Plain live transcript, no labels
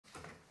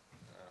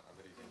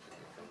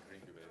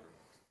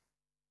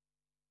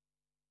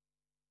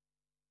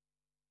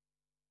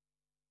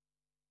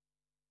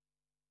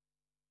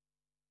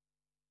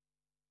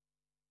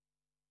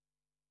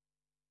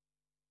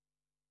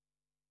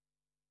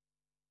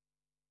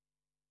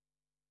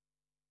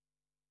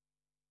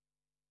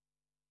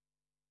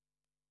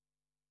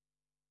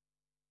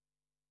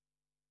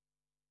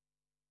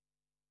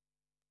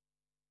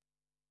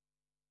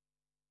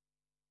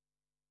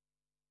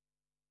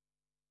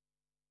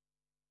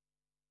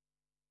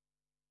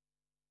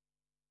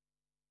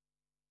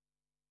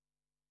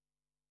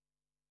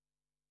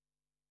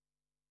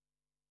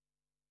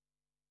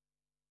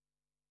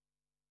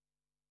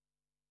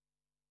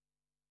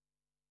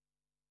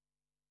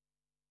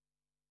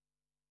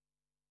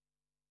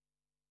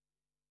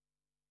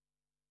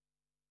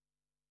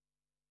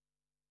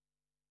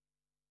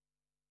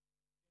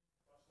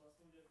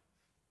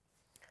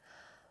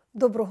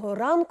Доброго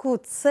ранку.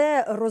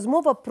 Це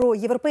розмова про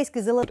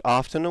європейський зелений.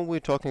 Good afternoon.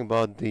 We're talking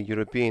about the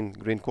European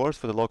Green Course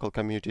for the local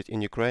communities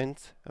in Ukraine,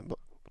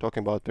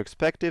 talking about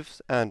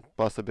perspectives and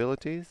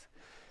possibilities.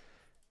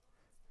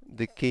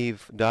 The Kyiv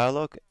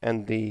Dialogue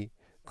and the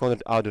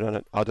Konrad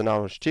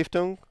Adenauer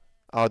Stiftung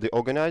are the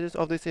organizers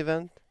of this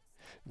event,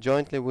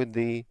 jointly with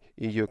the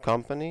EU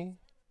company.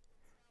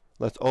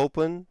 Let's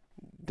open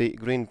the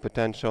green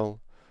potential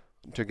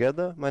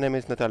together. My name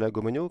is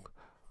Nataliya.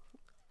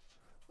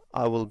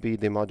 I will be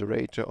the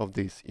moderator of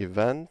this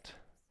event.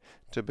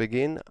 To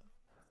begin,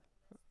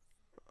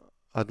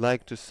 I'd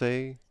like to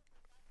say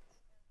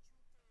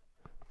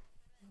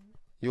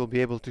you'll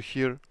be able to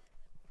hear.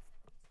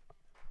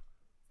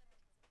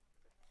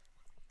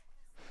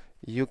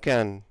 You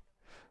can,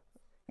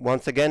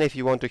 once again, if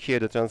you want to hear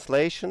the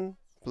translation,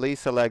 please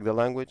select the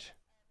language.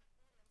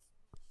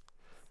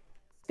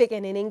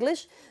 Speaking in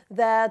English,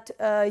 that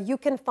you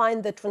can find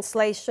the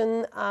translation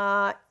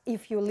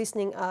if you're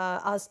listening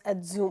us at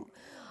Zoom.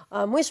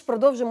 Ми ж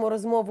продовжимо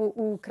розмову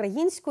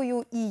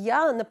українською, і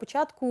я на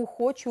початку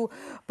хочу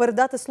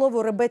передати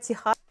слово Ребеці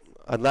Хармс.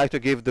 I'd like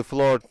to give the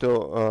floor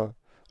to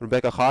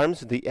Rebecca Harms,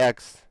 the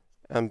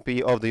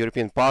ex-MP of the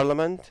European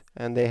Parliament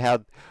and the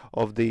head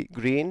of the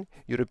Green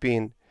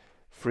European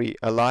Free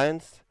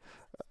Alliance.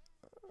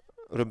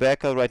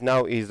 Rebecca right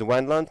now is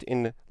Wendland in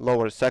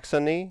Lower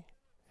Saxony.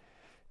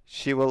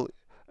 She will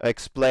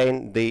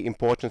explain the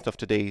importance of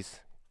today's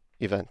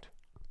event.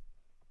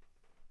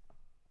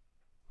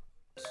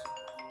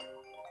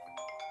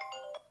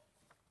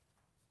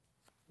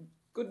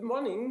 Good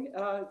morning.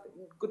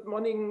 Good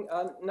morning,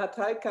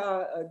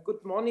 Nataliya.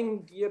 Good morning,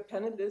 dear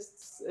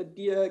panelists,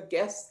 dear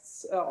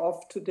guests of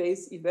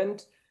today's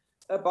event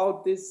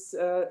about this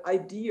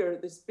idea,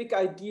 this big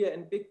idea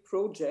and big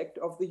project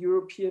of the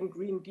European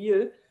Green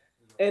Deal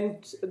and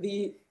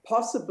the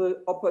possible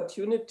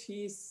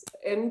opportunities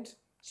and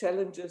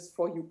challenges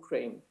for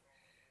Ukraine.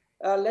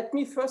 Let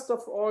me first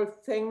of all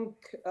thank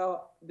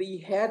the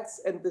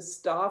heads and the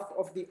staff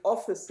of the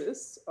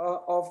offices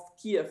of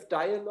Kyiv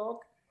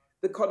Dialogue,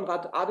 the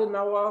Konrad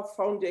Adenauer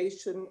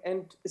Foundation,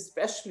 and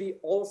especially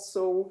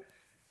also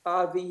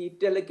the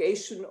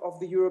delegation of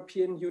the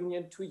European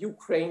Union to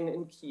Ukraine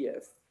in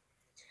Kyiv.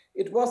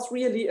 It was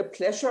really a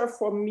pleasure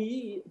for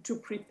me to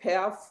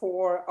prepare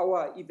for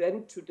our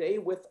event today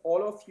with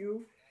all of you.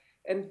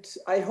 And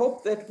I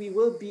hope that we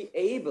will be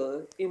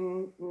able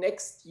in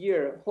next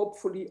year,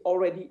 hopefully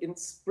already in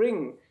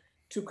spring,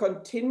 to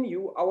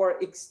continue our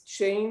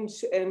exchange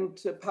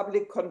and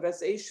public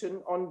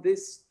conversation on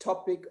this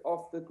topic of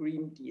the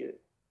Green Deal.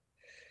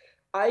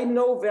 I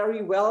know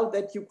very well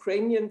that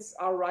Ukrainians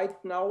are right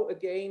now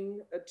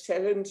again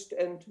challenged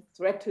and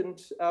threatened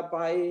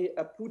by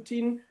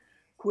Putin,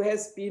 who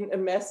has been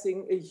amassing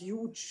a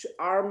huge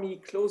army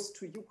close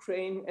to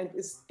Ukraine and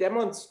is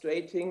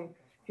demonstrating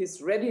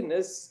his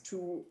readiness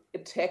to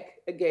attack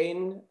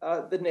again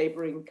the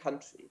neighboring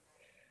country.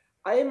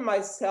 I am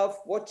myself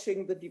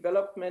watching the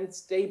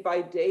developments day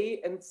by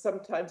day and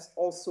sometimes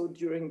also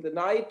during the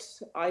night.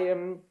 I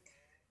am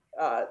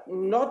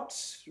not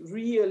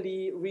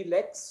really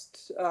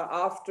relaxed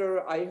after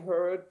I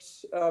heard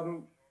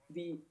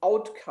the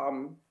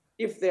outcome,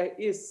 if there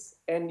is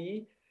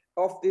any,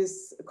 of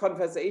this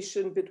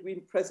conversation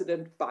between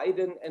President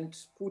Biden and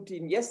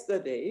Putin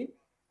yesterday.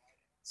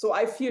 So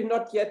I feel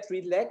not yet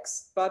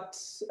relaxed, but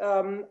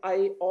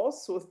I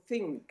also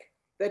think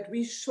that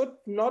we should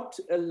not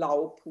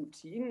allow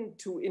Putin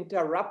to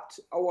interrupt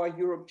our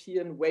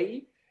European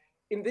way.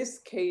 In this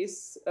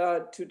case,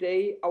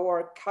 today,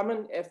 our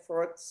common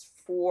efforts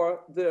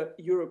for the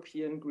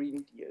European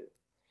Green Deal.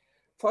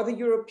 For the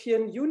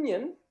European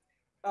Union,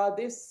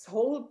 this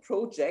whole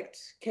project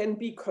can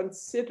be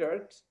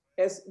considered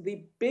as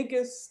the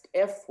biggest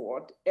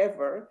effort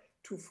ever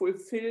to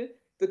fulfill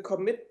the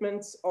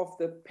commitments of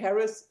the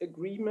Paris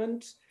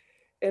Agreement.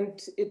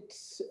 And it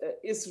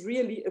is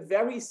really a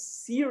very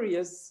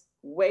serious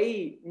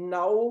way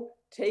now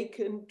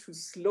taken to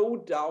slow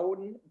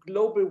down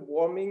global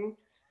warming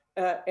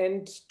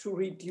and to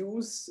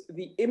reduce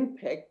the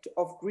impact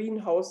of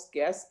greenhouse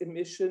gas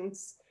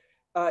emissions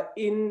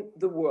in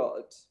the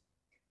world.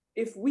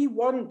 If we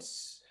want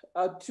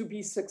to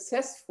be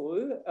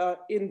successful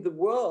in the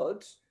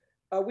world,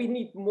 we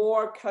need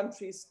more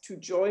countries to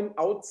join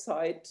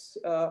outside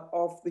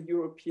of the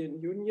European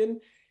Union.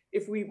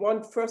 If we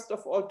want, first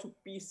of all, to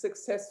be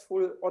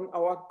successful on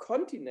our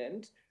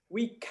continent,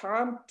 we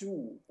can't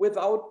do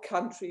without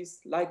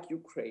countries like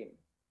Ukraine.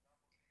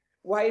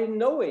 While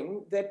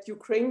knowing that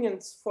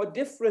Ukrainians, for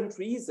different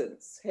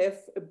reasons, have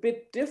a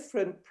bit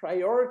different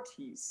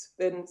priorities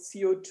than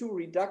CO2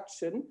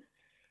 reduction,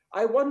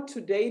 I want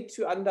today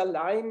to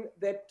underline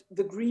that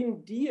the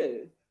Green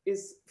Deal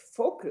is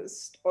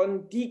focused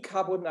on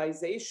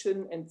decarbonization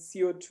and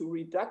CO2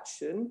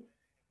 reduction,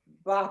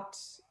 but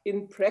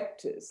in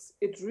practice,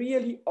 it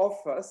really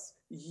offers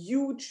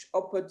huge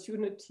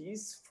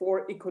opportunities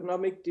for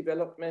economic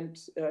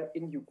development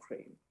in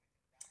Ukraine.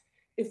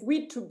 If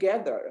we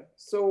together,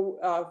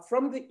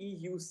 from the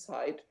EU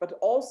side, but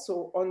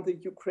also on the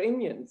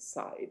Ukrainian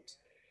side,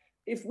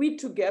 if we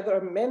together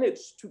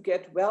manage to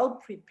get well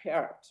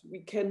prepared, we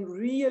can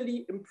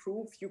really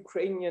improve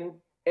Ukrainian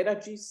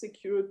energy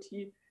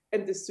security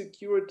and the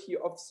security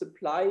of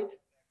supply,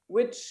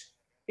 which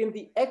in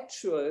the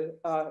actual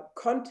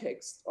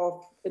context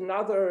of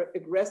another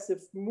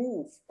aggressive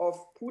move of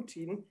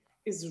Putin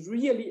is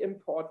really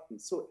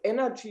important. So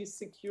energy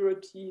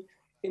security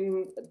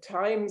in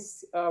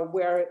times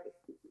where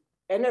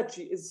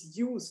energy is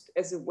used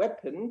as a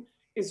weapon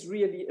is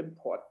really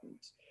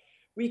important.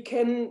 We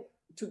can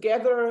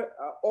together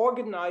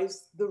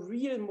organize the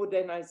real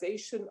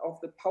modernization of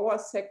the power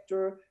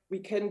sector. We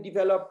can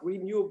develop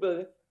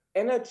renewable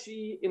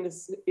energy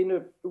in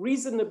a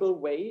reasonable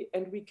way,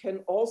 and we can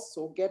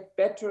also get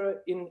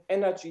better in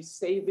energy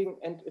saving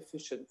and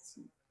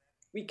efficiency.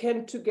 We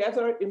can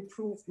together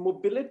improve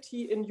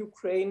mobility in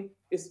Ukraine,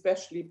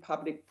 especially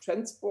public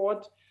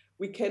transport.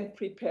 We can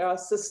prepare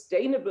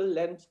sustainable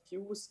land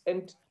use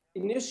and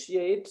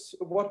initiate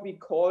what we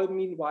call,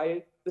 meanwhile,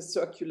 the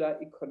circular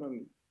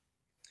economy.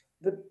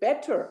 The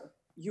better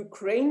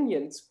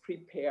Ukrainians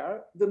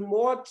prepare, the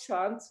more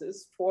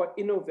chances for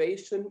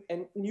innovation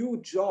and new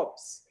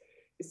jobs,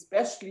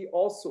 especially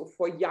also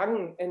for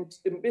young and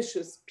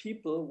ambitious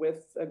people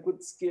with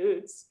good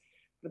skills,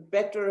 the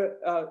better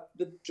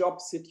the job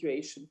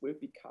situation will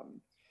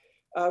become.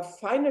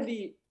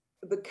 Finally,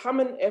 the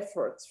common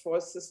efforts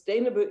for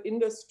sustainable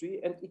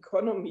industry and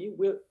economy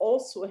will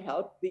also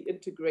help the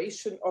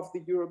integration of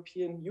the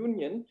European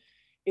Union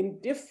in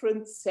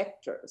different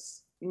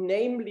sectors,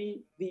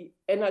 namely the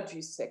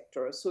energy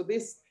sector. So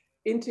this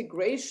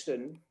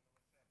integration,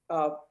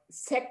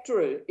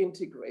 sectoral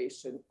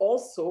integration,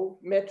 also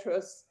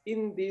matters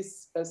in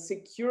these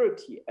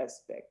security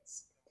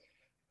aspects.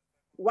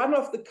 One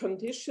of the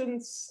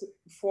conditions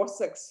for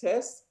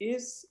success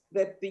is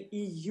that the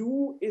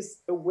EU is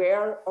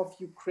aware of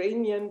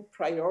Ukrainian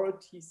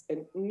priorities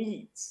and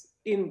needs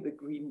in the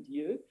Green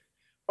Deal.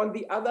 On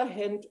the other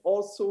hand,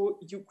 also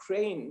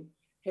Ukraine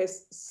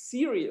has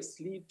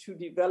seriously to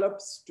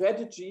develop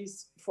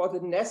strategies for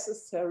the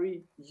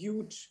necessary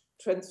huge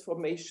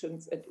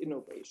transformations and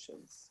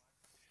innovations.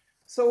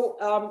 So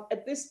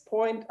at this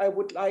point, I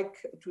would like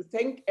to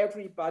thank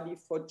everybody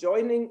for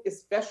joining,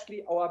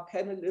 especially our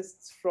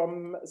panelists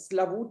from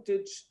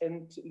Slavutic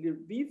and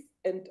Lviv.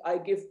 And I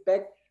give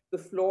back the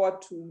floor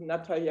to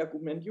Nataliya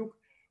Gumenyuk,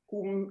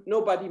 whom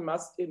nobody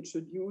must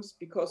introduce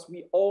because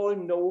we all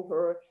know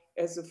her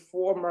as a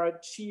former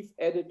chief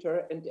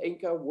editor and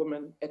anchor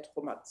woman at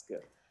Hromadske.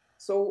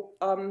 So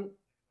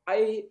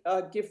I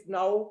give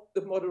now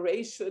the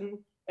moderation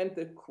and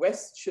the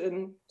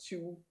question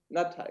to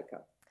Nataliya.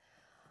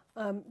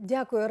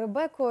 Дякую,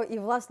 Ребеко. І,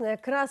 власне,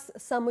 якраз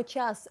саме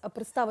час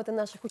представити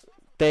наших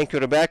Thank you,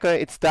 Rebecca.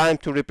 It's time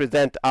to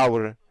represent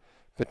our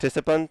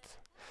participants.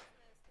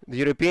 The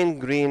European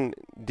Green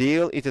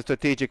Deal is a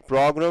strategic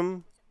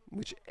program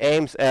which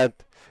aims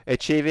at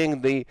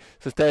achieving the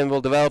sustainable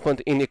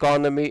development in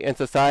economy and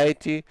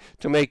society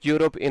to make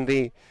Europe in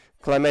the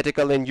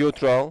climatically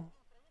neutral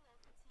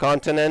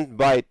continent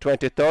by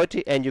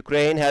 2030, and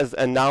Ukraine has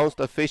announced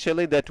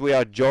officially that we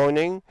are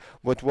joining.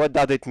 But what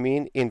does it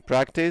mean in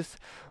practice?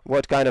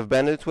 What kind of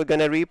benefits we're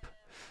going to reap?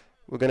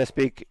 We're going to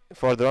speak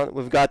further on.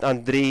 We've got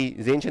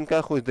Andriy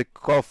Zinchenko, who is the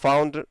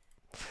co-founder,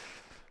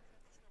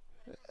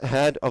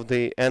 head of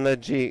the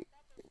energy.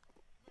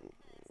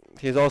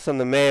 He's also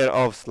the mayor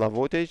of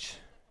Slavutic.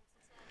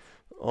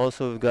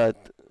 Also, we've got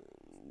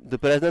the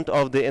president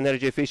of the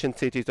energy efficient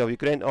cities of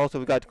Ukraine. Also,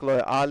 we've got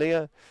Chloe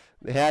Alia,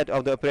 the head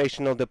of the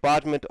operational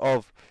department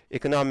of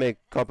economic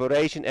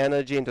cooperation,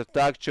 energy,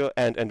 infrastructure,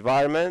 and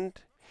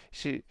environment.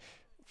 She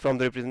from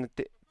the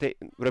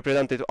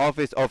representative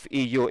office of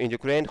EU in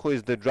Ukraine, who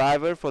is the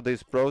driver for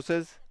this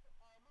process.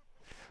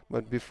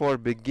 But before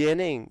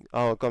beginning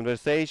our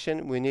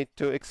conversation, we need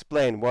to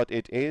explain what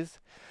it is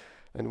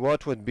and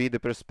what would be the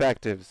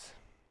perspectives.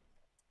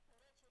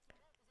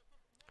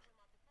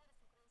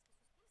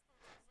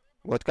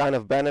 What kind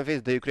of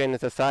benefits the Ukrainian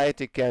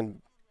society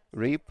can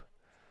reap.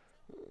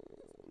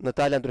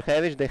 Nataliya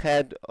Andrusevych, the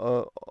head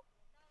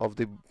of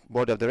the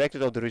board of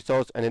directors of the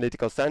Resource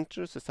Analytical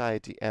Center,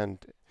 Society and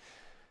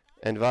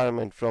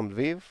Environment from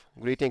Lviv.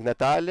 Greetings,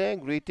 Nataliya.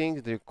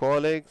 Greetings, dear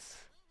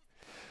colleagues.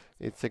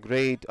 It's a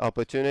great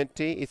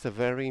opportunity. It's a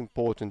very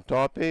important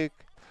topic.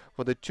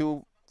 For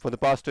the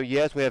past 2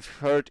 years, we have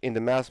heard in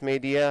the mass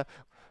media,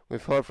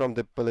 we've heard from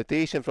the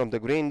politicians, from the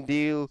Green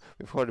Deal,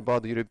 we've heard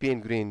about the European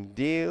Green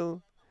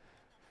Deal,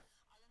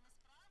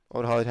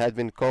 or how it had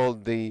been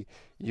called the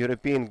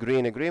European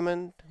Green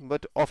Agreement,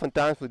 but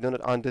oftentimes we do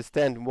not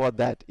understand what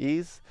that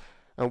is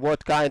and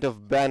what kind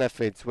of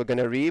benefits we're going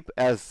to reap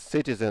as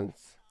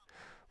citizens,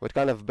 what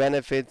kind of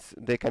benefits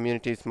the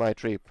communities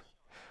might reap.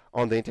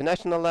 On the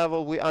international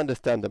level, we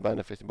understand the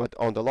benefits, but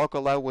on the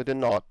local level, we do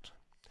not.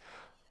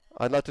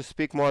 I'd like to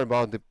speak more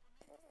about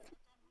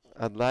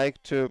I'd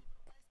like to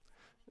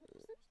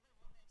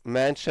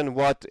mention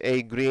what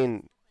a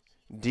Green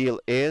Deal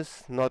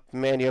is. Not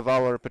many of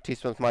our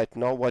participants might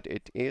know what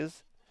it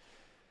is.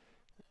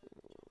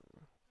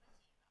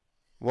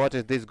 What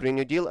is this Green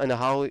New Deal and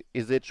how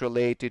is it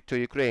related to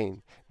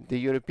Ukraine? The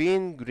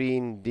European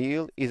Green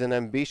Deal is an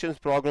ambitious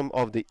program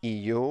of the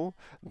EU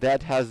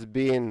that has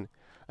been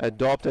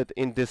adopted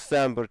in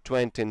December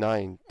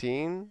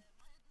 2019.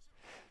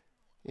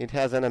 It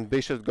has an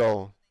ambitious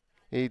goal.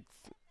 It's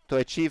to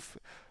achieve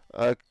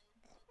a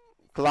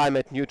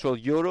climate neutral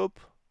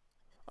Europe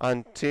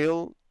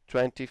until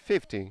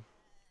 2050.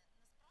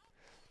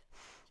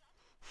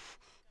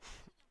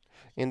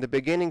 In the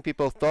beginning,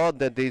 people thought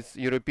that this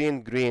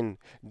European Green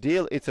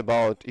Deal, it's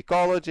about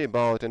ecology,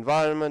 about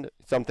environment,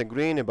 something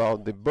green,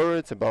 about the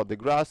birds, about the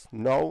grass.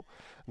 No,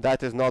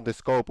 that is not the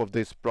scope of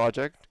this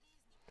project.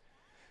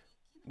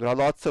 There are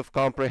lots of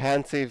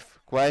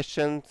comprehensive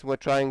questions. We're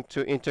trying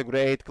to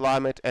integrate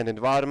climate and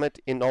environment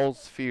in all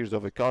spheres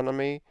of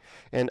economy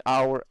and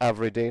our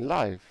everyday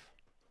life.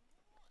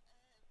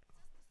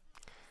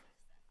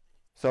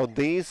 So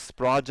these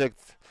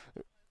projects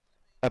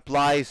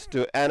applies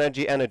to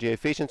energy, energy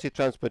efficiency,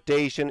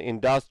 transportation,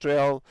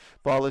 industrial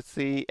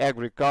policy,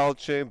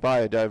 agriculture,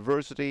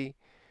 biodiversity.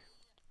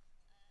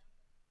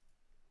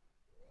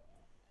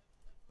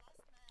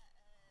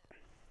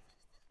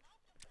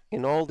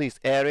 In all these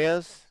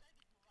areas,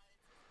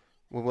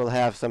 we will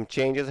have some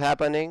changes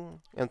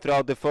happening, and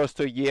throughout the first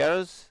 2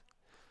 years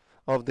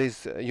of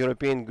this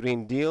European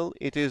Green Deal,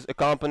 it is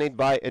accompanied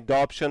by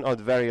adoption of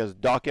various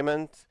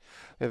documents.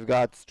 We've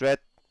got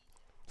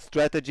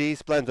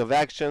strategies, plans of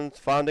actions,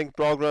 funding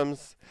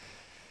programs,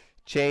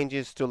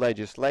 changes to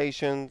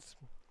legislations.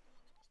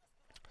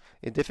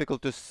 It's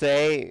difficult to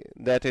say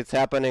that it's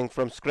happening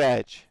from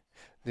scratch.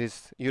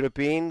 This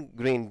European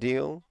Green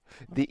Deal,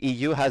 the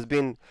EU has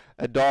been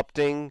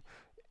adopting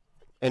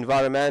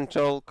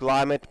environmental,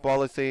 climate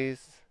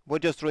policies. We're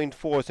just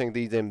reinforcing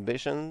these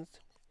ambitions.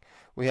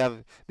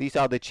 These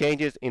are the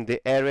changes in the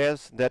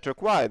areas that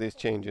require these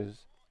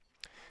changes.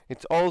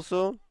 It's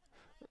also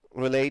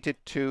related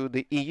to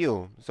the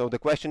EU. So the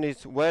question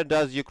is, where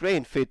does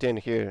Ukraine fit in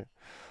here?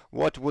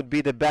 What would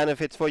be the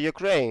benefits for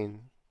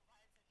Ukraine?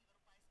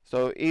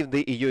 So if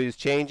the EU is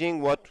changing,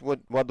 what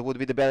would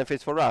be the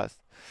benefits for us?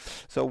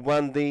 So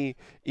when the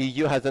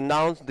EU has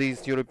announced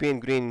this European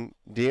Green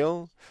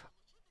Deal,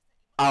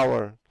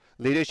 our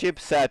leadership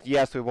said,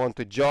 yes, we want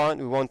to join,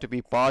 we want to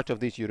be part of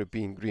this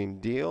European Green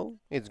Deal.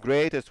 It's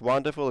great, it's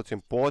wonderful, it's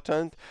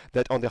important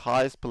that on the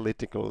highest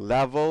political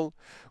level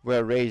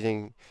we're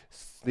raising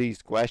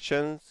these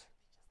questions.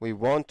 We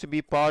want to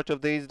be part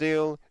of this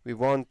deal. We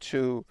want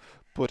to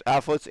put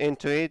efforts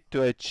into it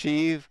to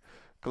achieve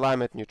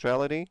climate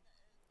neutrality.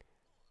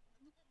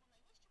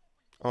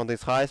 On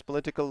this highest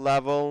political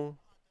level,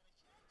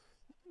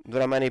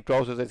 there are many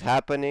processes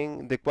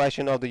happening. The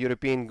question of the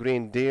European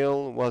Green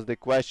Deal was the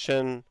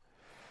question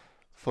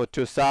for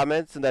 2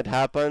 summits that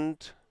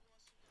happened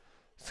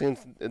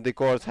since the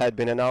course had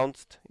been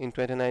announced in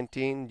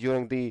 2019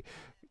 during the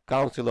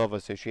Council of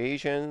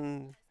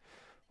Association.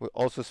 We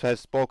also have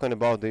spoken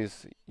about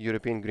this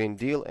European Green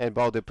Deal and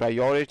about the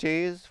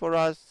priorities for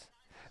us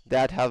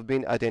that have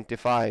been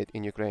identified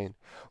in Ukraine.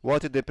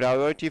 What is the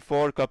priority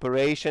for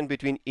cooperation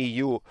between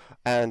EU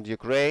and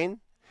Ukraine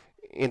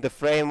in the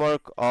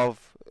framework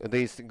of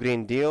this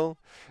Green Deal?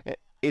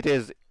 It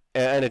is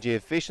energy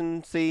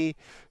efficiency,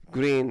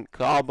 green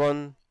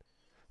carbon,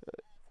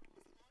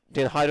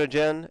 green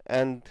hydrogen,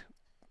 and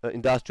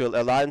industrial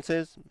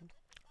alliances.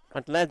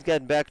 And let's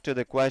get back to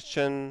the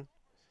question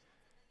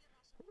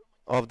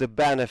of the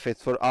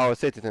benefits for our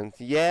citizens.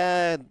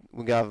 Yeah,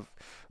 we have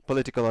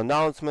political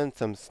announcements,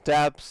 some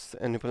steps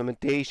and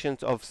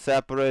implementations of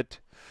separate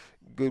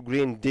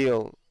Green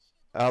Deal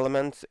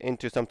elements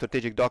into some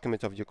strategic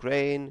documents of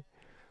Ukraine.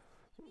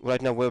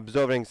 Right now we're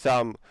observing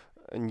some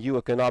new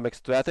economic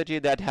strategy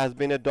that has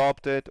been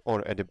adopted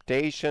or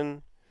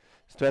adaptation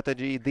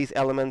strategy. These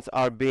elements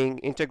are being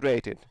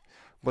integrated.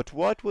 But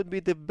what would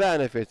be the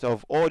benefits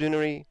of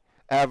ordinary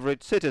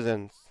average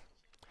citizens?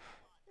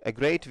 A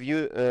great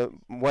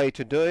way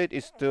to do it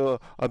is to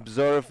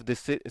observe the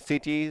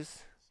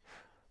cities.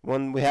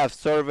 When we have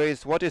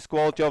surveys, what is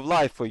quality of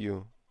life for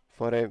you,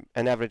 for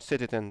an average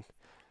citizen?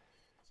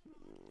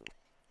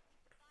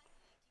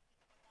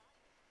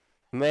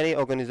 Many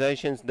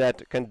organizations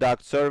that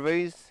conduct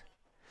surveys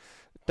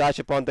touch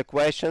upon the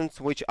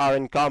questions which are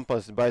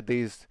encompassed by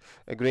this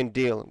Green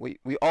Deal.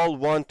 We all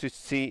want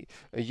to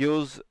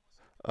use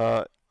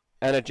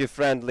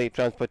energy-friendly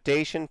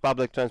transportation,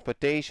 public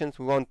transportations.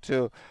 We want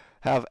to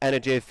have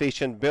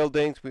energy-efficient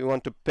buildings. We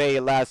want to pay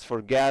less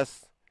for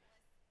gas,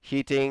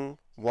 heating,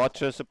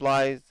 water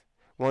supplies.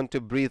 We want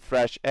to breathe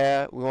fresh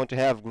air. We want to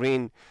have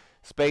green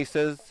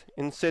spaces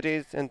in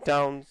cities and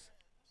towns.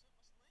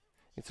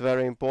 It's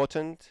very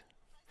important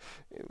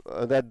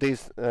that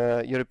this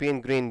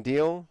European Green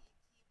Deal,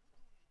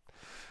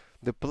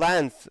 the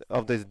plans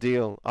of this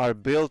deal are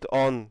built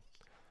on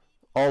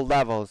all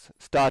levels,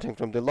 starting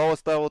from the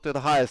lowest level to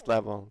the highest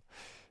level.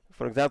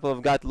 For example,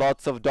 we've got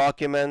lots of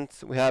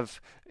documents. We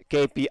have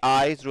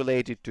KPIs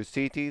related to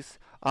cities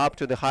up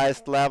to the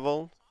highest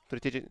level,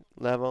 strategic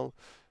level.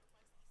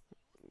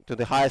 to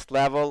the highest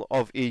level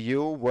of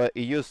EU, what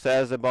EU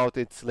says about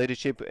its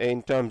leadership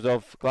in terms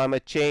of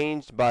climate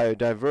change,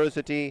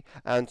 biodiversity,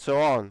 and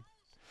so on.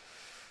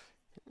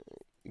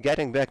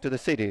 Getting back to the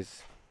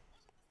cities.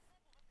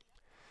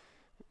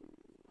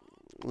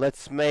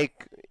 Let's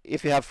make,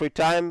 if you have free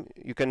time,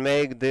 you can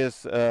make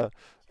this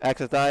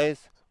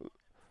exercise.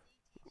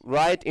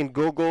 Write in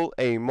Google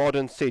a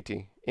modern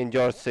city in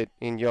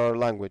your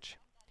language.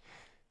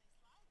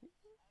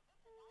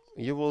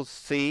 You will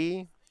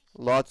see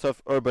lots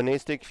of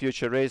urbanistic,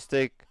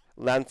 futuristic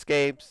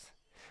landscapes.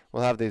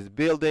 We'll have these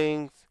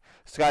buildings,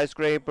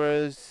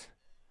 skyscrapers,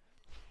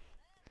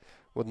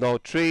 with no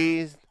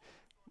trees,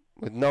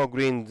 with no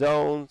green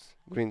zones,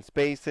 green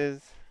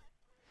spaces.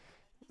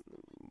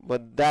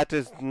 But that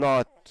is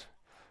not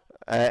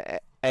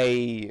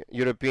a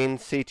European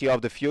city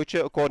of the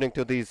future, according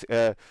to this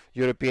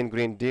European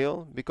Green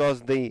Deal,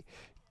 because the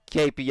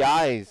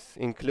KPIs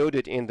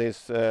included in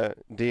this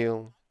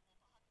deal,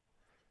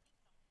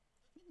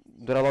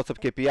 there are lots of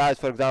KPIs.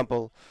 For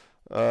example,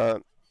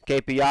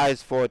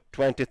 KPIs for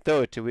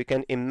 2030. We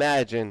can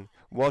imagine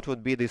what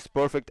would be this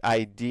perfect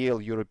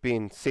ideal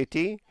European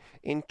city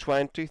in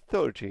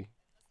 2030.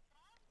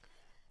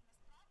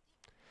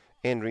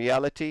 In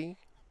reality,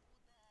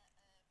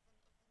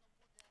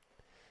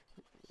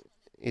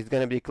 it's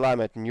going to be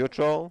climate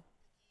neutral.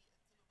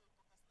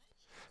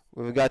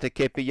 We've got a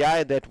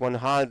KPI that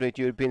 100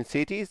 European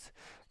cities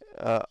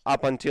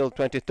up until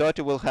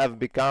 2030 will have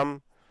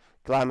become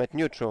climate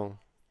neutral.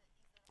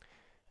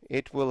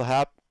 It will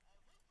have,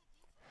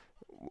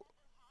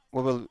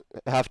 we will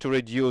have to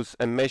reduce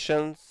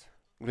emissions,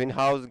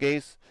 greenhouse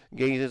gases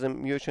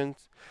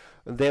emissions.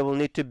 They will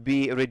need to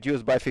be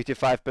reduced by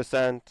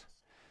 55%.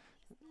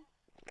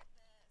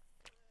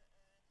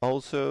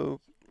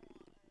 Also,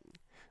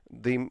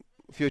 the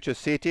future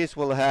cities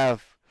will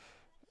have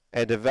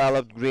a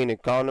developed green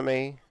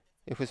economy.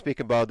 If we speak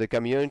about the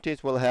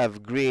communities, we'll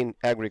have green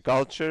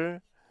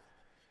agriculture.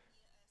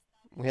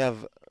 We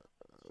have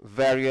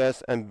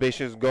various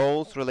ambitious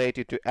goals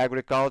related to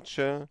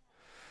agriculture.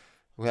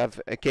 We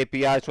have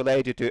KPIs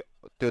related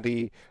to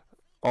the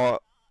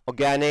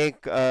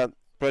organic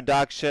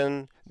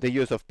production, the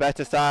use of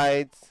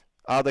pesticides,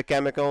 other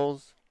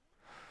chemicals.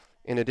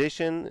 In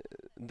addition,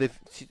 the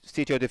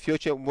city of the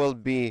future will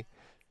be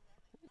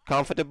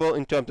comfortable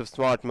in terms of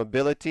smart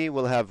mobility.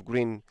 We'll have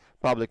green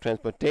public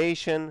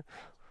transportation.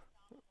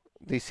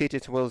 The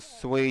cities will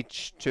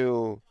switch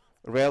to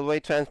railway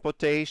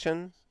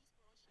transportation,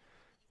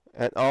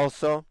 and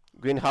also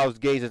greenhouse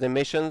gases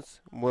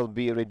emissions will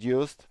be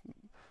reduced.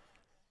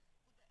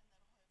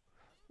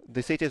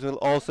 The cities will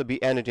also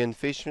be energy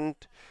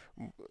efficient.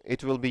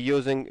 It will be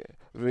using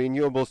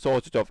renewable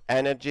sources of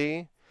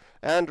energy.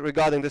 And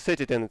regarding the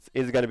citizens,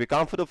 it's going to be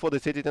comfortable for the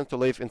citizens to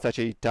live in such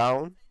a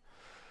town,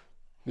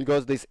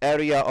 because this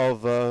area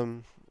of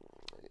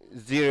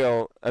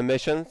zero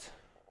emissions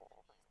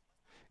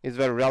is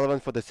very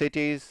relevant for the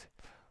cities.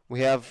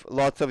 We have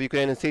lots of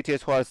Ukrainian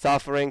cities who are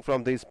suffering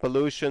from these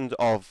pollutions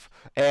of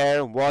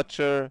air,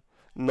 water,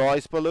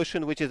 noise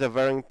pollution, which is a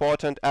very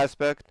important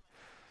aspect.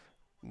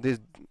 This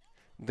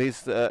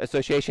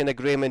association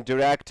agreement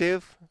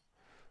directive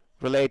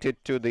related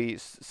to the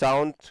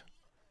sound,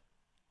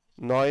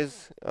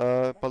 noise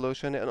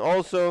pollution, and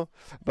also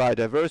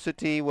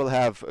biodiversity. We'll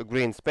have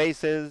green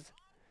spaces,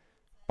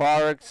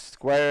 parks,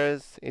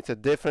 squares. It's a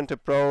different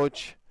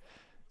approach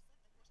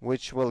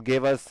which will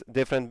give us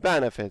different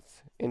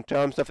benefits in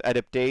terms of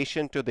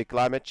adaptation to the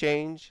climate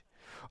change.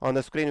 On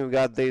the screen we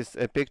got this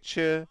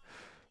picture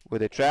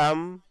with a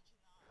tram,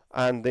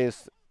 and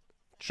this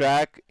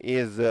track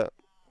is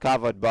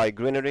covered by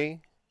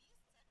greenery.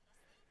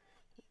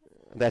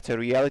 That's a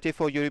reality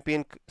for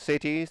European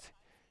cities.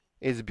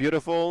 It's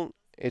beautiful.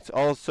 It's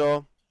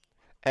also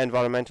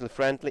environmentally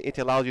friendly. It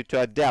allows you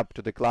to adapt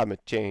to the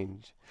climate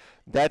change.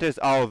 That is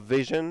our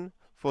vision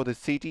for the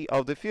city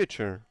of the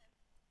future.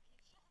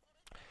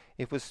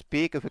 If we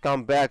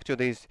come back to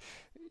this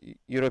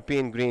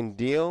European Green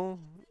Deal,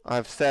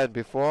 I've said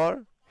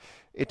before,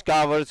 it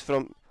covers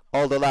from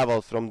all the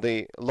levels, from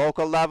the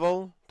local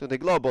level to the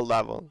global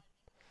level,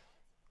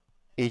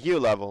 EU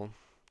level.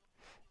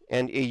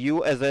 And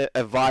EU as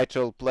a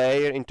vital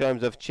player in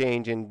terms of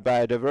change in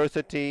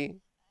biodiversity,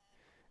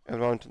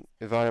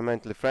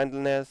 environmental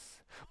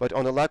friendliness. But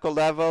on the local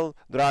level,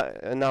 there are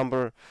a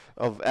number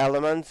of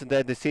elements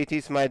that the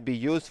cities might be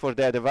used for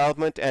their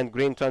development and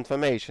green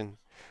transformation.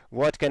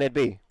 What can it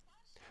be?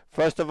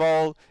 First of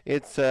all,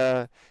 it's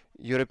a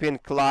European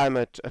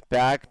Climate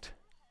Pact.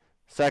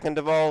 Second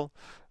of all,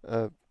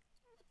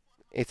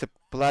 it's a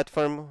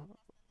platform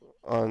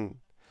on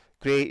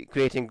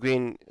creating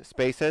green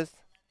spaces.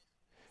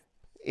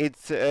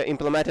 It's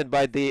implemented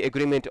by the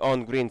Agreement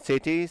on Green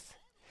Cities.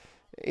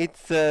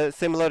 It's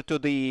similar to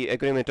the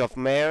Agreement of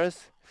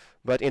Mayors,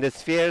 but in the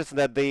spheres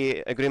that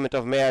the Agreement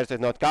of Mayors is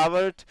not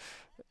covered.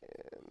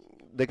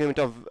 The Agreement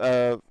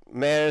of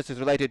Mayors is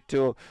related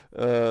to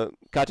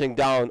cutting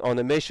down on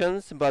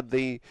emissions, but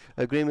the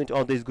Agreement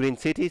on these green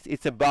cities,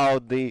 it's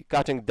about the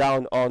cutting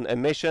down on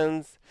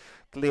emissions,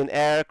 clean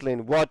air,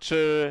 clean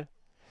water,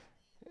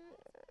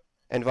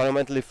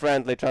 environmentally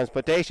friendly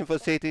transportation for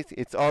cities.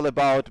 It's all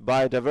about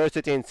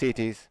biodiversity in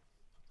cities.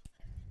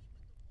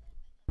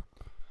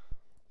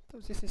 So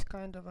this is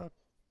kind of a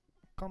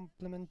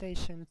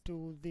complementation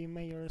to the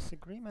mayor's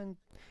agreement,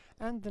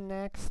 and the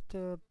next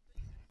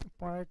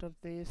part of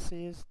this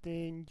is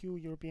the new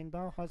European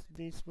Bauhaus.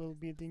 This will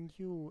be the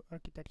new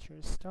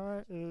architecture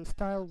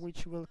style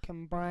which will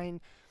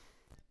combine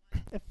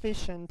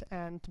efficient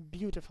and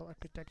beautiful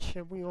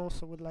architecture. We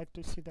also would like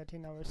to see that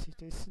in our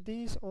cities.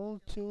 These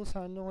all tools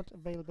are not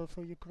available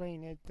for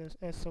Ukraine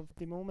as of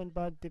the moment,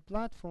 but the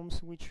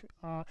platforms which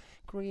are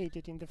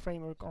created in the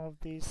framework of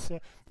this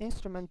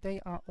instrument, they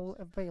are all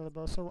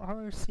available. So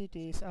our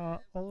cities are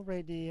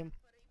already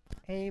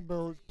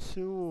able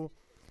to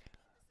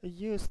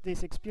use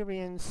this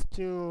experience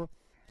to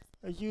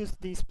use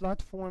these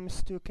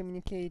platforms to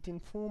communicate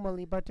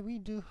informally, but we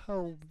do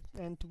hope,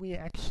 and we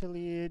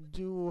actually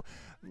do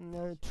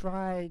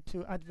try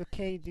to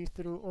advocate this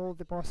through all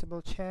the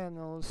possible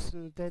channels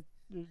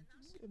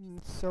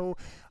so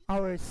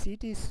our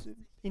cities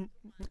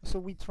so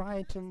we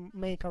try to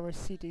make our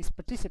cities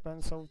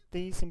participants of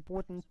these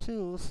important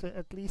tools,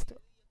 at least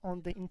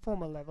on the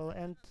informal level,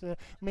 and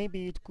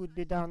maybe it could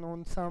be done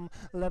on some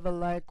level,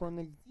 like on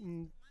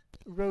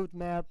a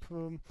roadmap,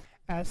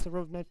 as a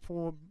roadmap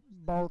for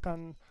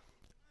Balkan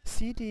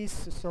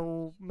cities.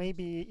 So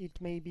maybe it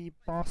may be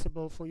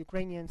possible for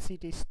Ukrainian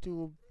cities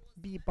to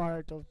be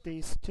part of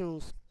these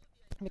tools,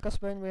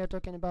 because when we are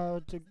talking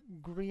about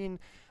green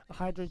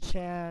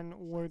hydrogen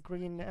or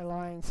green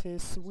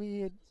alliances,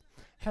 we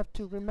have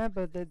to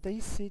remember that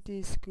these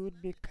cities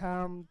could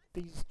become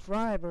these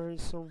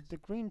drivers of the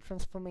green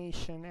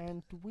transformation,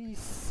 and we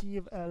see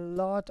a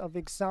lot of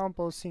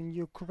examples in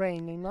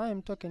Ukraine, and I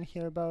am talking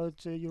here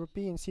about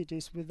European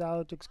cities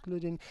without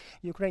excluding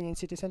Ukrainian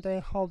cities, and I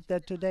hope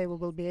that today we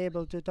will be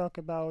able to talk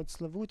about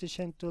Slavutich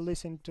and to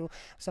listen to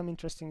some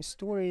interesting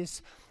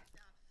stories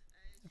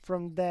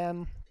from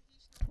them.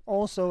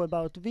 Also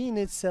about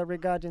Vinnytsia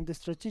regarding the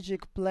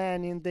strategic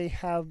planning. They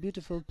have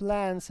beautiful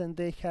plans and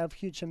they have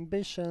huge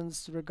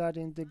ambitions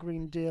regarding the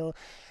Green Deal.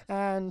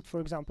 And for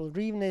example,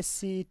 Rivne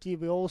city,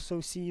 we also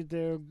see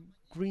the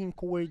green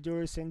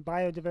corridors and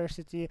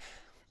biodiversity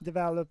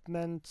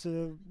development.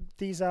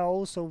 These are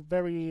also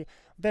very,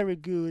 very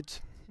good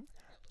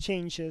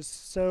changes.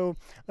 So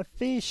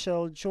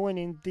official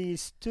joining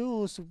these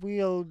tools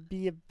will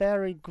be a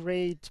very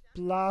great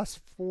plus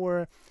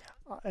for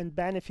and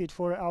benefit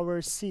for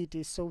our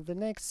cities. So the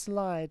next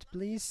slide,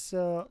 please.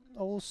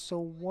 Also,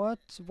 what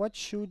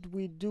should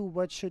we do?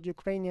 What should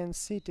Ukrainian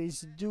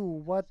cities do?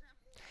 What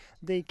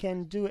they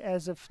can do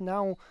as of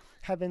now,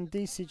 having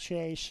this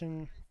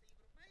situation,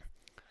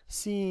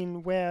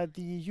 seeing where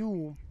the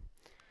EU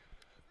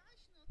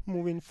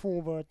moving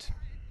forward.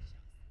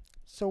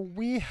 So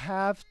we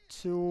have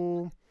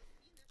to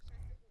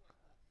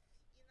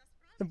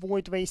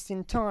avoid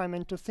wasting time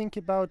and to think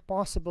about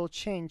possible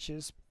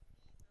changes.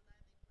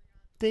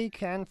 They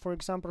can, for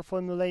example,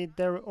 formulate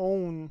their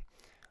own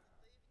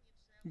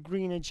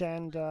green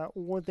agenda,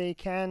 or they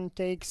can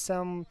take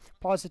some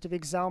positive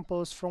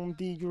examples from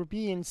the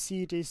European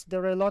cities.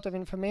 There are a lot of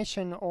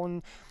information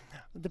on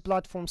the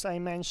platforms I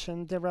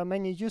mentioned. There are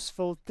many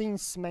useful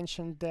things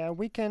mentioned there.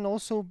 We can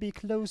also be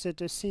closer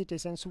to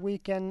citizens. We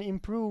can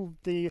improve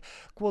the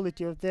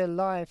quality of their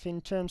life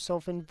in terms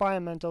of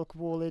environmental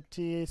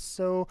quality.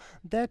 So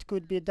that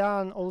could be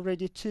done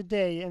already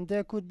today, and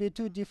there could be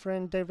two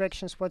different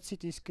directions what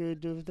cities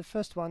could do. The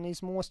first one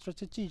is more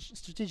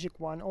strategic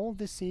one. All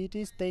the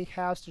cities, they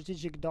have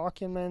strategic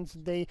documents.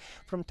 They,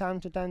 from time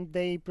to time,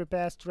 they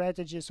prepare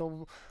strategies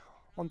of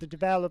on the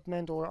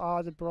development or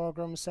other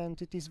programs,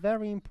 and it is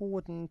very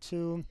important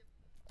to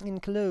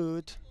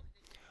include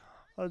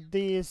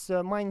these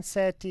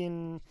mindset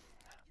in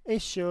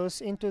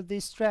issues into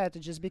these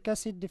strategies,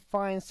 because it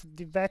defines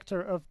the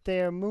vector of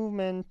their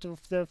movement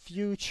of the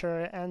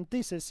future, and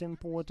this is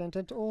important.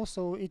 And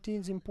also it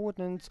is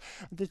important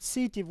that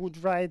city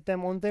would write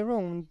them on their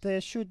own.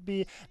 There should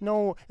be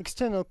no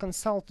external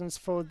consultants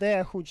for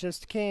there who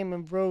just came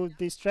and wrote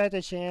the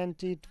strategy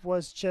and it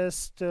was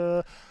just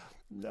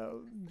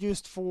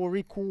used for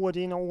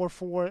recording or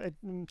for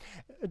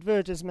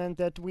advertisement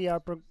that we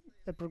are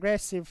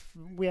progressive,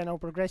 we are now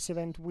progressive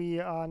and we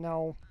are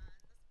now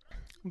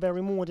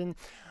very modern.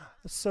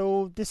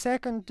 So the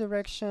second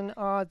direction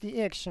are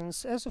the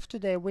actions. As of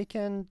today, we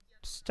can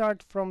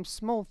start from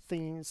small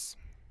things.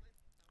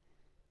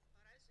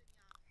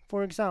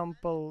 For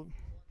example,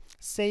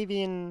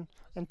 saving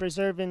and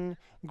preserving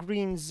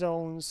green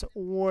zones,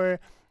 or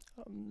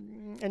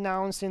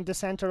announcing the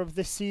center of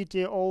the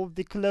city or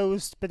the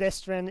closed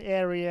pedestrian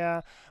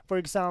area, for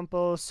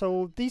example.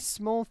 So these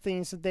small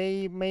things,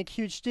 they make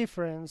huge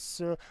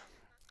difference.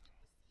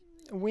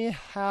 We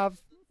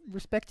have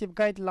respective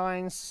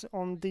guidelines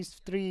on these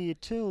three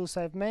tools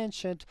I've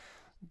mentioned.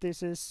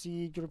 This is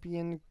the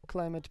European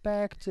Climate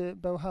Pact,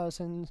 Bauhaus,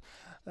 and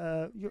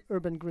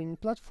Urban Green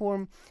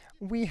Platform.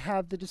 We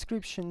have the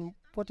description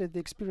what is the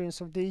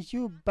experience of the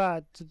EU,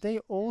 but they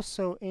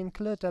also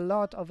include a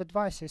lot of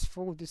advices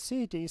for the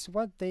cities,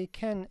 what they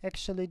can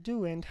actually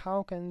do and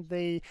how can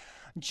they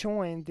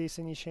join these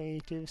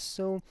initiatives.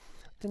 So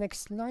the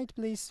next slide,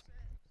 please.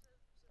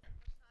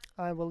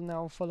 I will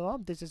now follow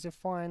up. This is the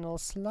final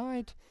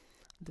slide.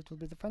 That will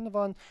be the final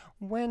one.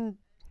 When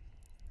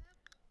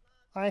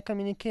I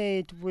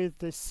communicate with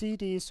the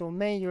cities or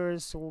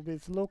mayors or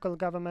with local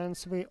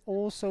governments, we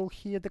also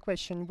hear the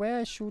question,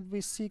 where should we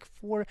seek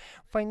for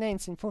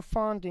financing, for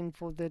funding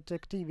for that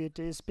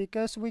activities?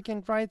 Because we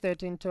can write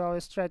that into our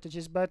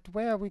strategies, but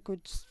where we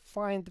could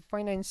find the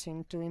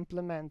financing to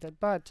implement it.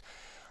 But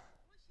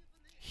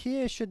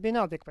here should be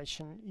another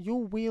question. You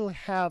will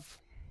have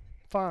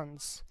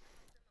funds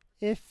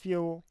if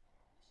you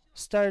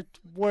start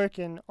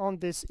working on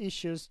these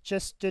issues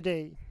just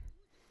today.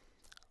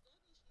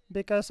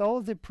 Because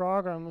all the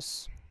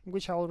programs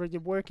which are already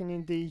working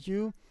in the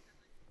EU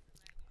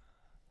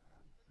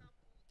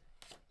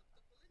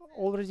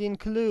already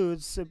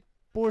includes a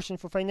portion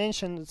for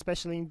financial,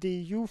 especially in the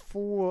EU,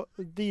 for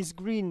these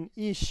green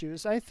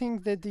issues. I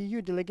think that the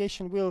EU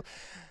delegation will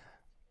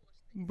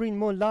bring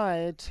more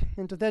light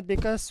into that,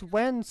 because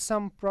when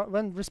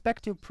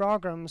respective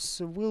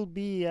programs will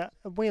be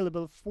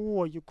available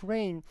for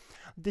Ukraine,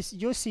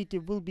 your city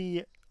will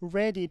be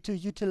ready to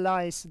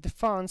utilize the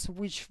funds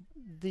which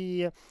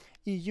the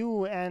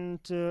EU and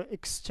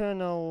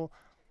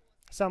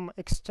some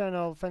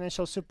external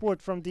financial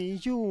support from the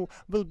EU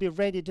will be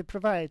ready to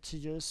provide to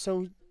you.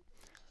 So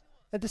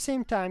at the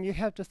same time, you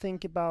have to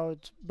think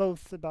about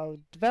both about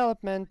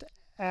development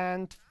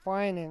and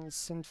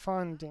finance and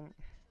funding.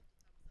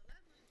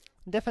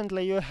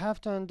 Definitely, you have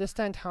to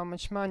understand how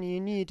much money you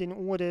need in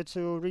order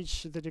to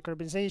reach the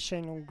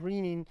decarbonization or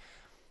greening.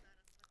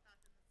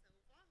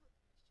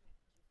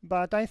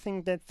 But I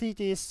think that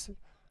cities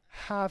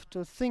have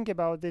to think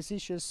about these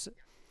issues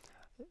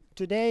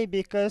today,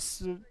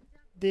 because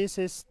this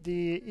is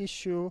the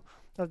issue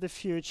of the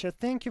future.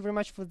 Thank you very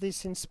much for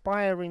this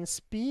inspiring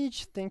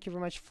speech. Thank you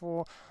very much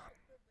for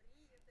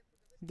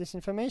this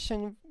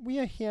information. We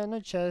are here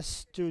not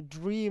just to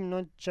dream,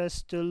 not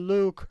just to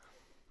look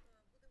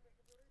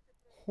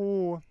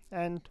who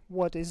and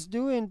what is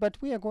doing, but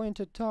we are going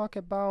to talk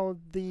about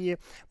the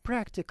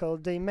practical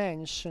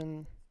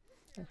dimension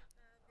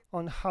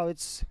on how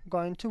it's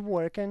going to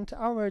work, and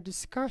our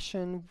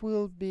discussion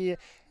will be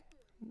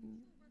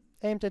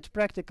aimed at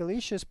practical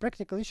issues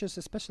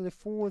especially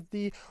for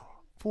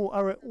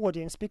our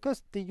audience,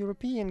 because the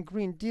European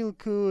Green Deal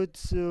could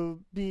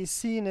be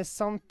seen as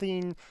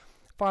something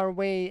far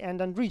away and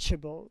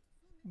unreachable.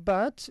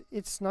 But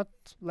it's not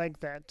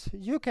like that.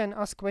 You can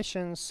ask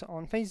questions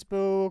on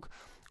Facebook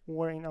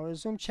or in our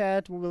Zoom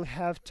chat. We will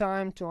have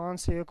time to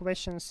answer your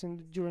questions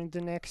during the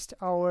next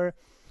hour.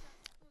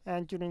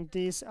 And during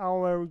this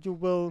hour, you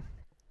will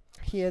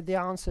hear the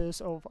answers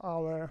of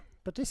our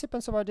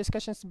participants of our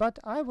discussions. But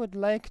I would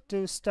like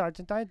to start,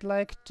 and I'd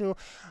like to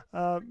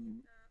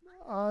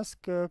ask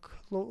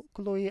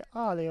Chloe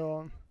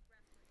Alio.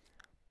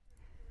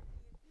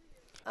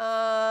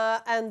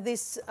 And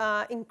this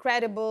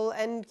incredible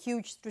and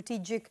huge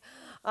strategic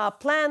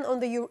plan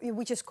on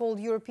which is called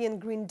European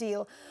Green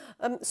Deal.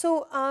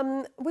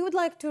 We would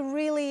like to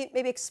really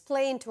maybe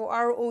explain to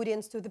our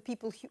audience, to the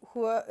people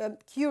who are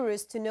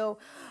curious to know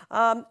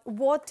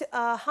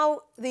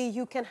how the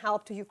EU can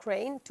help to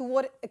Ukraine, to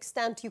what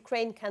extent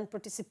Ukraine can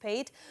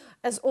participate.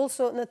 As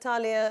also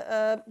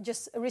Nataliya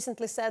just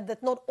recently said,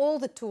 that not all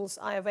the tools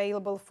are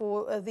available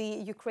for the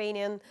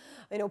Ukrainian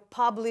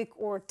public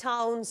or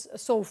towns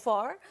so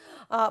far.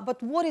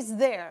 But what is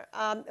there?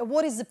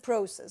 What is the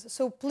process?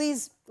 So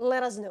please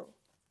let us know.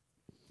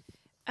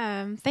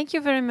 Thank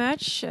you very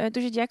much.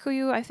 Дуже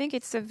дякую. I think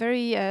it's a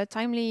very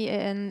timely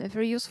and a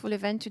very useful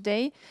event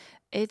today.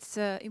 It's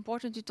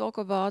important to talk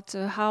about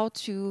how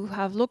to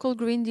have local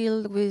Green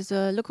Deal with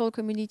local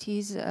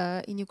communities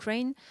in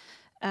Ukraine.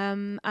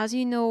 As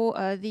you know,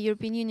 the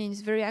European Union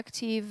is very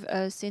active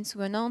since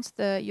we announced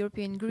the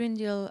European Green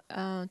Deal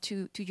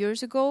 2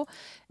 years ago,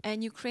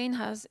 and Ukraine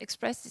has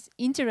expressed its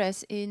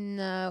interest in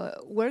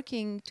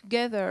working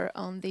together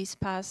on this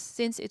path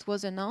since it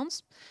was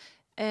announced.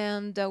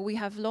 And we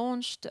have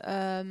launched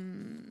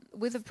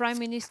with the Prime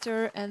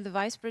Minister and the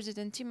Vice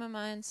President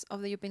Timmermans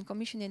of the European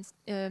Commission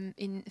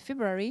in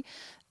February,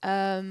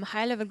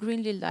 high-level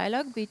Green Deal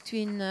dialogue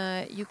between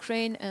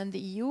Ukraine and the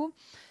EU.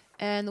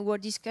 And we're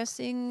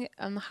discussing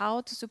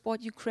how to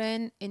support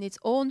Ukraine in its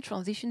own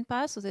transition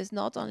path. So there's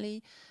not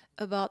only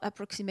about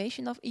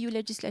approximation of EU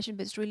legislation,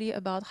 but it's really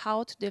about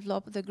how to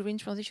develop the green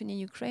transition in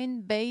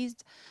Ukraine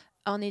based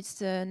on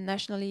its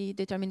nationally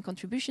determined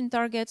contribution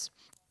targets.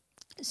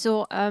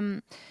 So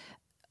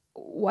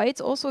why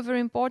it's also very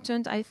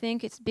important, I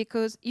think, it's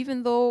because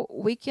even though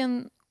we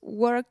can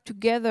work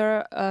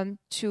together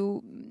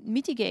to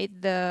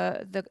mitigate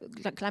the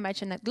climate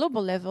change at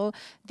global level,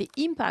 the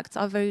impacts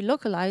are very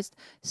localized.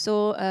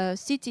 So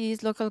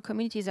cities, local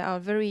communities are a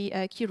very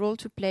key role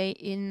to play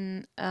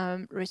in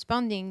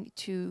responding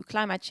to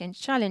climate change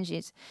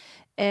challenges.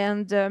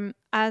 And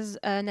as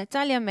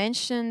Nataliya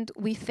mentioned,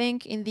 we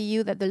think in the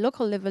EU that the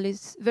local level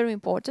is very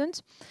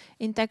important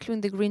in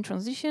tackling the green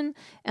transition,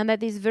 and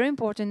that it's very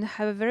important to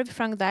have a very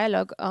frank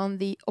dialogue on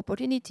the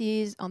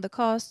opportunities, on the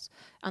costs,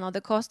 and on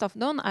the cost of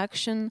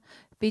non-action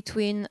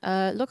between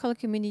local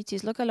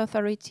communities, local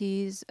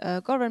authorities,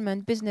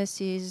 government,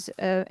 businesses,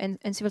 and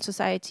civil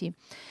society.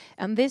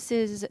 And this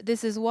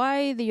is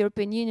why the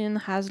European Union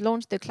has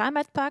launched the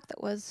Climate Pact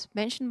that was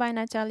mentioned by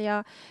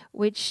Nataliya,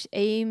 which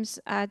aims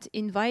at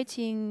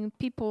inviting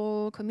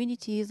people,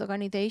 communities,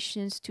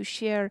 organizations to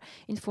share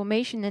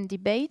information and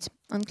debate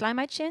on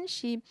climate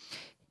change.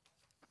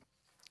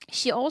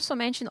 She also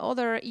mentioned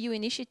other EU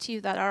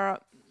initiatives that are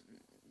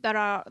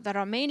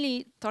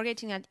mainly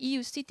targeting at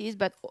EU cities,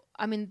 but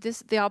I mean,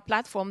 they are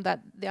platforms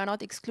that they are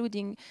not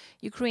excluding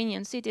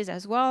Ukrainian cities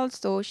as well.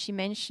 So she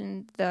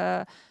mentioned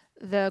the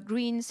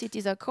Green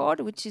Cities Accord,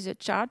 which is a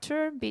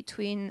charter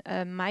between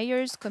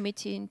mayors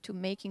committing to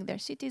making their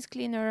cities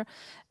cleaner.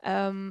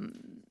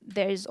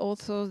 There is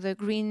also the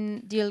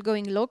Green Deal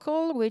Going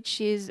Local,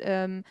 which is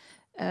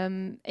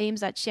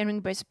aims at sharing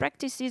best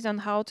practices on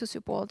how to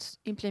support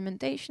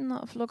implementation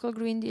of local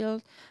Green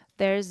Deal.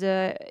 There's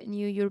a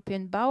new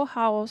European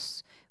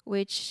Bauhaus,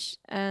 which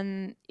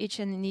it's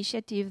an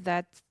initiative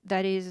that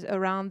is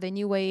around the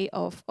new way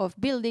of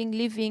building,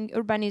 living,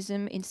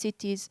 urbanism in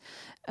cities,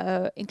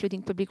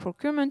 including public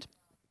procurement.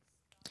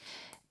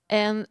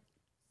 And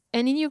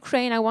in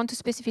Ukraine, I want to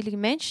specifically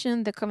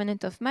mention the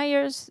Covenant of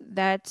Mayors.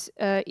 That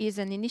is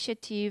an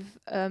initiative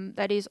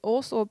that is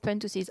also open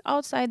to cities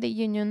outside the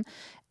Union.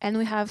 And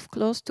we have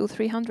close to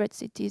 300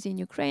 cities in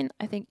Ukraine,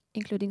 I think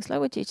including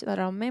Slovakia, that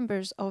are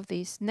members of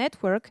this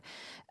network.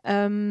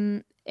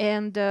 The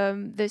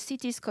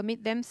cities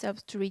commit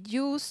themselves to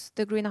reduce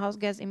the greenhouse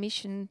gas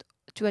emission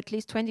to at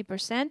least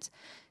 20%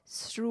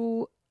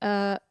 through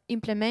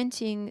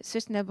implementing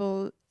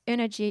sustainable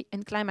energy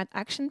and climate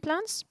action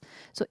plans.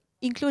 So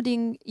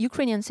including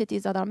Ukrainian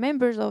cities that are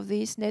members of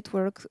this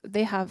network,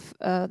 they have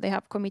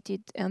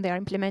committed and they are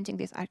implementing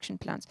these action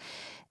plans.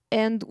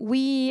 And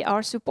we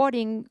are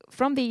supporting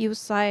from the EU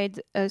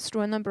side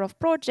through a number of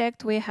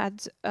projects. We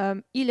had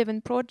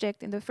 11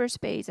 projects in the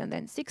first phase and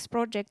then 6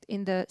 projects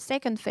in the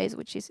second phase,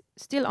 which is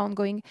still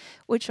ongoing,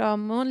 which are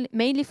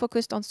mainly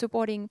focused on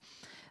supporting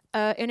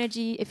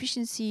energy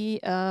efficiency,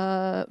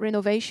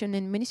 renovation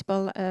in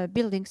municipal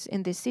buildings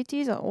in the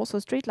cities, also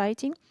street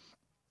lighting.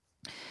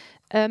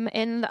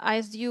 And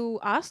as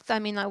you asked, I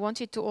mean, I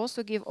wanted to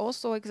also give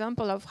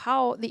example of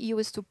how the EU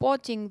is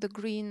supporting the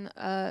Green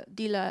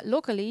Deal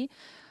locally.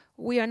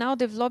 We are now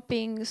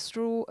developing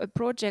through a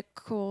project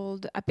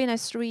called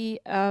Apenas 3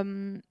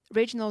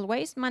 regional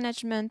waste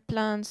management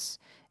plans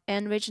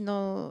and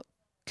regional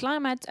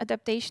climate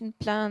adaptation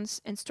plans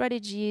and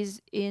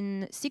strategies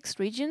in 6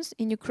 regions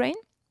in Ukraine.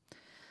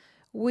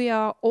 We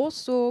are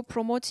also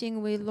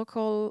promoting with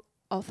local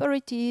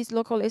authorities,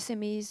 local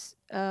SMEs,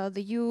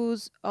 the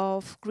use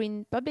of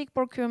green public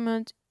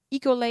procurement,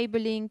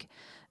 eco-labeling,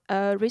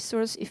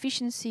 resource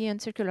efficiency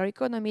and circular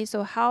economy.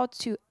 So how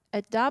to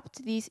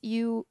adapt these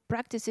EU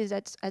practices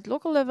at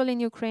local level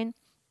in Ukraine.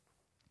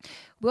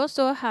 We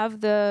also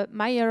have the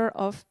Mayor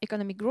of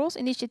Economic Growth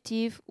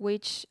initiative,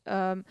 which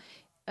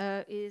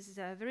is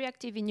very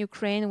active in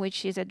Ukraine,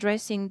 which is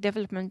addressing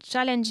development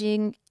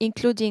challenging,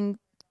 including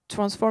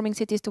transforming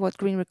cities towards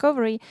green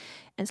recovery.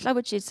 And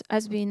Slovakia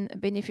has been a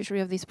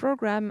beneficiary of this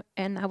program.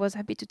 And I was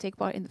happy to take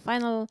part in the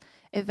final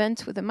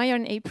event with the mayor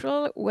in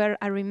April, where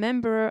I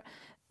remember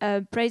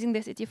praising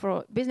the city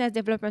for business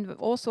development, but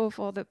also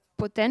for the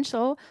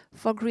potential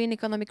for green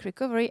economic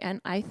recovery. And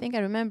I think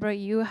I remember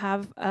you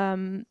have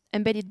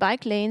embedded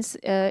bike lanes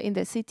in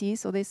the city.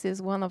 So this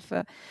is one of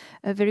a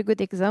very good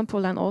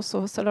example, and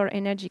also solar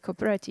energy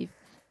cooperative.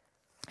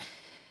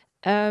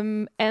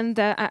 An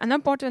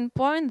important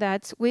point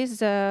that with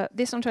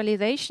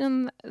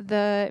decentralization,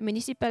 the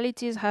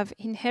municipalities have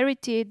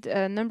inherited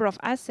a number of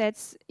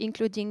assets,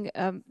 including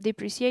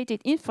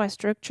depreciated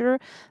infrastructure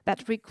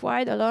that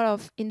required a lot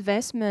of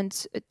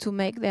investment to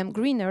make them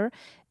greener.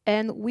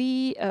 And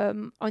we,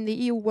 on the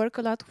EU, work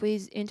a lot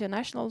with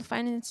international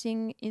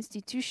financing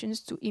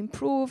institutions to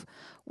improve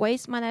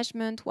waste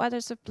management,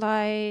 water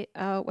supply,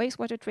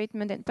 wastewater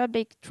treatment, and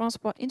public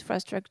transport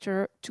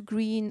infrastructure to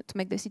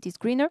make the cities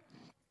greener.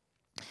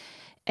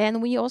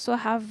 And we also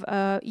have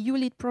a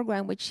EU-LEAD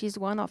program, which is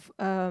one of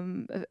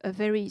a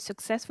very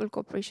successful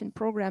cooperation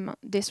program,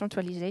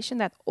 decentralization,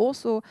 that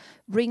also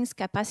brings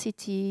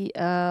capacity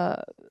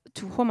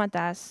to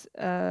Homadas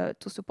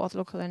to support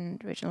local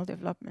and regional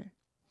development.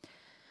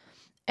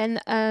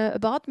 And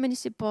about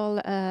municipal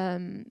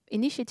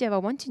initiative, I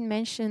want to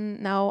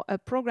mention now a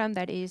program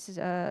that is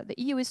the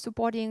EU is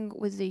supporting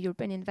with the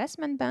European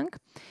Investment Bank.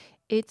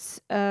 It's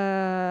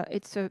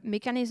a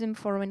mechanism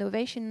for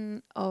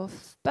renovation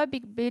of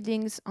public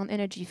buildings on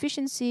energy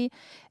efficiency,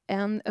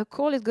 and a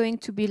call is going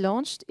to be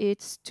launched.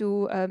 It's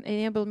to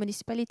enable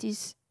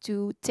municipalities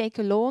to take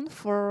a loan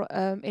for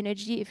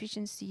energy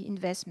efficiency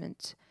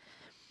investment.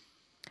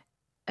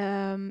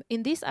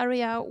 In this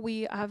area,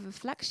 we have a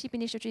flagship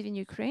initiative in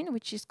Ukraine,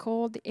 which is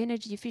called the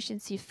Energy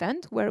Efficiency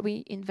Fund, where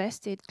we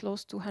invested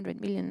close to 100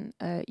 million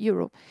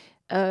euro.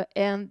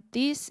 And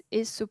this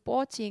is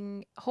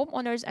supporting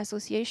homeowners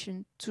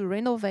association to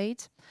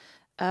renovate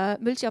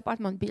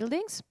multi-apartment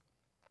buildings.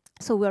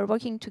 So we are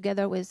working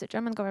together with the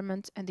German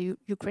government and the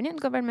Ukrainian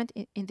government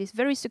in this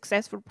very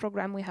successful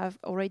program. We have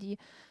already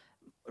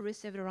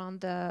received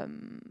around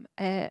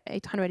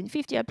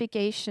 850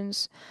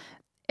 applications.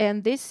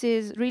 And this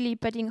is really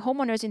putting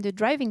homeowners in the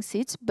driving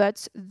seats,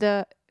 but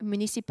the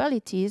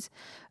municipalities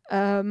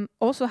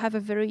also have a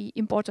very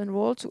important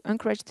role to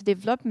encourage the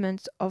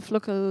development of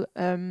local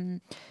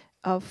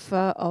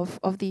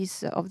of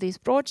these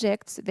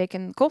projects. They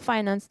can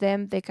co-finance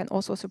them. They can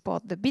also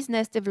support the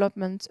business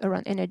development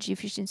around energy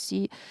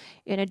efficiency,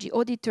 energy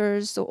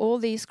auditors. So all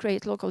these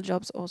create local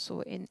jobs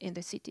also in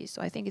the cities.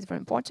 So I think it's very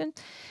important.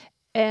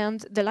 And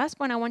the last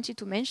point I wanted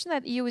to mention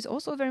that EU is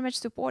also very much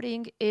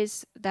supporting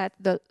is that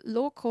the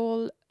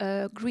local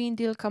Green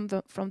Deal comes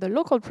from the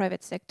local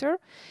private sector,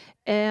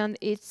 and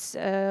it's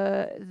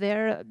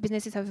their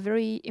businesses have a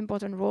very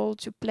important role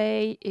to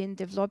play in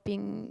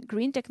developing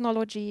green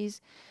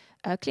technologies,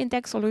 clean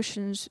tech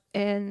solutions,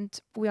 and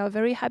we are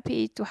very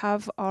happy to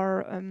have our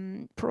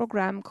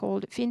program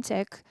called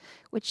FinTech,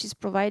 which is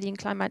providing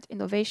climate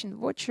innovation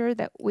voucher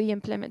that we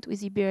implement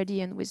with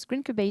EBRD and with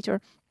Green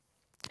Incubator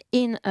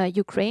in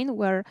Ukraine,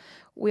 where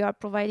we are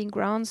providing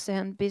grants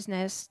and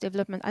business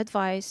development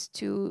advice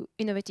to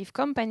innovative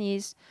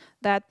companies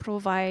that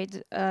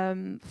provide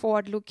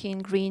forward-looking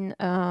green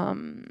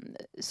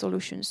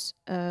solutions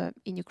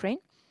in Ukraine.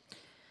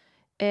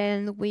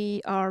 And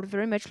we are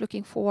very much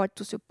looking forward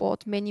to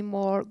support many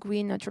more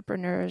green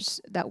entrepreneurs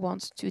that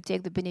want to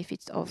take the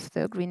benefits of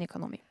the green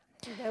economy.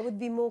 There would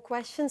be more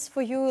questions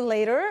for you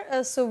later,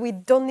 so we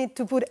don't need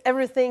to put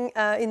everything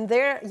in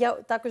there. Я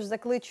також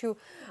закличу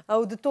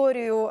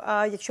аудиторію,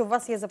 якщо у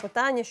вас є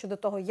запитання щодо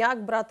того,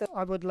 як брати.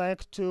 I would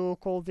like to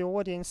call the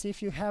audience.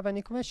 If you have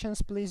any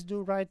questions, please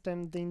do write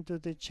them into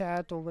the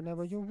chat or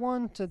whenever you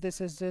want. This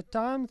is the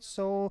time.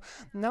 So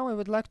now I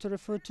would like to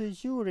refer to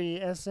Yuri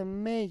as a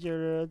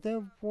mayor.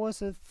 There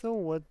was a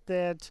thought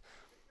that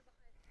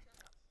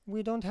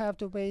we don't have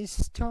to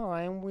waste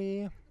time.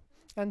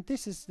 And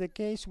this is the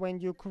case when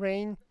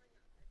Ukraine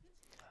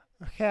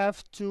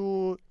have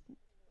to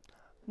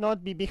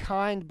not be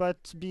behind,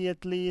 but be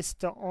at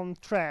least on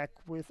track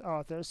with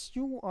others.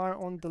 You are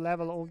on the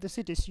level of the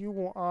cities.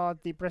 You are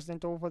the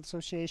president of the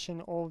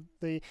Association of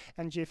the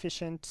Energy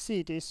Efficient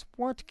Cities.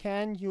 What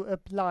can you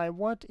apply?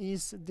 What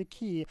is the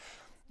key?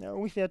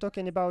 If we are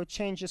talking about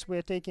changes we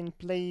are taking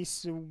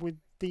place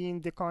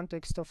within the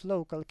context of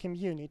local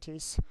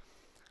communities.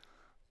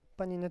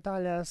 Pani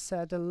Nataliya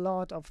said a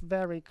lot of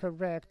very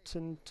correct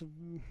and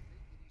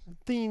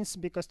things,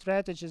 because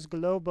strategies,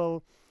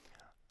 global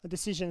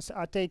decisions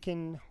are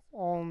taken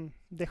on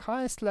the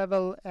highest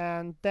level,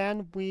 and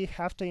then we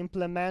have to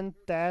implement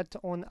that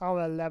on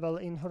our level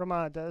in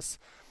Hromadas,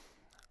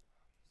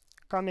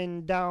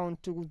 coming down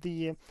to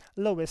the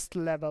lowest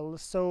level.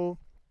 So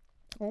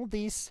all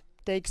this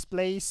takes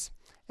place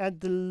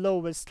at the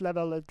lowest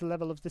level, at the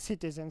level of the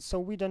citizens. So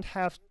we don't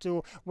have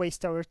to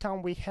waste our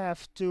time. We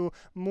have to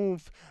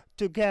move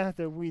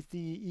together with the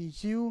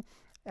EU,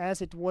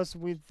 as it was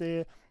with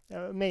the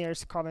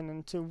Mayor's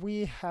Covenant.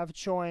 We have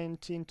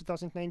joined in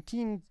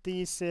 2019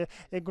 this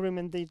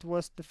agreement. It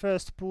was the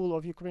first pool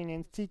of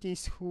Ukrainian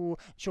cities who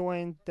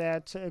joined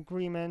that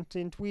agreement,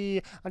 and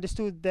we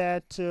understood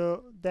that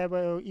there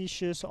were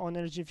issues on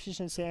energy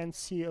efficiency and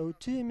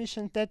CO2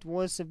 emission. That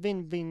was a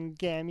win-win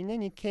game. In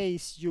any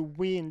case, you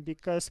win,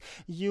 because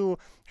you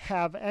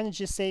have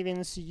energy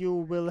savings, you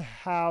will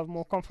have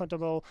more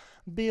comfortable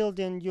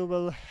building, you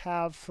will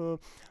have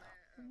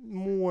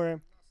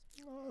more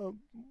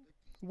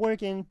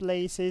working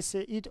places.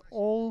 It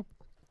all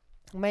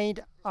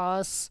made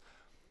us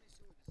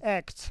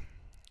act,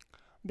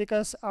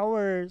 because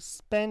our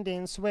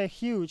spendings were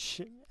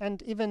huge,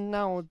 and even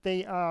now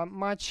they are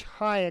much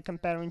higher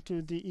comparing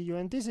to the EU,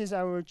 and this is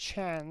our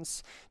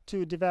chance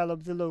to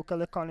develop the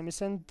local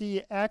economies. And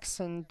the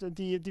accent,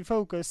 the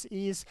focus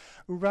is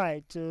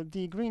right.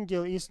 The Green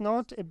Deal is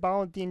not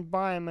about the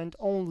environment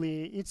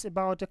only, it's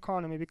about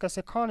economy, because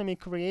economy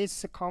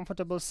creates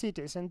comfortable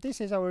cities, and this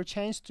is our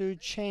chance to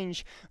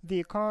change the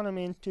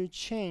economy and to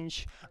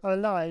change our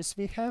lives.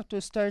 We have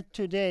to start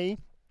today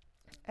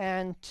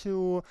and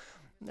to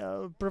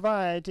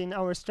provide in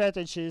our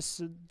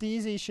strategies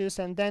these issues,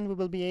 and then we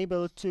will be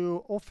able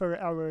to offer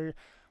our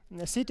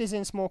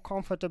citizens more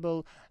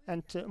comfortable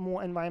and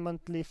more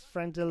environmentally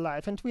friendly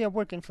life, and we are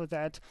working for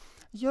that.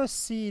 Your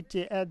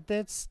city at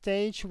that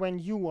stage when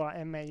you are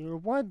a mayor,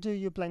 what do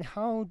you plan?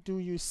 How do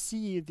you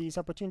see these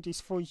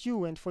opportunities for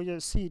you and for your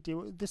city?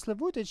 The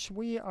Slavutic,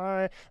 we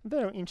are a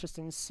very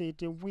interesting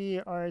city. We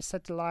are a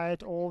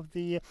satellite of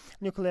the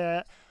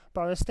nuclear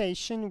power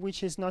station,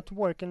 which is not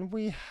working.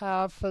 We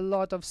have a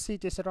lot of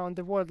cities around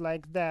the world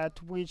like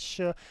that,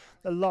 which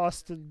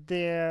lost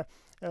their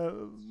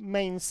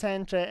main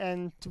center,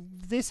 and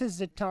this is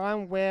the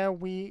time when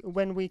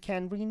we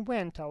can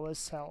reinvent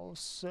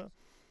ourselves.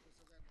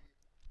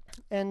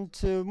 and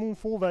move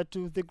forward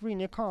to the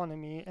green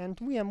economy. And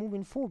we are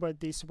moving forward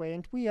this way,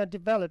 and we are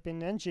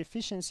developing energy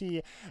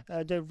efficiency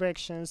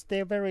directions.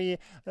 They're very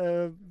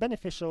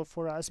beneficial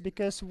for us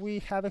because we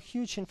have a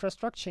huge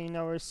infrastructure in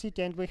our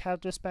city and we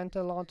have to spend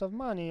a lot of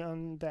money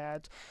on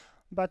that.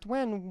 But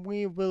when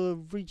we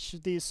will reach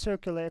the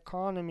circular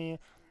economy,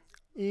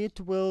 it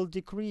will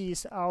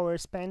decrease our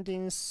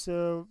spendings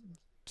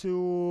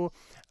to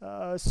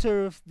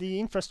serve the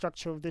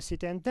infrastructure of the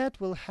city, and that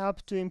will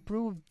help to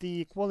improve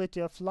the quality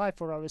of life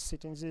for our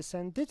citizens.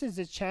 And this is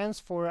a chance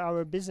for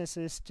our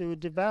businesses to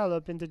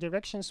develop in the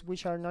directions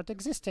which are not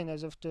existing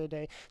as of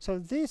today. So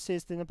this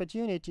is an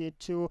opportunity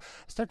to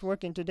start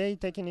working today,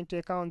 taking into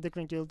account the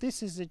Green Deal.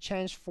 This is a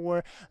chance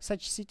for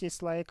such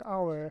cities like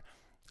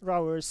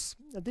ours.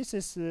 This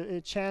is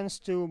a chance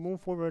to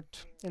move forward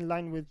in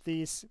line with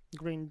this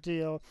Green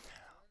Deal.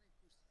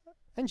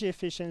 Energy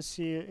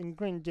efficiency in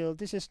Green Deal,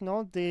 this is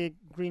not the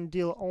Green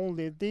Deal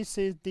only, this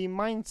is the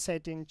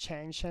mindset in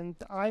change, and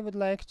I would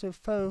like to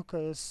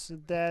focus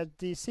that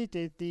the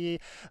city,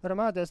 the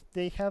Ramadas,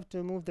 they have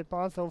to move the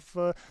path of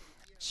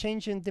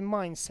changing the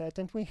mindset,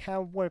 and we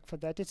have work for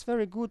that. It's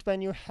very good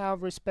when you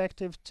have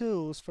respective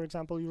tools, for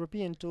example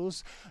European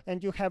tools,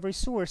 and you have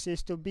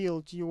resources to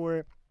build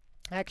your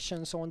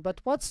actions on. But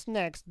what's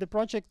next? The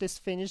project is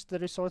finished, the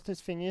resource is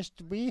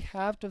finished. We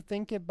have to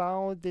think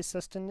about the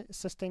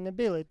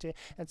sustainability,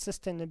 and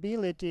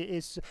sustainability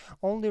is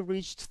only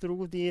reached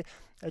through the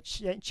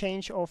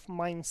change of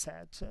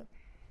mindset.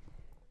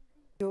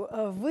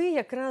 Ви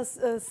якраз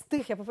з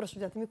тих, я попрошу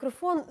взяти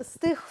мікрофон, з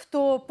тих,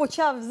 хто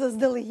почав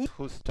заздалегідь.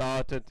 Who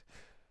started,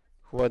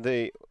 who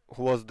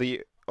was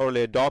the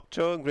early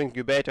adopter. Green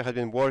Incubator has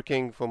been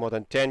working for more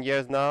than 10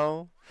 years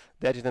now.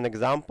 That is an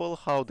example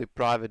how the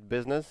private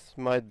business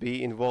might be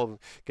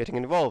getting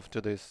involved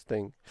to this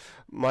thing.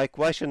 My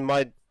question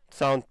might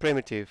sound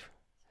primitive.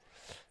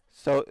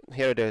 So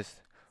here it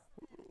is.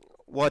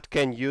 What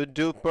can you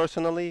do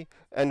personally,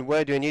 and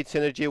where do you need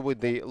synergy with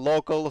the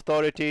local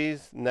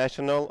authorities,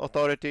 national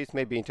authorities,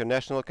 maybe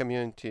international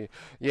community?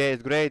 Yeah,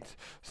 it's great.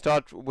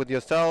 Start with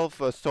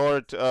yourself, let's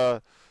sort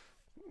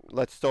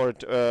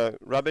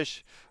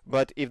rubbish,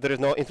 but if there is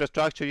no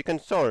infrastructure, you can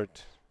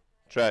sort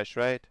trash,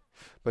 right?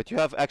 But you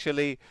have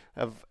actually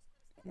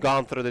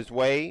gone through this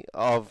way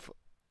of,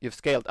 you've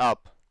scaled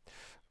up.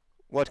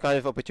 What kind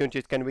of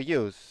opportunities can we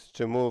use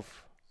to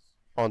move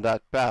on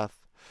that path?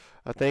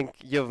 I think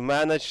you've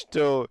managed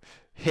to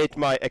hit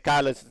my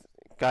Achilles'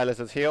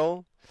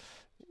 heel.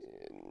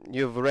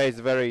 You've raised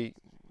very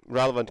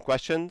relevant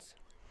questions.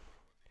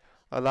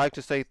 I'd like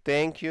to say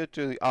thank you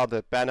to the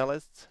other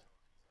panelists.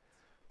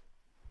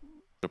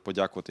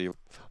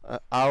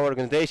 Our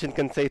organization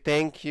can say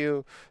thank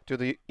you to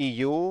the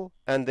EU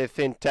and the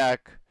FinTech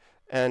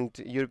and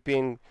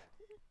European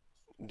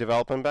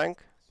Development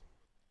Bank.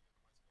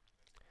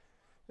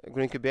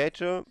 Green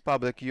Incubator,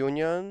 Public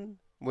Union,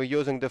 we're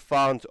using the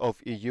funds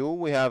of EU.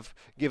 We have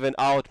given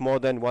out more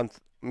than 1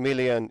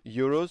 million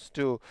euros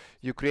to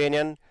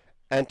Ukrainian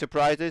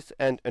enterprises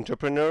and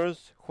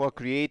entrepreneurs who are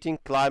creating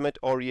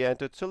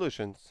climate-oriented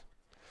solutions.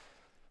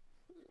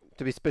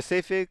 To be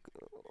specific,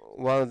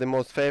 one of the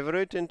most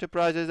favorite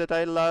enterprises that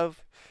I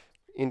love,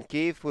 in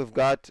Kyiv we've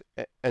got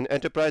an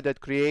enterprise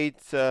that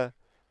creates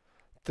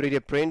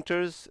 3D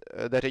printers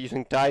that are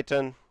using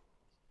Titan.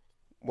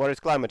 What is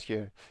climate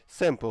here?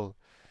 Simple.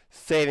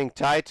 Saving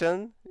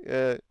Titan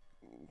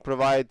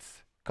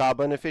provides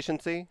carbon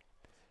efficiency,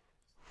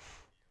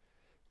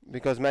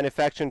 because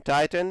manufacturing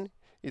Titan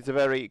is a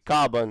very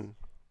carbon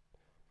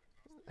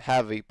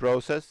heavy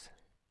process.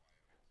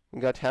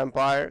 We got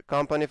Empire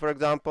Company, for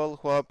example,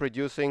 who are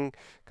producing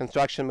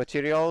construction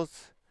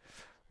materials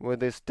with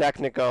these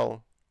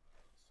technical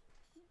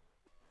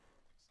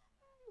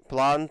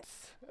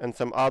plants and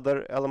some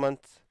other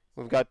elements.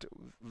 We've got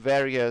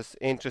various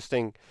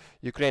interesting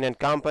Ukrainian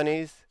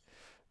companies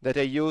that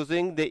are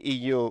using the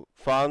EU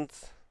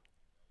funds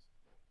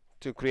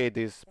to create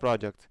these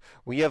projects.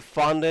 We have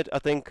funded, I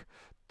think,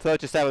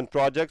 37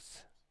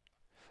 projects,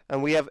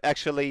 and we have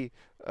actually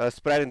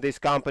spreading this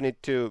company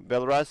to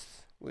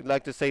Belarus. We'd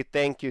like to say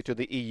thank you to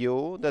the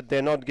EU that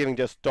they're not giving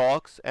just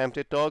talks,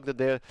 empty talk, that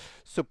they're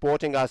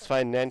supporting us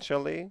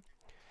financially.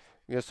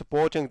 We are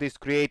supporting this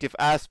creative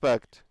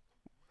aspect,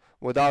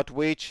 without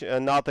which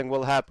nothing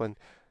will happen.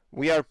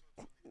 We are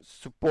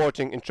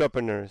supporting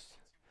entrepreneurs.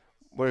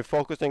 We're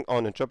focusing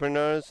on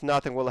entrepreneurs.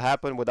 Nothing will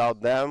happen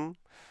without them.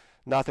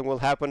 Nothing will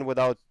happen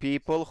without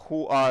people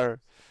who are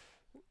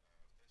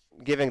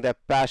giving their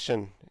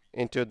passion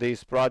into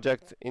these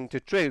projects, into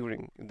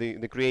triggering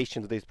the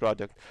creation of these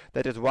projects.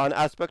 That is one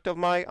aspect of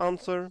my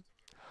answer.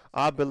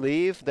 I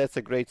believe that's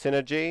a great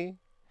synergy,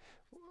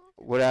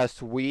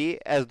 whereas we,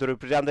 as the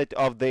representative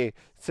of the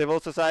civil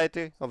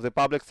society, of the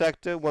public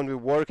sector, when we're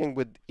working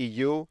with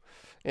EU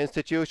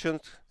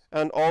institutions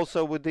and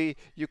also with the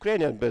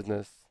Ukrainian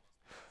business.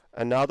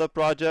 Another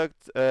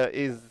project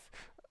is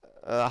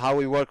how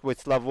we work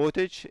with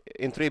Slavutich.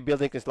 In 3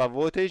 buildings in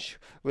Slavutich,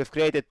 we've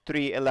created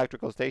 3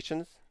 electrical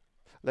stations,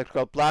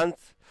 electrical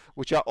plants,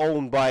 which are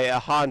owned by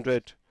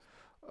 100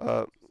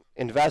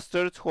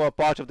 investors who are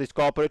part of this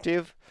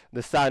cooperative,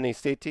 the Sunny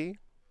City.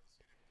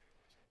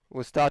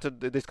 We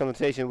started this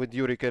conversation with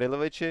Yuri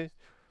Kirillovich.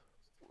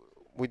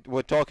 We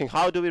were talking,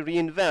 how do we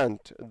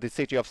reinvent the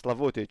city of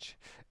Slavutic?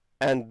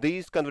 And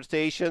these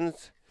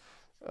conversations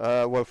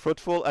were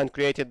fruitful and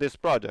created this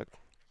product.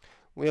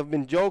 We have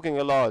been joking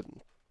a lot.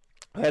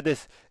 We had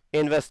this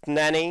Invest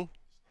Nanny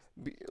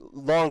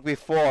long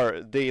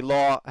before the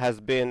law has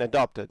been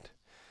adopted.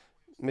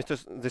 The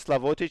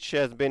Slavutic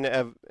has been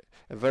a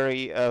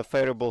very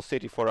favorable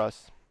city for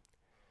us.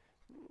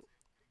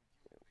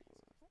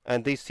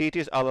 And these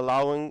cities are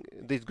allowing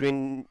this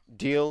Green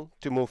Deal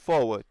to move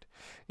forward.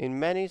 In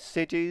many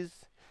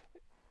cities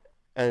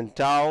and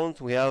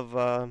towns, we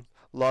have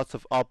lots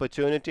of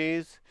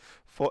opportunities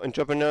for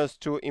entrepreneurs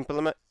to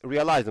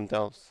realize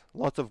themselves.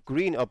 Lots of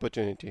green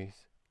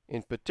opportunities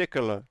in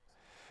particular.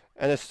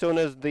 And as soon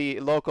as the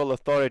local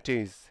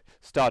authorities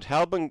start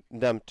helping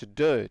them to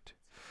do it,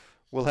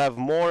 we'll have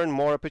more and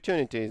more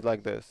opportunities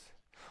like this.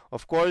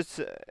 Of course,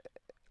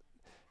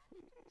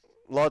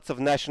 lots of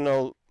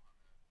national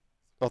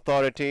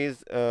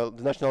authorities, the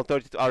national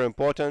authorities are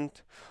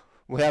important.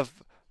 We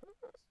have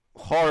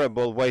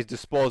horrible waste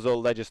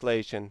disposal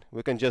legislation.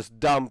 We can just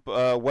dump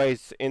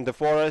waste in the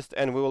forest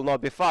and we will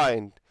not be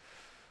fined.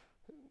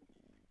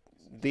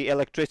 The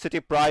electricity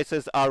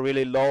prices are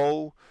really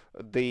low.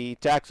 The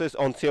taxes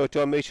on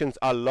CO2 emissions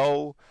are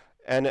low.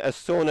 And as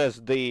soon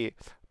as the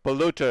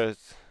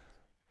polluters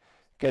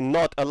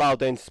cannot allow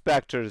the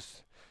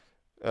inspectors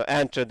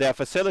enter their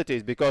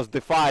facilities because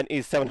the fine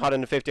is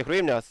 750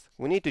 hryvnias,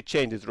 we need to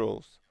change these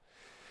rules.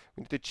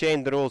 We need to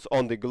change the rules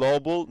on the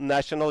global,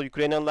 national,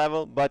 Ukrainian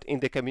level, but in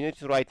the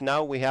communities right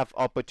now we have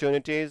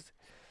opportunities.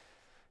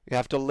 You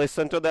have to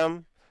listen to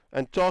them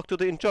and talk to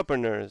the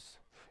entrepreneurs.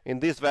 In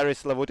this very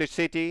Slavutic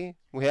city,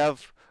 we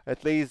have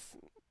at least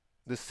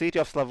the city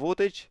of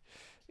Slavutic.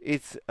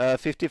 It's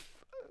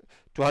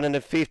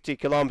 250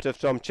 kilometers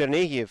from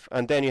Chernihiv,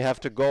 and then you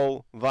have to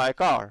go via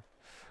car.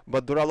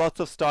 But there are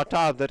lots of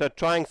startups that are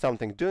trying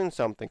something, doing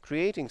something,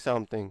 creating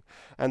something,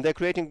 and they're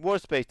creating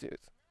workspaces,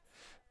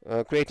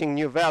 creating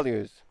new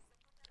values.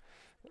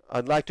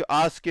 I'd like to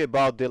ask you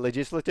about the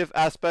legislative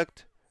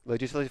aspect,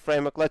 legislative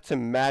framework. Let's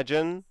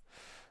imagine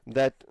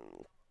that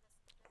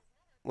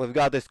we've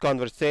got this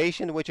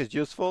conversation which is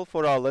useful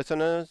for our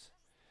listeners.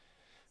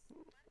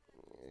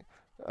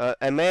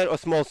 A mayor of a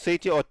small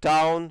city or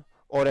town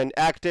or an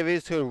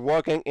activist who is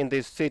working in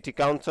this city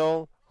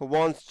council who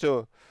wants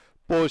to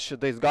push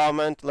this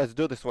government, let's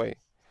do this way.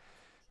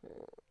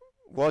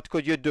 What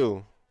could you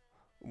do?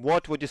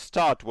 What would you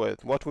start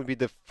with? What would be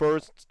the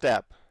first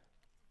step?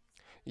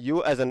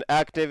 You as an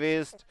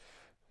activist,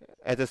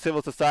 as a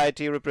civil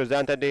society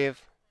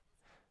representative,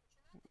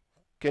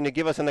 can you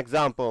give us an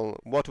example?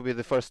 What would be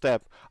the first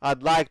step?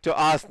 I'd like to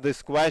ask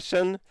this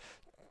question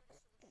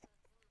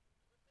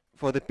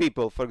for the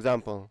people, for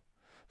example.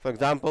 For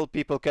example,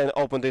 people can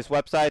open this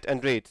website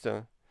and read.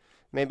 So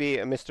maybe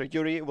Mr.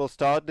 Yuri will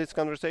start this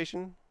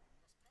conversation.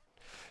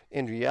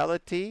 In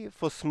reality,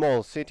 for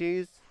small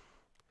cities,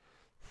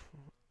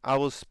 I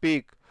will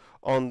speak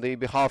on the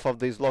behalf of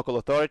these local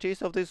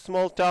authorities of these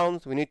small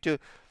towns. We need to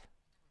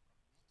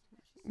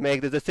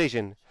make the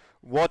decision.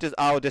 What is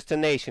our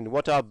destination?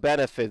 What are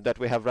benefits that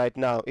we have right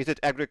now? Is it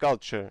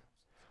agriculture?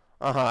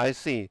 I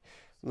see.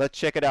 Let's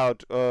check it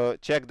out.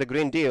 Check the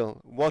Green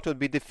Deal. What would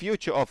be the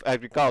future of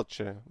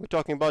agriculture? We're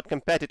talking about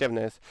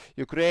competitiveness.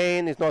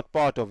 Ukraine is not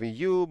part of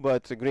EU,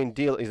 but the Green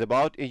Deal is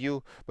about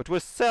EU. But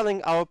we're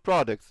selling our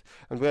products,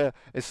 and we're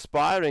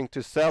aspiring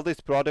to sell these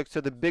products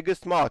to the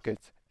biggest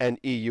markets. And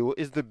EU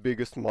is the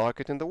biggest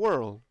market in the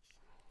world.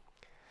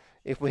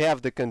 If we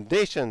have the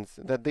conditions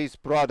that these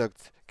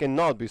products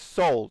cannot be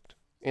sold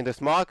in this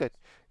market,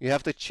 you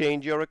have to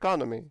change your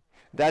economy.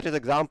 That is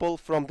example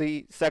from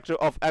the sector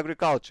of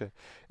agriculture.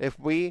 If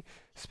we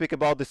speak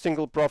about the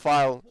single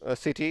profile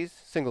cities,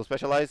 single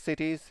specialized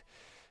cities,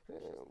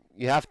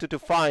 you have to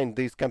find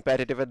this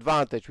competitive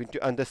advantage. We need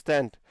to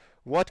understand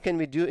what can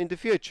we do in the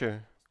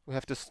future. We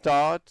have to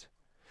start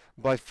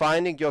by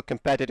finding your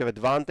competitive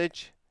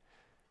advantage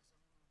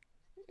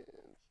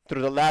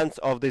through the lens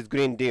of this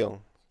Green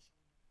Deal.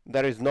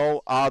 There is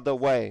no other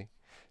way.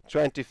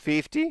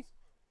 2050,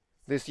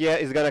 this year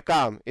is going to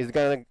come. It's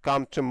going to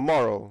come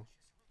tomorrow.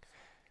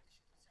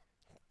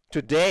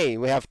 Today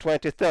we have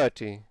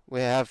 2030. We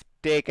have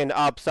taken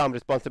up some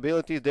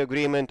responsibilities. The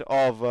agreement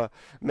of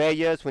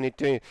mayors. We need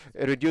to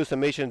reduce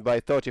emissions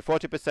by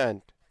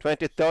 30-40%.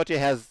 2030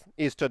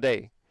 is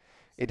today.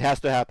 It has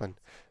to happen.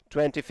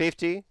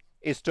 2050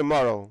 is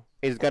tomorrow.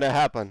 It's going to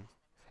happen.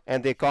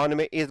 And the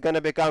economy is going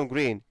to become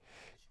green.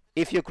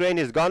 If Ukraine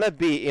is going to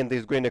be in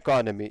this green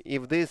economy,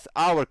 if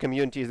our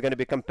community is going to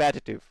be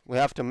competitive, we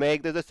have to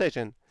make the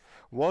decision.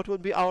 What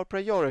would be our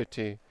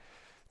priority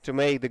to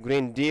make the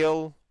Green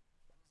Deal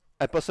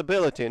a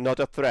possibility, not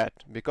a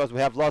threat? Because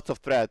we have lots of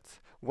threats.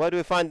 Where do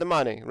we find the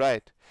money?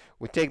 Right.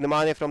 We take the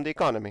money from the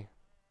economy.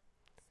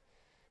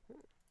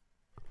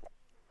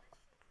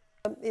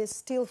 Is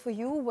still for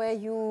you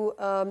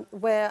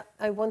where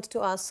I want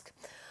to ask.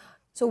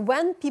 So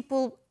when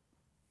people,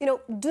 do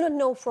not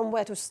know from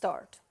where to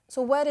start.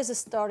 So where is the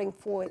starting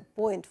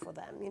point for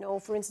them? You know,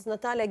 for instance,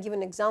 Nataliya gave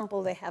an example.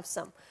 They have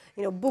some,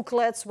 you know,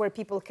 booklets where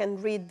people can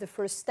read the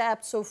first step.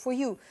 So for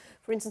you,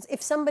 for instance,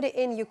 if somebody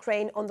in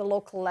Ukraine on the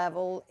local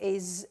level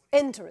is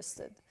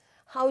interested,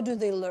 how do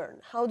they learn?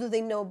 How do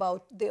they know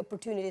about the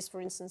opportunities, for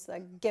instance,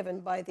 like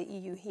given by the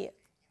EU here?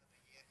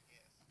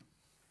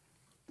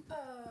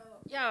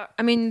 Yeah,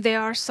 I mean, there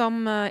are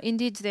some,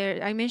 indeed,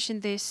 there. I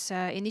mentioned this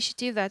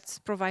initiative that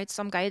provides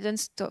some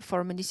guidance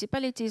for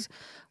municipalities.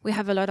 We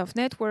have a lot of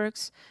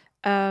networks.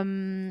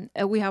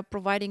 We are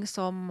providing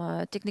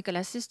some technical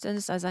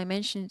assistance, as I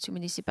mentioned, to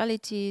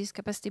municipalities,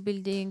 capacity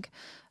building.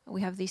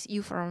 We have this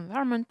EU for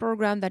Environment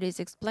program that is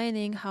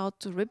explaining how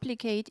to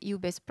replicate EU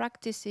best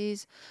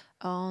practices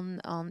on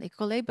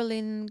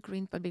eco-labeling,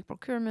 green public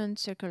procurement,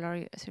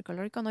 circular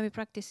economy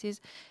practices.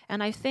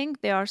 And I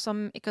think there are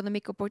some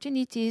economic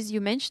opportunities.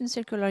 You mentioned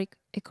circular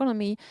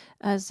economy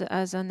as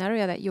an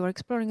area that you are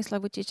exploring,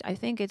 Slavutich. I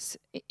think it's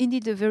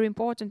indeed very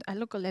important at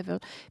local level,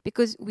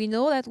 because we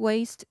know that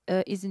waste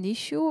is an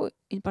issue,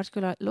 in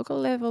particular at local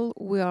level.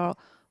 We are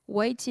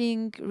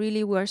waiting,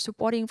 really, we are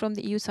supporting from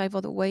the EU side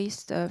for the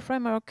waste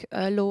framework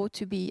law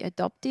to be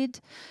adopted.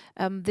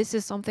 This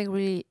is something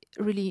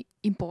really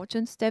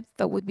important step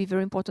that would be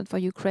very important for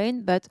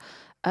Ukraine, but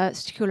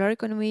circular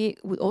economy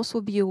would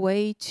also be a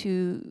way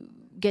to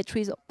get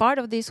rid of part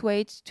of this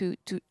waste,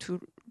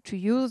 to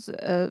use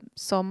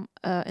some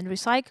and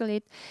recycle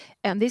it,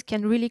 and this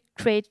can really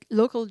create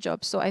local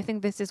jobs. So I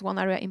think this is one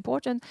area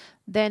important.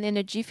 Then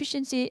energy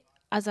efficiency,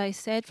 as I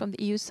said, from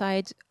the EU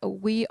side,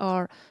 we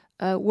are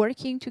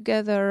working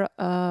together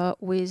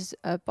with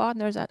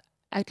partners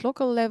at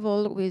local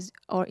level, with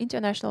our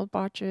international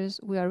partners.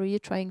 We are really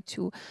trying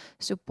to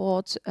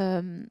support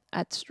in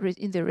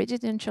the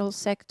residential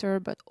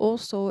sector, but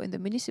also in the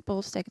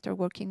municipal sector,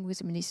 working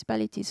with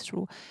municipalities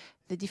through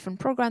the different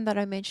programs that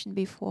I mentioned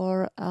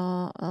before,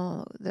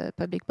 the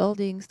public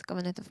buildings, the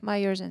Covenant of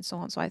Mayors, and so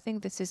on. So I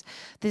think this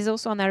is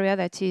also an area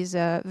that is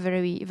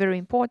very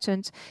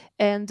important.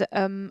 And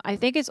I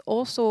think it's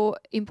also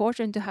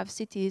important to have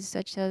cities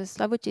such as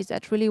Slavutich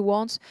that really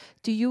want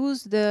to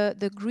use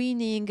the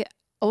greening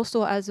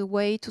also as a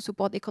way to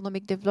support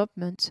economic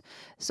development.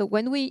 So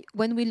when we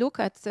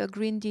look at the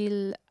Green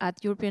Deal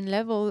at European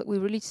level, we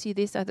really see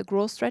this as a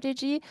growth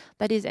strategy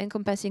that is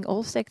encompassing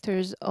all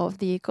sectors of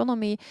the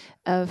economy,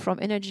 from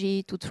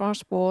energy to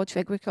transport to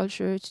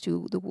agriculture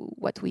to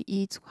what we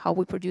eat, how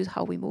we produce,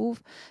 how we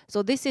move.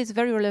 So this is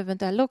very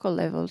relevant at local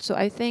level. So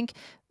I think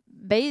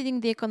basing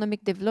the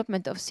economic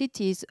development of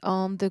cities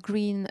on the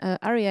green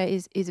area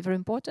is very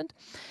important.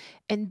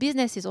 And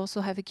businesses also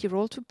have a key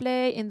role to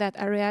play in that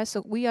area.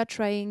 So we are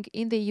trying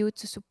in the EU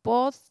to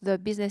support the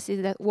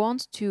businesses that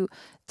want to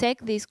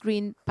take this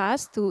green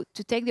path, to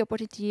take the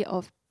opportunity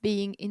of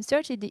being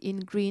inserted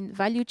in green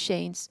value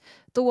chains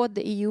toward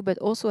the EU, but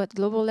also at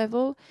global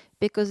level,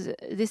 because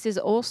this is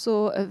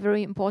also a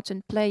very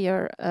important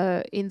player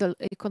in the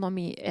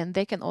economy, and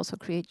they can also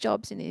create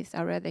jobs in this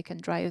area. They can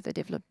drive the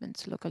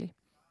development locally.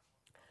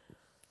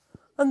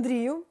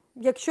 Андрію,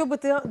 якщо би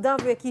ти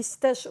дав якісь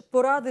теж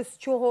поради, з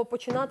чого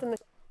починати?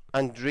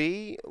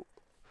 Andrei,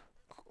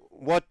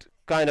 what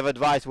kind of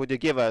advice would you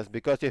give us?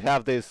 Because you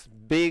have this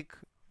big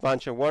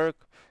bunch of work,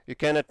 you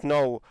cannot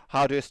know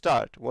how do you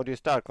start. What do you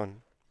start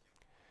on?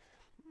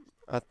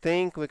 I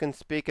think we can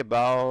speak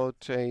about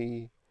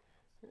a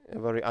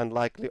very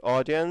unlikely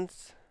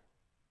audience.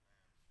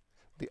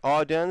 The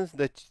audience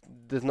that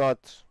does not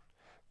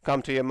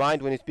come to your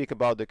mind when you speak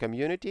about the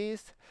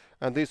communities.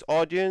 And this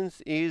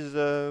audience is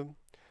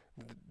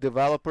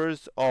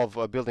developers of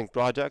building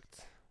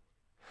projects.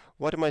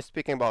 What am I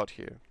speaking about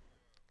here?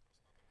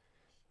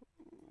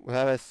 We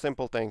have a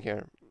simple thing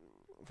here.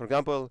 For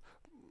example,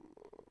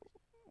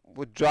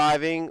 we're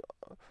driving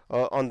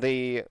on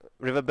the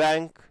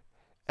riverbank,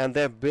 and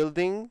they're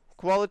building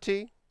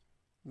quality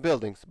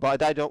buildings,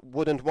 but I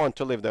wouldn't want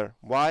to live there.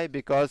 Why?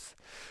 Because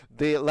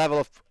the level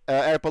of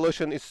air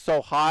pollution is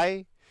so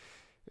high.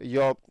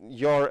 Your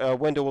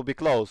window will be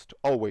closed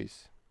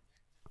always.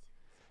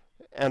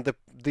 And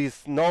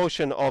this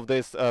notion of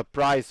this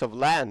price of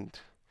land,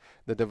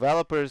 the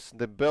developers,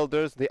 the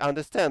builders, they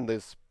understand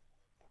this,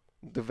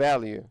 the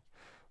value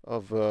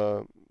of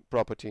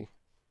property.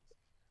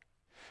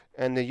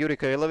 And Yuri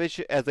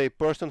Kyrilovich, as a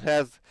person,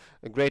 has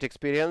a great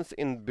experience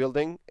in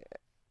building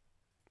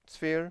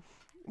sphere,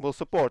 will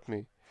support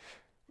me.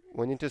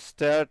 We need to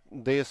start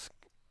this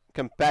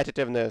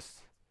competitiveness,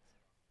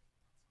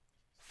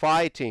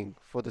 fighting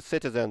for the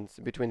citizens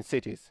between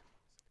cities.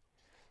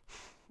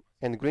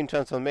 And green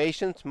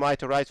transformations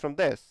might arise from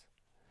this.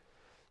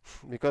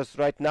 Because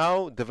right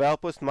now,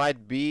 developers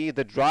might be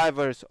the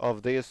drivers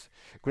of this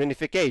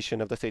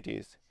greenification of the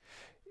cities.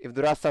 If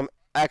there are some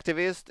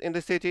activists in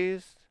the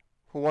cities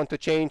who want to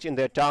change in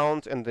their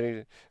towns and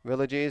their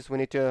villages, they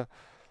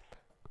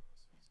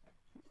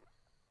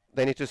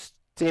need to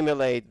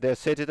stimulate their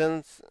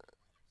citizens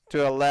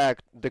to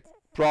elect the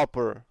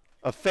proper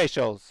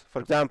officials. For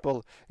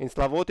example, in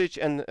Slavutich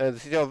and the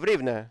city of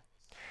Rivne.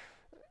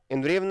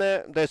 In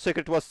Rivne, the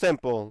secret was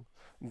simple.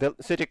 The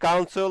city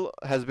council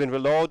has been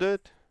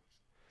reloaded.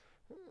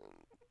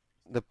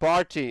 The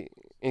party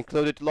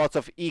included lots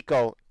of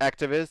eco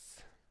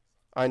activists.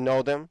 I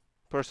know them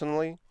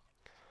personally,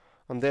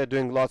 and they're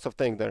doing lots of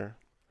things there.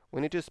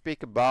 We need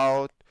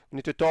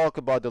to talk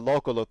about the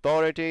local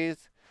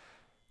authorities.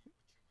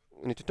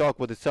 We need to talk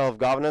with the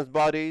self-governance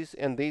bodies,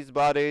 and these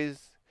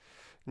bodies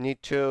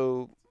need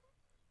to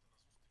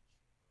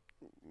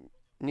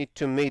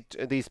meet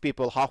these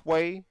people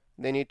halfway.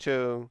 They need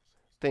to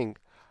think,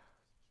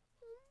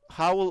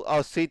 how will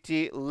our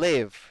city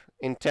live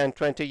in 10,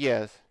 20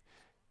 years?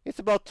 It's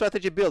about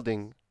strategy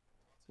building.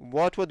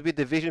 What would be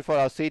the vision for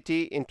our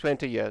city in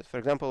 20 years? For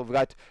example, we've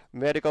got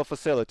medical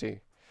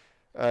facility.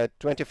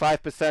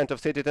 25%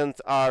 of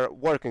citizens are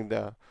working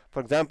there.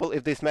 For example,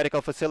 if this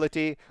medical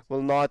facility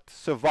will not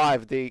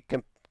survive the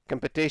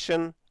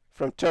competition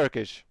from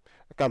Turkish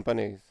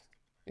companies,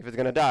 if it's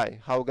going to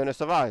die, how are we going to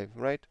survive,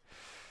 right?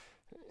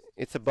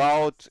 It's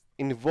about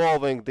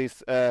involving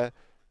these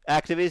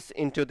activists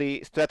into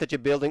the strategy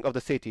building of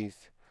the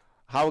cities.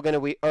 How are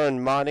we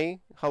earn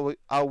money? How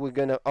are we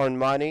going to earn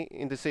money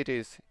in the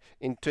cities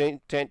in 10,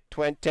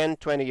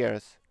 20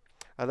 years?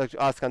 I'd like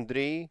to ask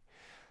Andriy,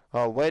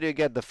 where do you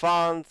get the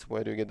funds?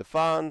 Where do you get the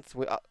funds?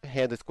 We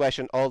hear this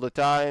question all the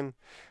time.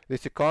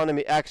 This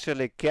economy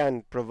actually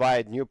can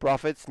provide new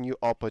profits, new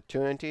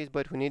opportunities,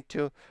 but we need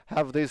to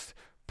have this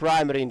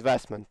primary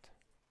investment.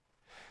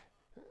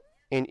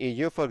 In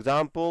EU, for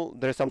example,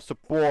 there's some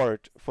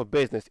support for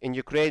business. In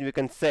Ukraine, we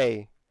can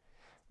say,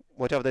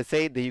 whatever they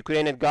say, the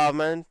Ukrainian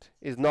government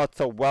is not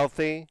so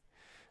wealthy.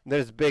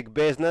 There's big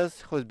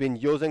business who's been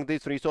using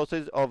these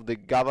resources of the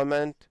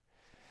government.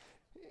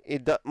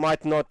 It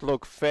might not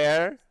look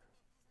fair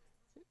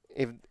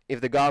if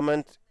the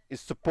government is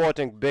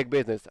supporting big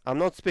business. I'm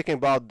not speaking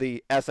about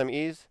the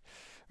SMEs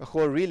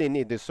who really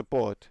need this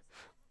support.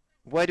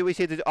 Where do we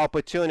see the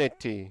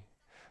opportunity?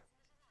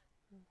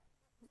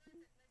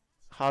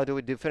 How do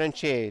we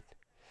differentiate?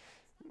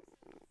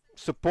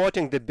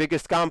 Supporting the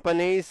biggest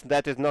companies,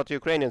 that is not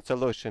Ukrainian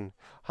solution.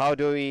 How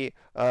do we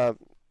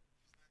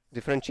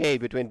differentiate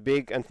between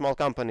big and small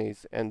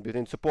companies and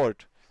between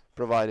support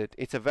provided?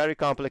 It's a very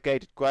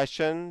complicated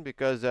question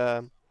because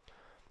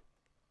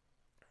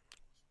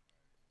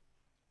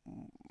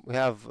we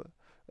have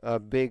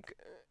big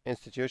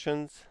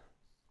institutions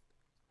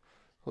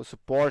who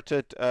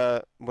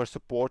were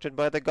supported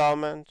by the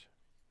government.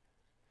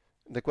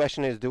 The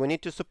question is, do we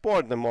need to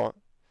support them more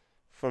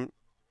from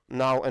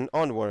now and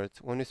onwards?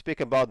 When we speak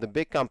about the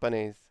big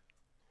companies,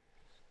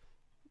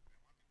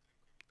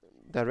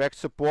 direct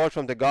support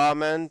from the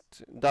government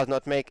does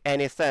not make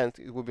any sense.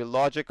 It would be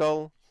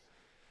logical.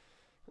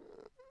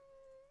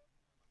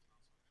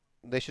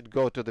 They should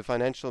go to the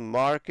financial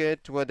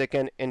market where they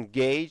can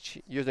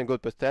engage using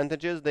good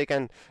percentages. They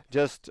can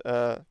just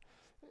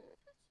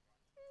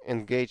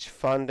engage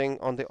funding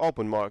on the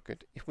open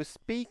market. If we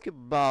speak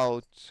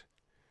about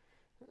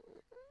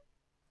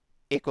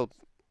equal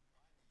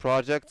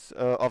projects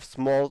of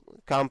small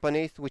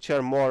companies which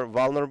are more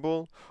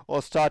vulnerable,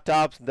 or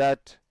startups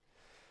that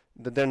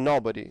they're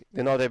nobody.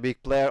 They're not a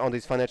big player on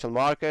this financial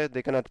market.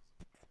 They cannot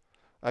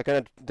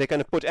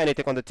put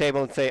anything on the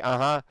table and say,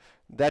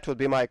 that would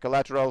be my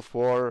collateral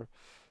for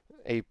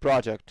a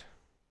project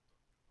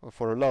or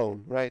for a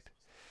loan, right?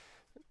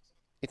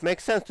 It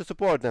makes sense to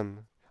support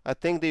them. I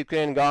think the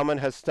Ukrainian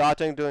government has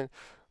started doing.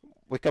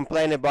 We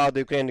complain about the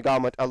Ukrainian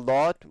government a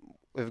lot.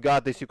 We've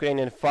got this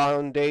Ukrainian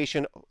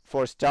Foundation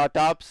for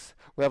startups.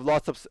 We have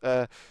lots of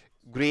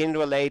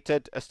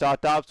green-related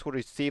startups who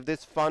receive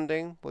this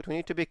funding, but we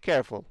need to be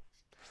careful.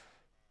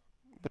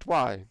 But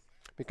why?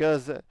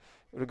 Because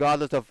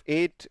regardless of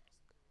it,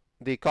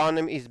 the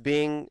economy is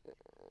being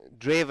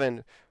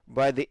driven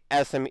by the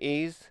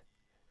SMEs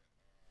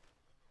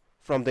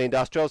from the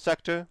industrial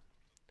sector.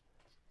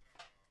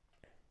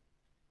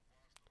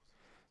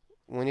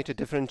 We need to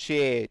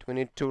differentiate. We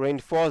need to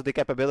reinforce the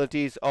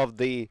capabilities of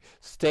the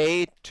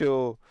state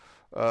to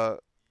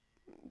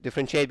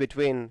differentiate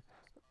between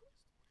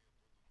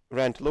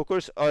rent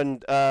lookers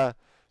and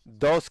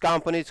those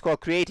companies who are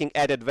creating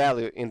added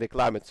value in the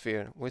climate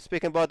sphere. We're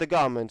speaking about the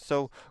government.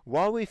 So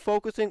why are we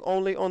focusing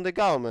only on the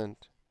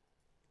government?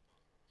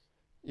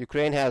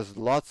 Ukraine has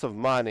lots of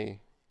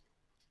money.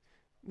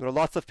 There are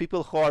lots of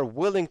people who are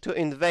willing to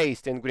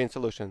invest in green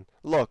solutions.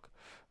 Look,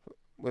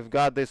 we've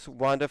got this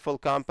wonderful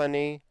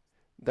company,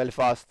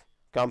 Delfast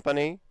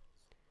company.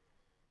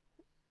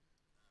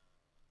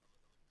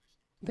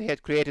 They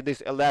had created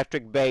these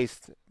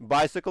electric-based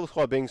bicycles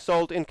who are being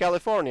sold in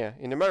California,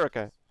 in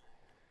America.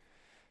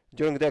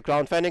 During their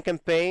crowdfunding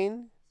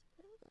campaign,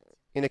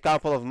 in a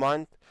couple of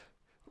months,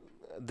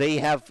 they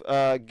have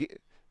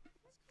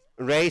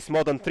raised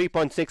more than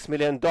 $3.6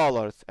 million.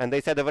 And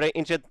they said a very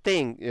interesting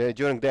thing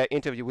during their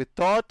interview. We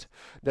thought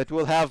that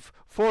we'll have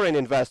foreign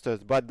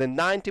investors, but the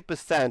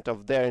 90%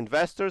 of their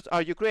investors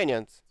are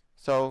Ukrainians.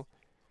 So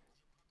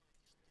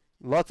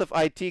lots of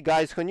IT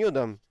guys who knew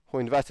them, who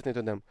invested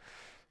into them.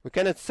 We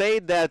cannot say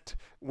that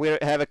we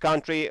have a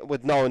country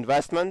with no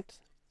investment.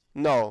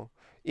 No.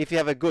 If you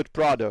have a good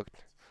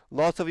product,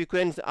 lots of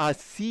Ukrainians are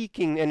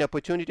seeking an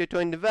opportunity to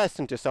invest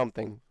into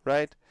something,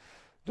 right?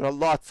 There are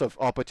lots of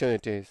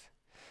opportunities.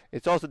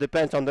 It also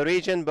depends on the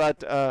region,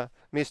 but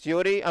Ms.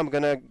 Yuri, I'm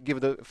going to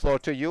give the floor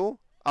to you.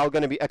 I'm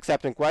going to be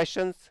accepting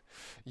questions.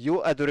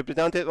 You, as the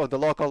representative of the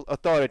local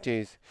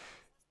authorities,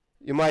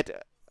 you might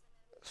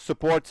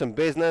support some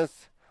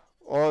business,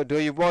 or do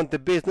you want the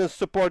business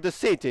support the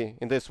city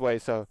in this way?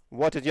 So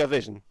what is your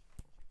vision?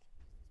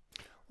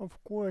 Of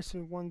course,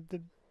 we want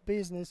the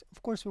business.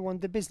 Of course, we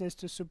want the business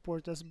to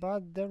support us,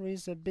 but there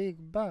is a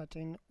big but.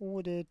 In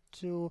order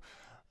to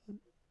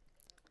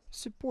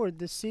support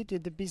the city,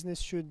 the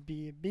business should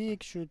be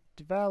big, should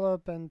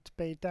develop and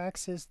pay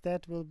taxes.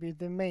 That will be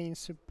the main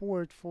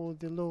support for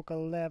the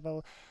local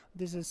level.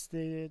 These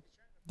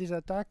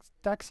are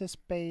taxes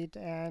paid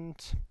and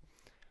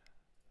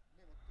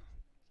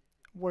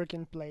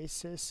working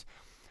places.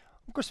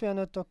 Of course, we are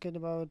not talking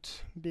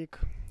about big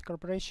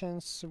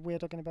corporations. We are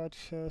talking about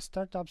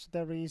startups.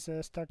 There is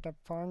a startup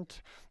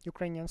fund,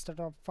 Ukrainian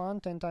startup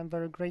fund, and I'm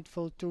very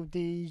grateful to the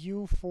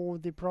EU for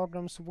the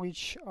programs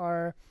which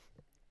are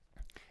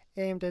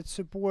aimed at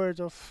support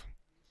of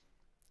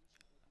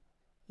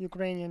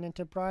Ukrainian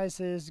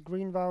enterprises,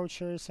 green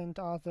vouchers, and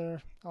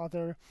other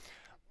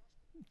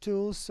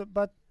tools.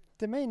 But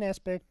the main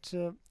aspect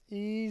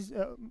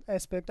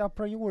are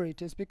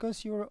priorities,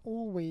 because you're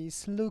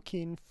always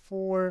looking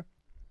for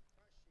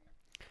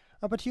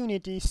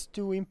opportunities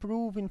to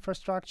improve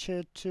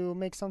infrastructure, to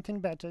make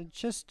something better.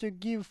 Just to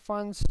give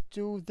funds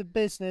to the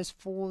business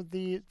for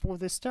the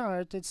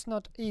start, it's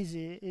not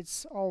easy.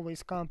 It's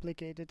always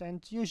complicated,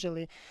 and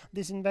usually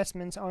these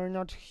investments are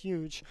not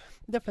huge.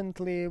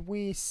 Definitely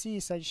we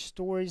see such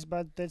stories,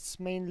 but that's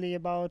mainly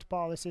about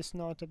policies,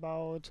 not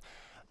about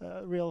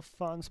real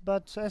funds.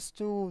 But as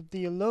to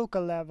the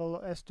local level,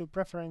 as to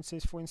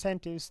preferences for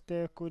incentives,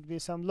 there could be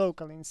some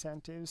local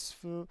incentives.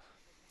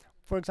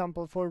 For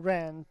example, for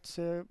rent,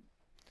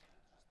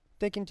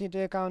 taking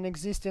into account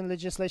existing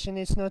legislation,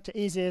 it's not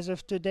easy as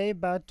of today,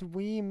 but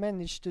we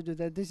managed to do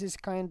that. This is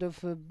kind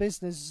of a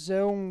business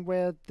zone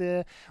where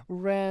the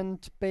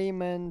rent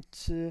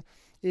payment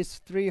is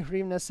 3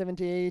 hryvnia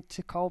 78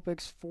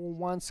 kopecks for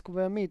 1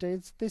 square meter.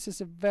 This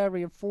is a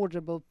very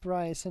affordable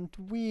price, and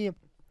we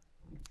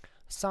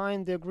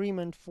signed the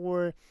agreement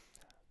for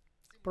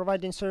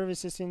providing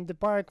services in the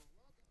park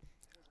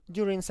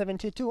during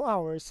 72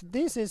 hours.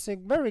 This is a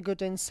very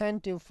good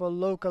incentive for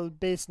local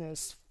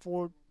business,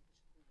 for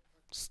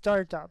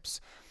startups,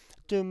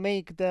 to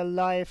make their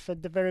life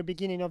at the very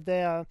beginning of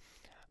their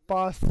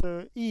path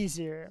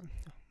easier,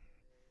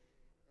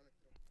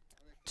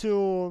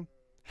 to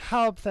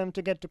help them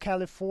to get to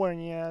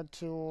California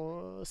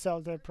to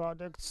sell their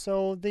products.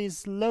 So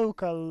this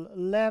local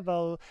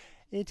level,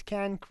 it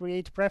can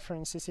create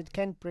preferences, it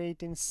can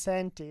create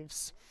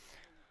incentives,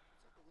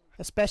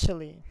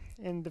 especially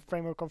in the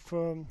framework of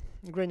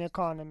green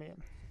economy,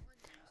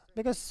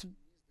 because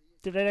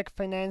direct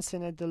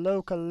financing at the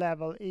local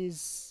level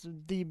is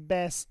the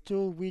best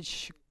tool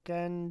which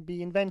can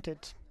be invented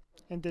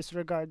in this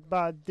regard.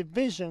 But the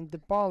vision, the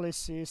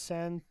policies,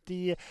 and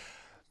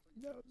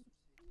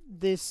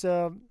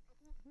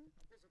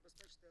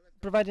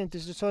providing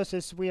these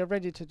resources, we are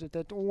ready to do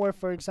that. Or,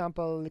 for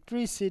example,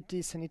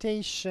 electricity,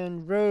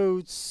 sanitation,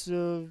 roads.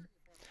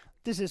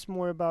 This is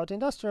more about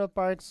industrial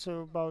parks,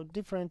 about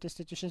different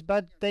institutions,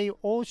 but they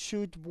all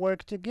should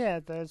work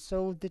together.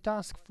 So the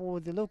task for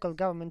the local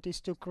government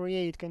is to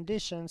create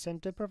conditions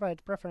and to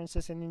provide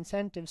preferences and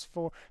incentives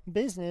for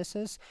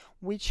businesses,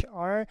 which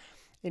are,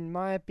 in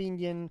my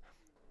opinion,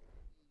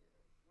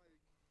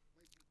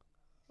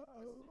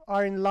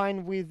 are in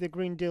line with the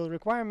Green Deal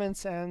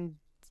requirements, and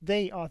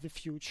they are the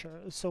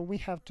future. So we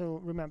have to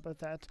remember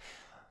that.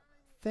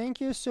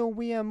 Thank you. So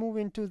we are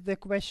moving to the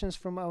questions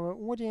from our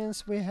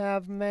audience. We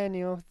have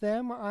many of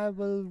them. I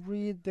will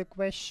read the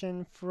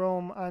question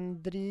from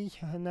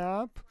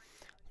Andrusevych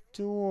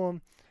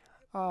to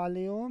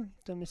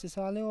Mrs.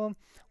 Alio.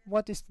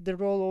 What is the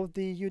role of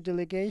the EU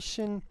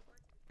delegation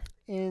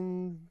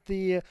in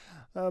the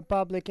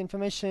public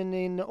information,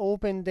 in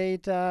open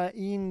data,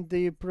 in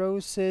the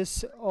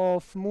process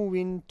of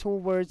moving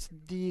towards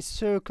the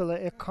circular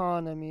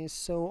economy?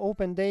 So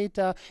open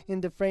data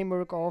in the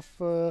framework of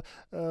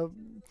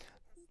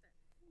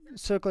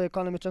circular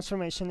economy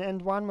transformation.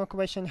 And one more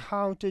question: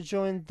 how to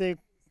join the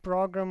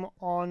program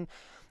on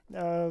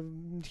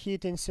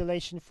heat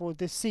insulation for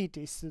the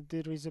cities?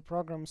 There is a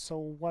program, so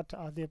what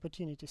are the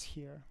opportunities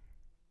here?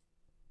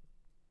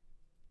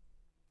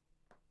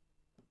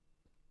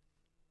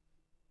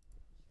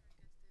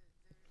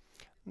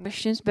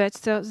 Questions,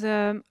 but as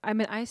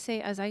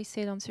I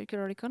said on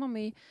circular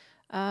economy,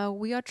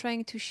 we are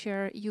trying to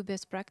share EU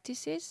best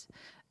practices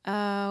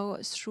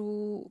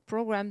through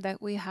program that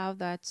we have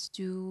that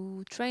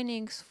do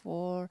trainings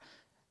for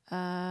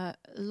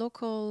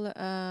local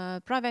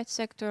private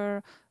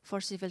sector,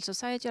 for civil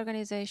society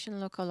organization,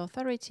 local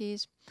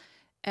authorities,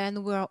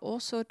 and we are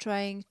also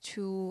trying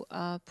to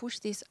push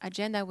this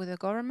agenda with the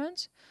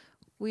government.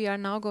 We are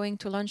now going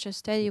to launch a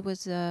study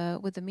with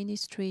the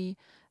ministry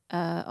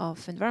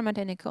of environment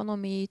and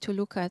economy to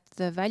look at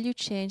the value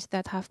chains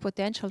that have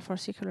potential for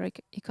circular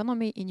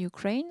economy in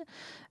Ukraine,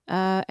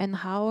 and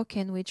how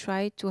can we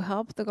try to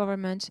help the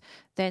government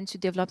then to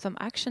develop some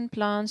action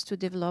plans, to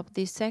develop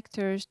these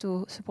sectors,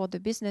 to support the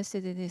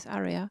businesses in this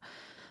area.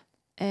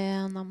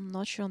 And I'm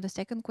not sure on the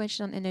second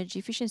question on energy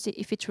efficiency,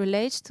 if it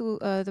relates to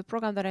the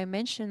program that I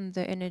mentioned,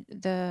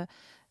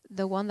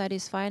 the one that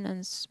is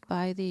financed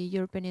by the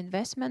European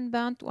Investment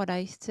Bank. What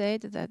I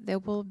said that there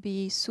will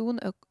be soon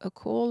a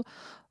call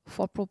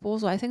for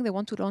proposal. I think they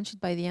want to launch it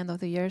by the end of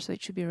the year, so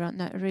it should be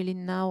really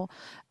now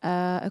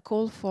a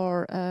call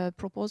for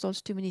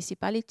proposals to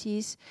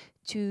municipalities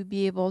to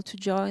be able to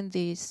join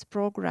this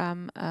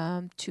program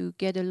to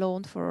get a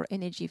loan for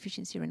energy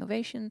efficiency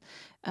renovation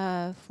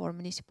for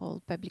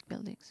municipal public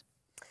buildings.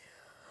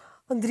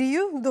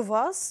 Андрію, до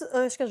вас.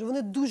 Я ж кажу,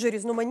 вони дуже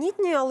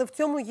різноманітні, але в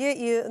цьому є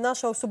і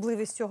наша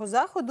особливість цього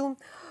заходу.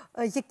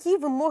 Які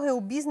вимоги у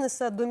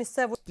бізнесу до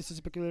місцевого... This is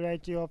a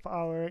peculiarity of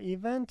our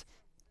event.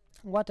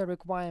 What are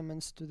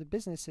requirements to the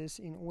businesses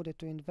in order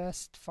to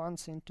invest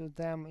funds into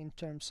them in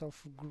terms of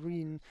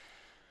green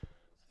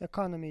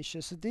economy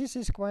issues? So this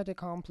is quite a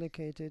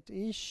complicated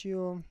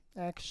issue,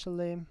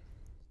 actually,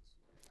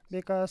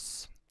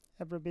 because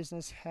every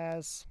business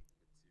has,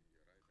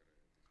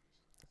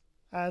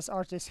 as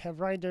artists have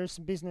writers,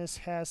 business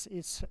has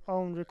its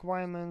own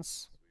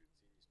requirements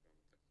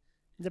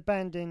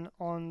depending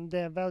on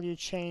their value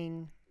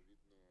chain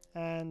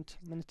and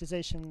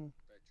monetization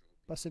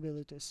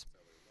possibilities.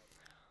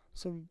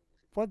 So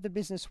what the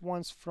business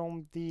wants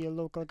from the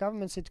local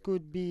governments, it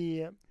could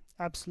be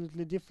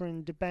absolutely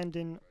different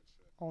depending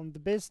on the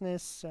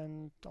business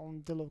and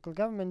on the local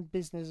government.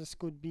 Businesses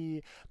could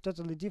be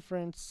totally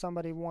different.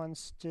 Somebody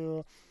wants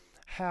to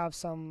have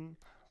some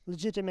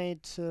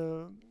legitimate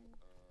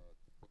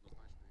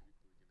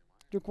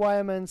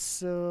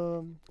requirements,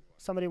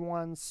 somebody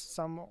wants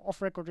some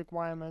off-record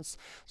requirements.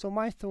 So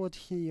my thought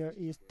here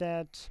is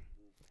that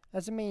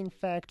as a main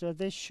factor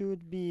there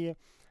should be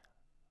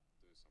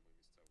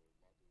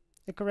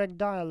a correct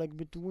dialogue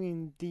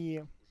between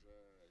the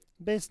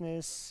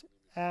business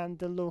and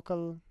the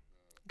local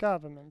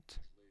government.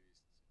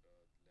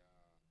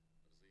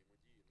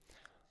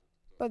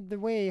 But the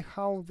way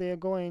how they're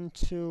going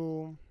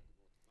to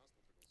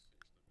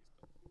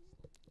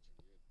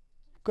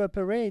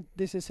cooperate,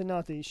 this is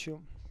another issue.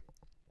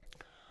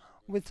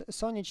 With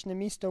Sonячне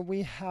Misto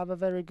we have a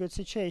very good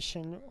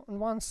situation. On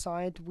one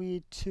side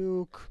we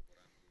took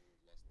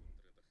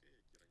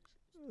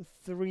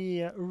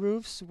 3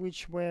 roofs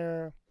which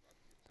were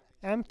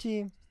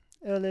empty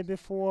earlier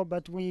before,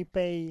 but we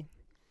pay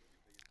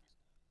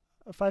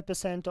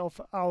 5%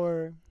 of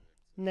our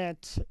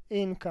net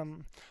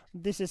income.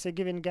 This is a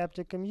giving gap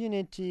to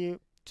community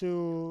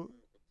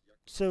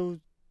so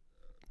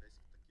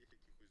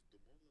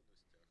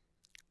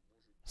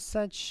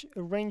such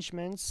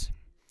arrangements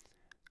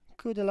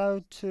could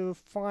allow to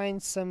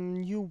find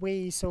some new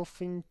ways of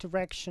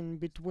interaction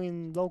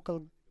between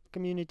local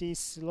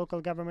communities,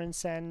 local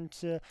governments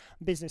and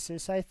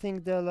businesses. I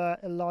think there are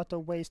a lot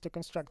of ways to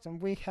construct them.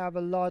 We have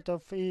a lot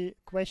of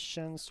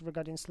questions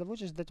regarding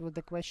Slavuchis. That was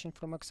the question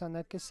from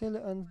Oksana Kisil.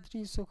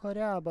 Andriy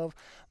Sukharyabov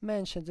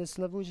mentioned that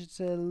Slavuchis is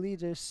a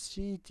leader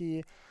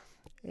city.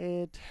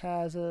 It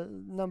has a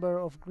number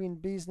of green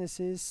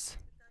businesses.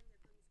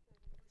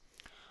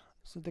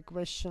 So the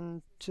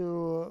question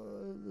to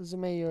the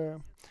mayor,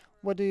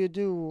 what do you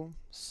do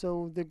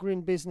so the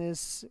green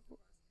business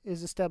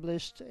is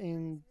established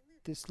in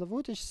the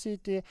Slavuchis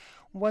city?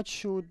 What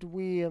should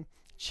we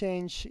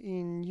change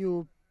in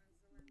new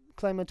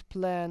climate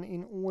plan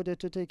in order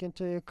to take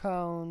into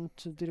account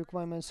the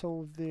requirements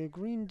of the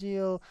Green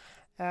Deal,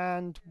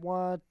 and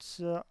what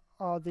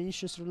are the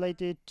issues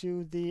related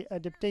to the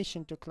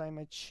adaptation to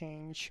climate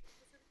change?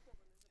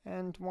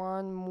 And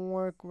one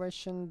more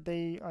question,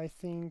 they I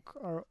think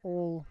are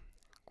all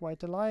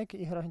quite alike.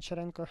 Igor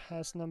Hancharenko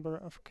has a number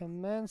of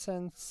comments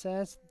and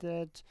says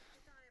that,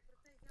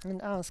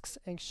 and asks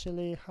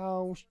actually,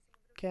 how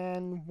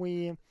can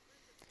we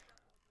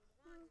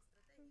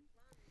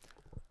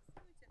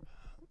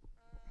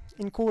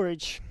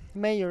encourage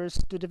mayors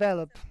to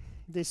develop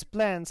these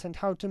plans and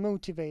how to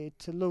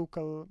motivate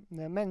local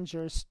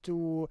managers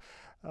to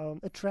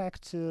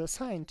attract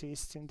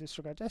scientists in this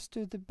regard. As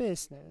to the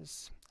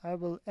business, I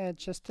will add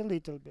just a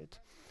little bit.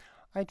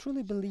 I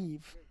truly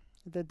believe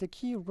that the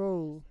key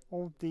role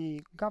of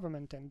the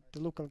government and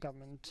the local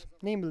government,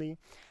 namely,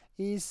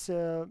 is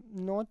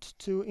not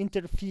to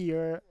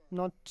interfere,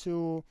 not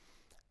to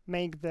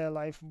make their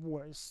life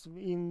worse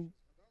in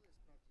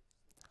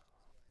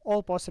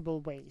all possible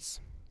ways.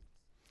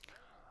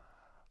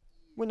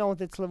 We know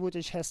that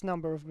Slavuchis has a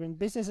number of green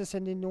businesses,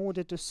 and in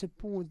order to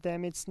support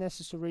them, it's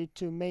necessary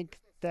to make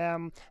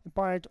them a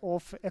part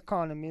of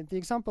economy. The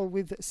example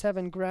with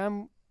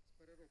 7-gram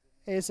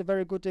is a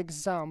very good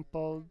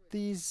example.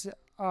 These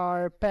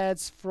are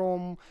pads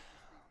from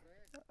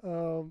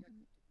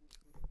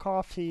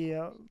coffee,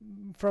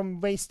 from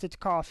wasted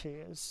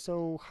coffee.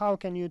 So how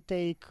can you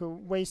take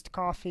waste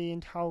coffee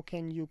and how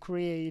can you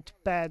create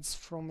pads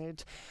from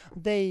it?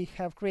 They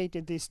have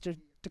created this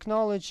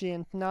technology,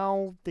 and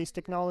now this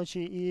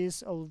technology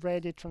is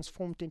already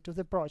transformed into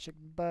the project.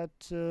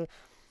 But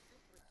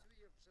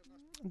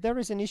there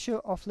is an issue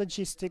of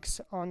logistics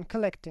on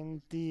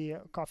collecting the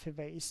coffee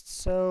waste.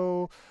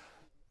 So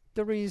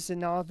there is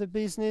another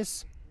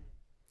business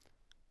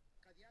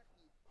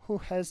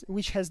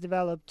which has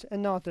developed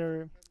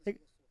another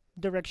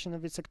direction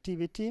of its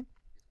activity.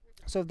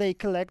 So they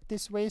collect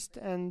this waste,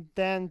 and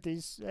then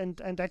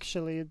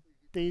actually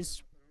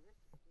this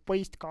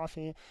waste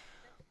coffee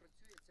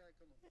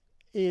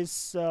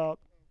is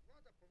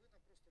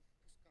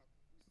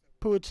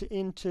put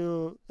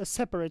into a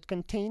separate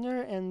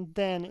container, and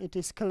then it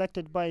is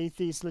collected by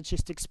this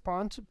logistics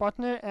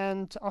partner,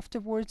 and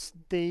afterwards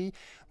they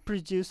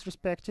produce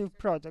respective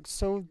products.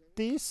 So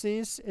this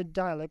is a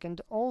dialogue,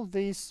 and all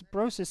these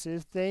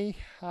processes, they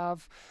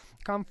have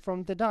come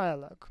from the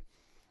dialogue.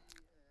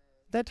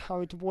 That's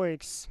how it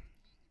works,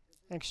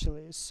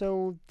 actually.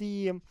 So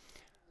the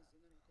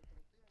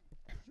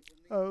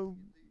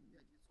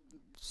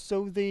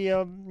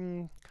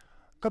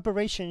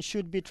cooperation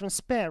should be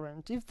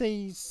transparent. If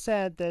they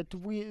said that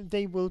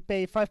they will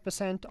pay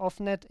 5% of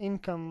net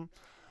income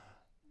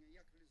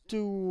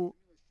to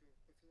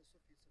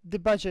the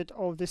budget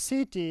of the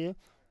city,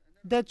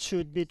 that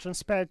should be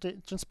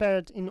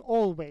transparent in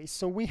all ways.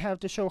 So we have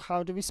to show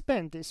how do we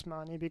spend this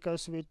money,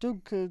 because we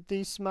took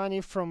this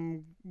money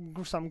from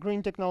some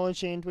green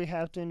technology and we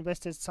have to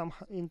invest it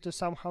into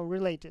somehow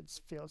related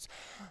fields.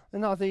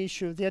 Another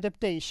issue, the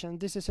adaptation.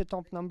 This is a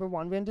top number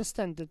one. We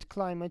understand that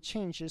climate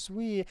changes.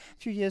 A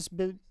few years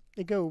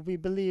ago, we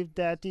believed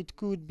that it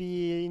could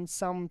be in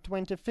some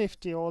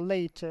 2050 or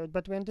later,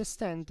 but we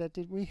understand that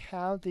we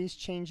have these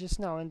changes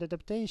now, and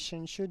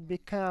adaptation should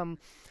become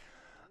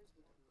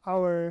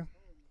our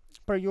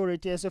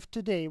priority as of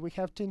today. We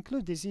have to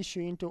include this issue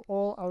into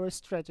all our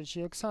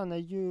strategy.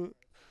 Oksana,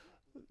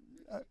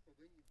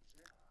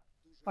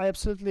 I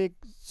absolutely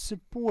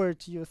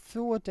support your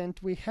thought, and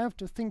we have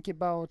to think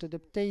about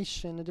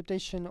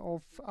adaptation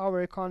of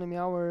our economy,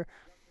 our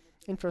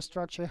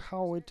infrastructure,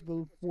 how it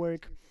will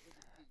work.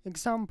 A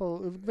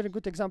very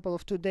good example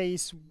of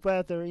today's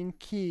weather in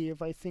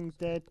Kyiv. I think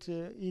that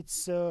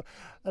it's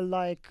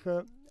like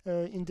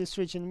in this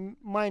region,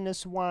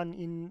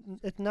 -1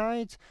 at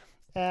night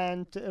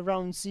and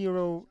around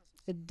 0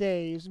 a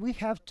day. We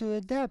have to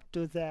adapt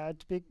to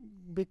that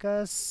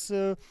because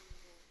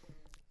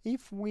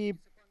if we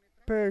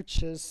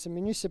purchase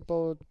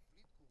municipal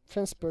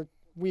transport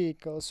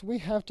vehicles, we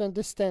have to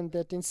understand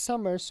that in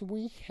summers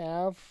we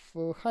have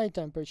high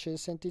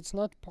temperatures, and it's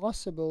not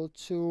possible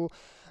to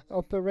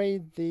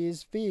operate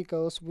these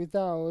vehicles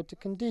without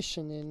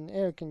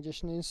air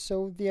conditioning.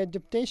 So the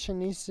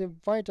adaptation is a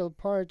vital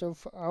part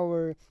of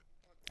our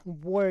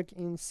work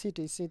in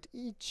cities.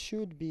 It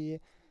should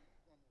be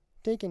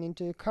taken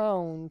into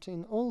account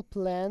in all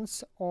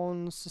plans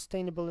on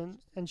sustainable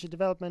energy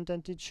development,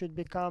 and it should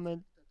become a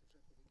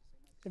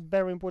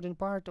very important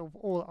part of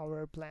all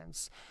our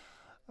plans.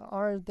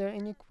 Are there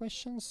any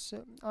questions?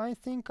 I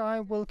think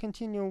I will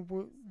continue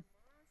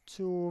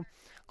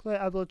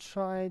I will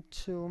try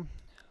to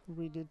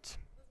read it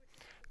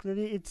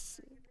clearly.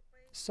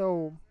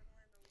 So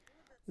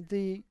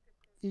the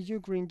EU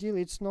Green Deal,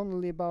 it's not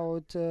only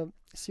about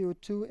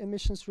CO2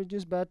 emissions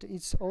reduced, but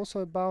it's also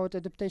about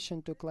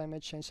adaptation to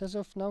climate change. As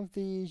of now,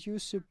 the EU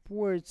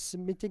supports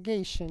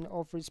mitigation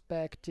of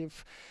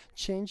respective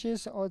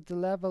changes at the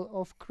level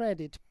of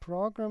credit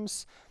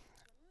programs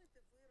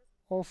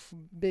of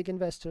big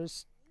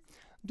investors.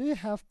 Do you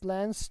have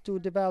plans to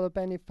develop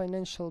any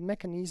financial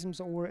mechanisms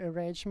or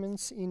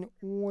arrangements in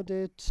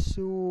order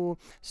to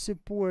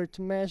support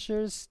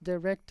measures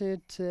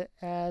directed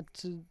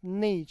at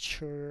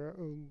nature?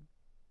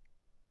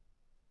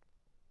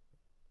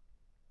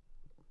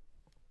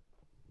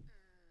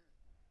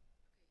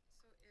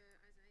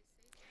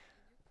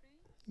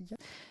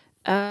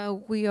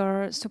 We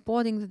are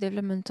supporting the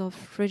development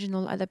of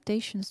regional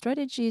adaptation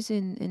strategies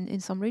in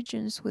some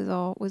regions with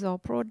our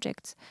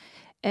projects,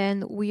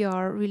 and we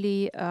are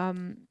really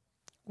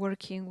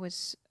working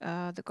with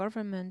the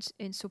government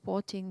in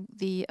supporting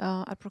the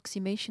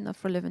approximation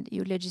of relevant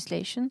EU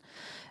legislation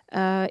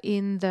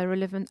in the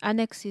relevant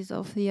annexes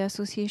of the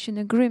association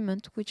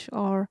agreement, which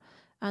are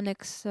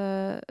Annex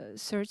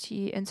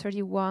 30 and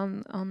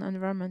 31 on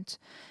environment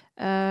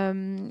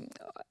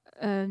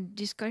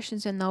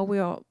discussions, and now we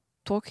are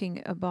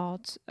talking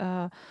about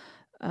how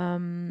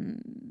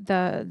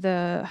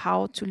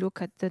to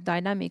look at the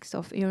dynamics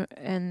of EU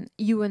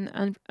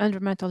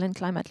environmental and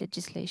climate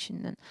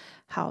legislation, and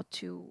how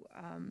to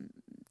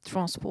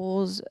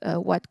transpose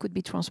what could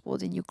be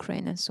transposed in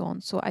Ukraine and so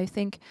on. So I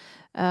think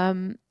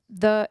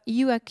the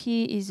EU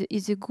acquis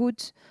is a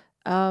good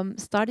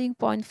starting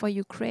point for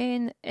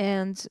Ukraine,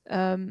 and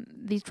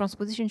the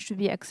transposition should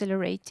be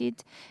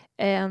accelerated.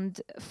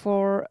 And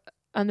for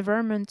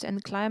environment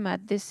and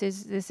climate, this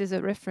is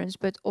a reference,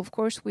 but of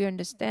course we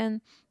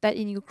understand that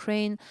in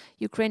Ukraine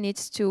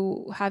needs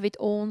to have its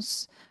own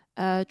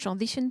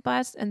transition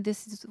paths, and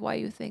this is why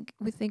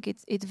we think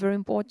it's very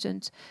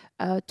important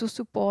to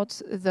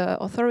support the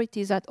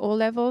authorities at all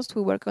levels.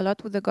 We work a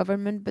lot with the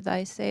government, but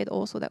I said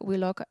also that we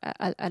look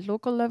at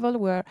local level.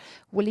 We're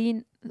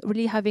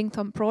really having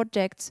some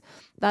projects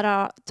that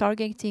are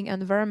targeting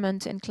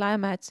environment and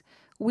climate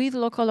with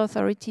local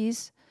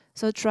authorities,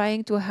 so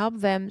trying to help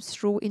them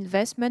through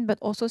investment, but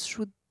also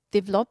through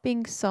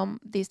developing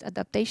these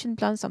adaptation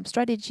plans, some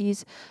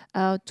strategies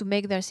to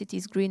make their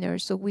cities greener.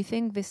 So we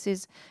think this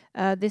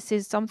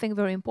is something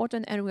very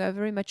important, and we are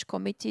very much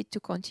committed to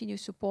continue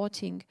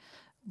supporting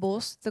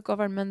both the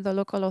government, the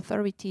local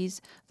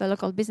authorities, the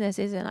local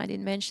businesses, and I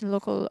didn't mention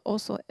local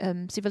also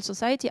civil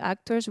society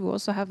actors. We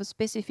also have a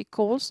specific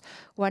calls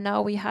where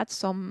now we had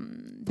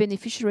some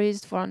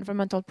beneficiaries for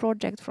environmental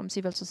project from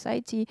civil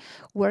society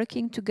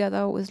working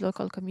together with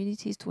local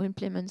communities to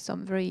implement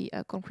some very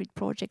concrete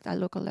project at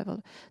local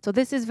level. So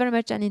this is very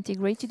much an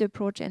integrated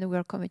approach, and we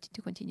are committed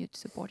to continue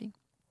supporting.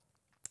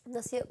 У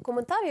нас є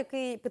коментар,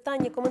 який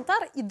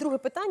питання-коментар, і друге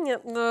питання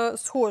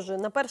схоже.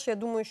 На перше, я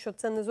думаю, що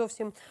це не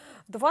зовсім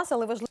до вас,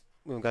 але важливо.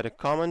 We've got a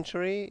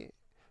commentary.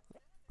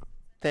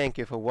 Thank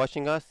you for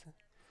watching us.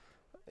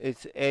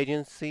 It's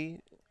agency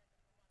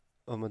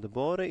over the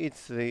border.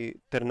 It's the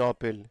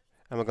Ternopil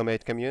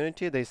amalgamate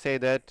community. They say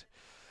that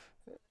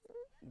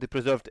the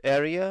preserved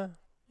area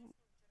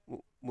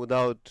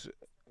without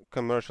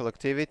commercial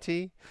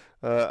activity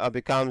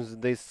becomes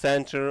the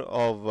center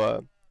of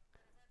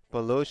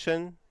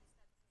pollution.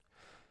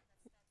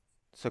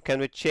 So can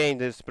we change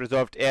this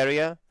preserved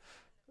area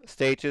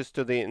status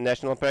to the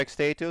national park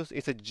status?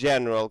 It's a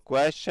general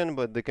question,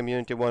 but the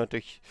community wanted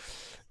to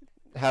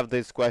have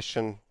this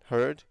question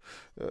heard.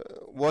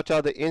 What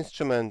are the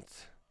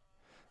instruments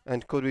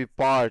and could be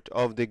part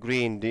of the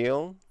Green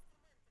Deal?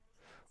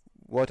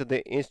 What are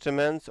the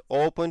instruments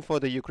open for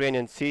the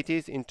Ukrainian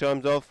cities in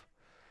terms of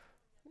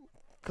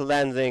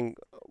cleansing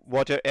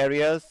water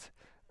areas,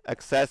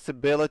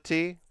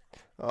 accessibility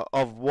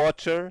of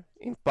water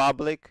in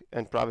public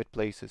and private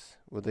places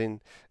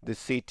within the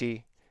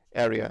city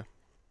area?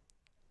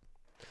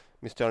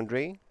 Mr.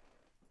 Andrei?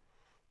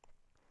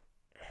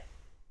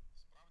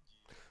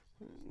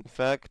 In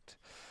fact,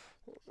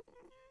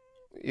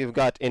 you've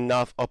got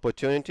enough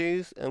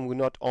opportunities, and we're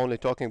not only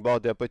talking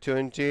about the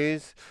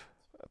opportunities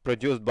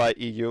produced by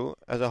EU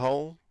as a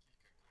whole.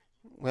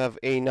 We have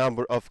a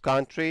number of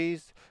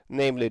countries,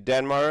 namely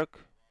Denmark,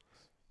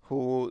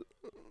 who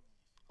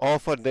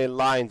offered their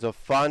lines of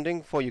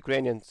funding for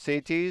Ukrainian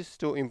cities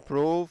to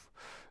improve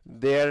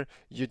their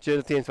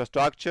utility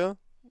infrastructure,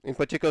 in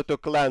particular to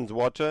cleanse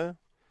water.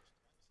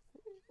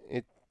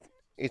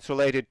 It's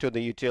related to the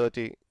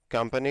utility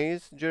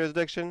companies'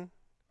 jurisdiction.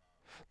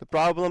 The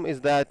problem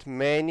is that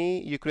many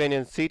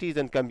Ukrainian cities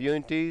and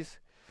communities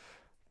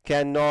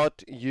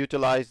cannot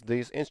utilize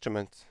these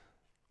instruments.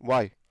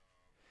 Why?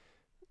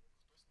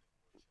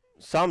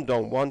 Some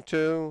don't want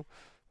to.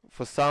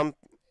 For some,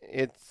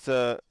 it's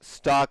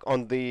stuck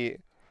on the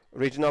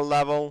regional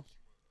level.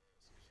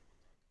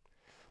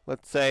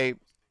 Let's say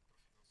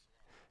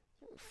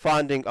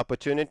funding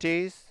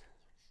opportunities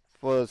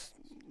for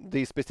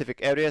these specific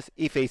areas.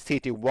 If a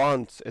city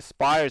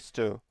aspires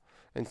to,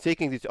 and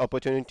seeking these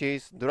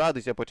opportunities, there are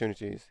these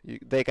opportunities.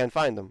 They can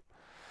find them.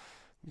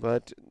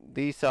 But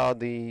these are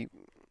the...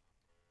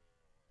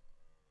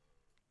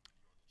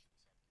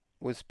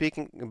 We speak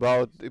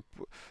about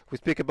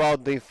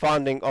the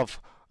funding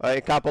of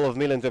a couple of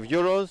millions of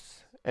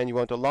euros, and you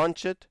want to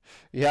launch it.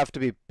 You have to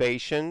be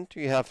patient.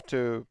 You have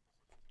to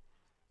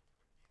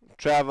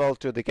travel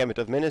to the Cabinet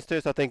of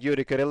Ministers. I think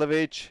Yuri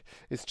Kyrilovich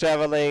is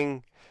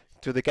traveling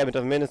to the Cabinet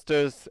of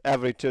Ministers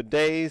every 2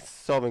 days,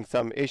 solving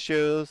some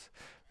issues.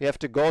 You have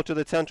to go to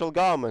the central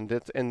government.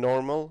 It's a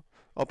normal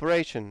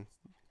operation.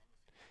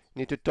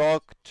 You need to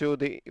talk to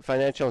the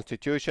financial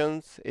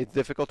institutions. It's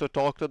difficult to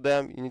talk to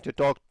them. You need to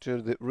talk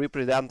to the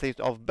representatives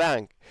of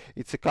bank.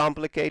 It's a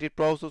complicated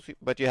process,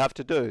 but you have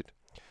to do it.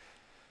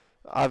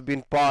 I've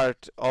been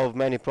part of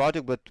many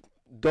projects, but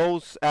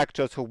those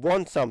actors who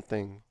want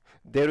something,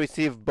 they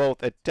receive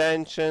both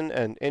attention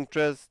and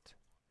interest.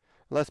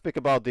 Let's speak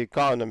about the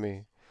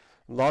economy.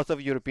 Lots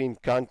of European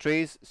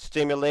countries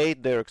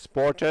stimulate their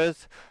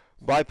exporters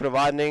by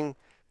providing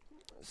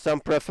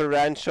some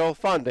preferential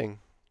funding.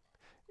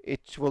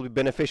 It will be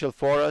beneficial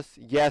for us.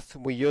 Yes,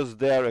 we use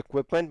their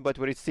equipment, but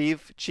we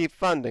receive cheap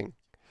funding.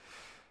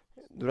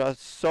 There are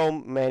so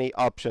many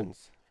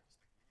options,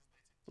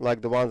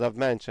 like the ones I've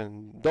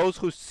mentioned. Those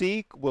who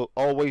seek will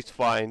always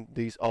find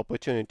these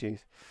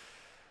opportunities.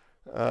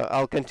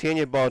 I'll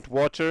continue about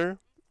water.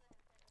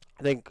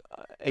 I think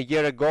a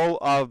year ago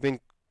I've been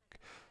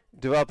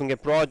developing a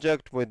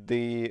project with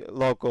the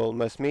local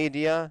mass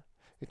media.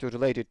 It was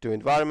related to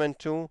environment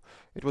too.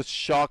 It was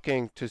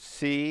shocking to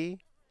see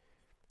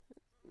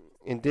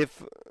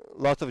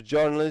lots of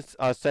journalists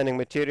are sending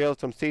materials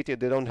from city.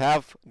 They don't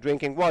have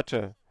drinking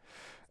water,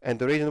 and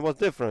the reason was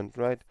different,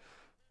 right?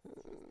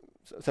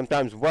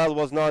 Sometimes well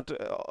was not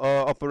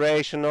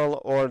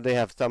operational, or they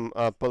have some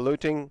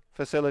polluting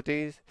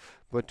facilities.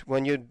 But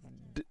when you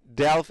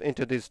delve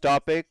into this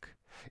topic,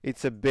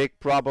 it's a big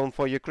problem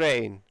for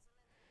Ukraine.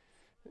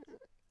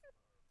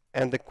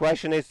 And the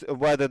question is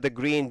whether the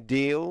Green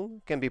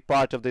Deal can be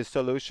part of this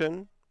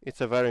solution.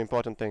 It's a very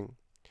important thing.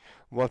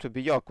 What would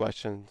be your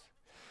questions?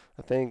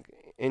 I think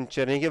in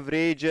Chernihiv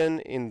region,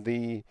 in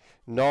the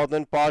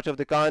northern part of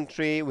the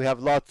country, we have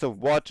lots of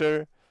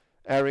water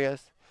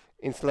areas.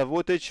 In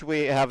Slavutich,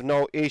 we have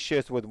no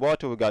issues with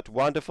water. We got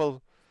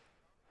wonderful.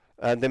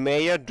 The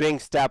mayor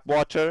drinks tap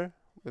water.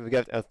 We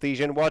get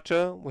artesian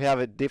water. We have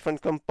a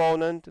different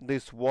component.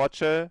 This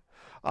water,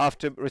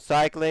 after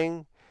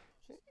recycling,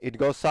 it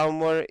goes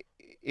somewhere.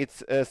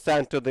 It's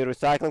sent to the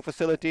recycling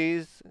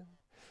facilities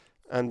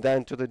and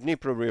then to the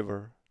Dnipro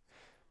River.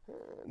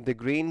 The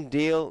Green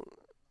Deal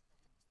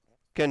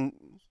can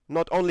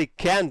not only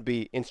can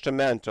be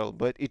instrumental,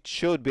 but it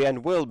should be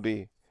and will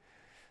be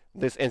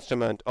this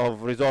instrument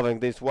of resolving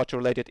these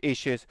water-related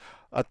issues.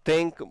 I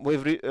think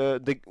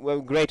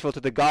we're grateful to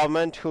the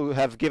government who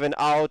have given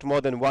out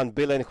more than 1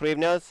 billion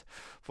hryvnias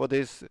for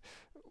these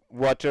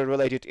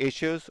water-related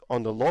issues.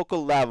 On the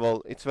local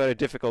level, it's very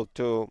difficult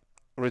to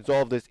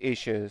resolve these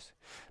issues.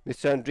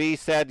 Mr. Andriy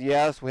said,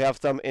 yes, we have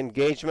some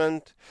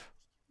engagement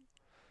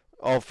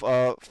of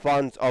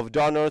funds of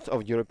donors,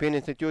 of European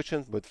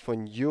institutions, but for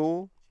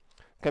new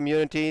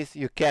communities,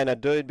 you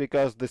cannot do it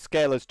because the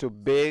scale is too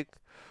big.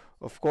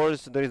 Of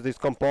course, there is this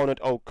component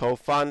of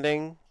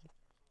co-funding.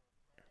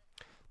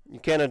 You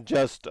cannot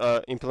just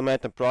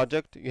implement a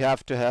project. You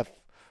have to have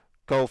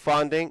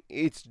co-funding.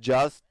 It's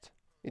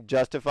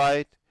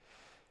justified.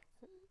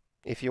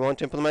 If you want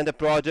to implement a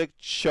project,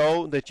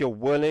 show that you're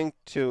willing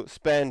to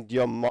spend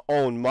your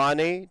own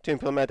money to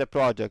implement a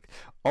project.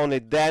 Only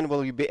then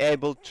will you be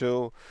able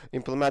to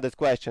implement this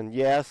question.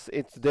 Yes,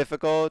 it's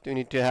difficult. You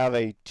need to have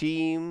a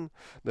team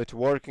that's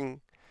working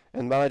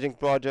and managing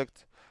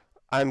projects.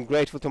 I'm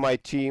grateful to my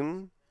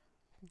team.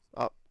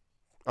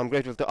 I'm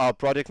grateful to our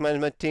project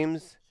management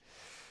teams.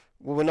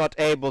 We were not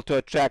able to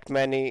attract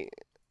many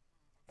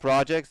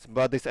projects,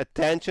 but this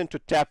attention to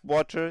tap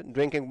water,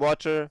 drinking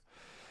water,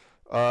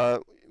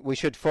 we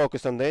should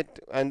focus on it,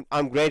 and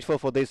I'm grateful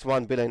for this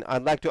 1 billion.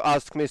 I'd like to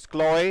ask Ms.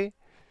 Chloe.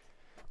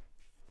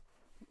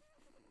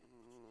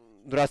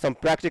 There are some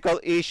practical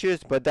issues,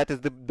 but that is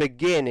the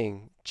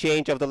beginning.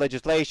 Change of the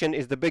legislation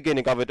is the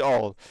beginning of it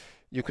all.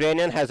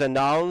 Ukrainian has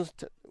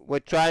announced we're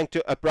trying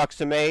to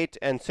approximate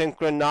and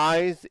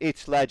synchronize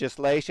its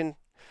legislation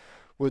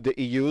with the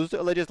EU's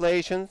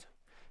legislations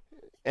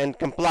and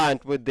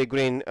compliant with the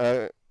Green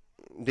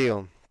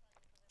Deal.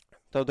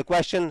 So the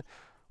question,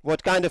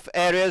 what kind of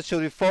areas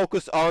should we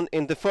focus on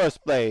in the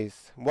first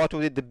place? What will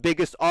be the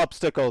biggest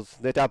obstacles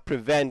that are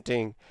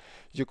preventing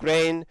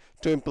Ukraine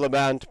to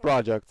implement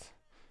projects?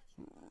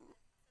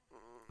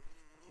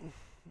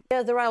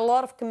 Yeah, there are a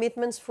lot of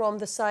commitments from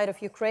the side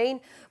of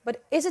Ukraine,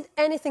 but is it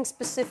anything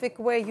specific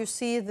where you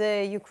see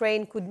the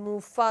Ukraine could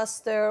move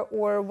faster,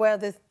 or where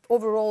the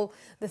overall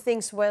the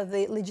things where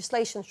the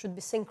legislation should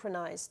be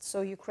synchronized so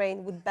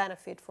Ukraine would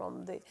benefit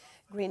from the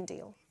Green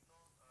Deal?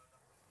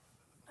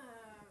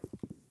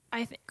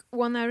 I think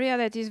one area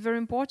that is very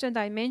important,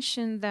 I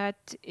mentioned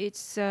that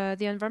it's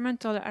the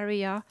environmental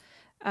area.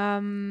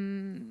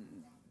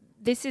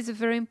 This is a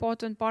very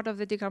important part of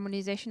the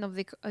decarbonization of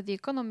the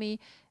economy.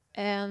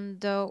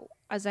 And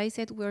as I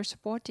said, we're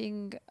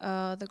supporting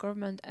the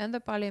government and the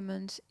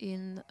parliament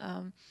in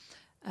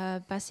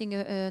passing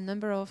a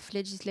number of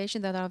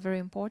legislation that are very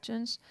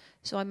important.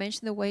 So I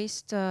mentioned the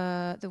waste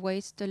law,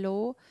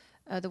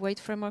 the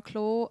waste framework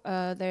law.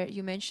 There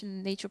you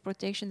mentioned nature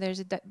protection. There's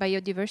a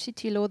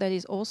biodiversity law that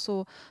is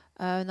also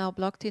now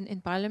blocked in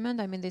parliament.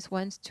 I mean, this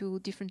went to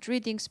different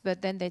readings,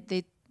 but then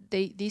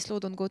these laws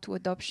don't go to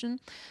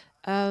adoption.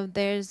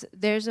 There's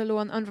a law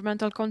on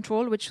environmental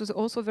control, which was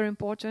also very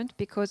important,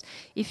 because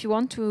if you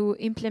want to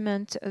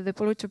implement the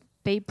polluter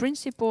pay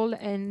principle,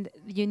 and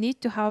you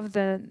need to have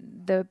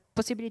the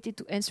possibility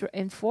to answer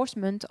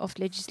enforcement of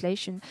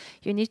legislation,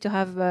 you need to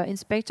have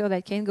inspector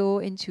that can go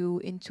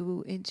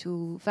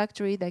into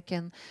factory that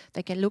can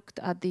look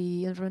at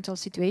the environmental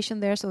situation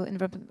there. So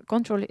environmental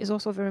control is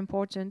also very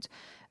important.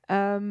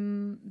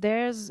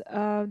 There's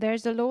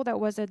a law that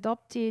was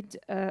adopted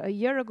a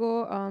year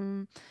ago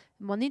on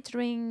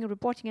monitoring,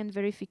 reporting and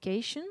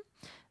verification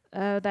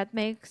that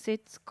makes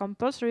it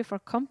compulsory for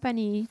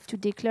company to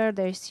declare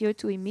their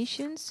CO2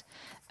 emissions.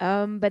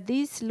 But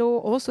this law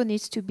also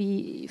needs to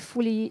be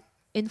fully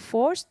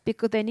enforced,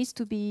 because there needs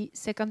to be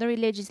secondary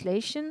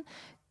legislation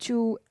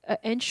to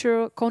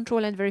ensure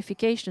control and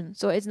verification.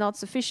 So it's not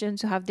sufficient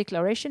to have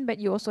declaration, but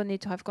you also need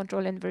to have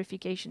control and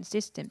verification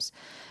systems.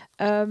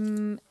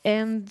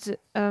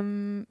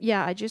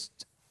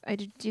 I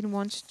didn't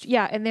want to...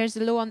 Yeah, and there's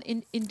a law on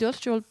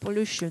industrial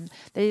pollution.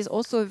 That is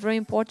also a very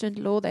important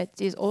law that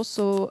is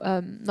also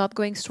not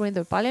going through in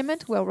the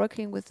parliament. We are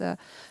working with the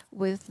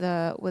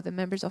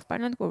members of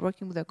parliament. We're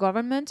working with the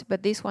government,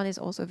 but this one is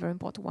also a very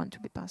important one to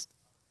be passed.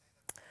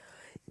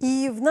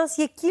 І в нас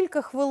є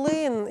кілька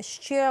хвилин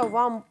ще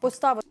вам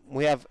поставити.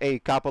 We have a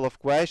couple of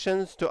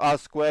questions to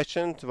ask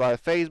questions via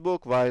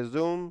Facebook, via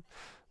Zoom,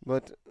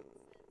 but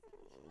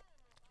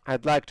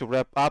I'd like to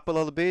wrap up a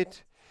little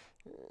bit.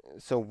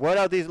 So what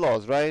are these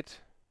laws, right?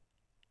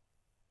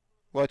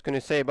 What can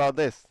you say about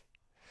this?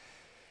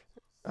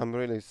 I'm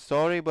really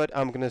sorry, but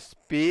I'm gonna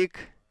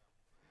speak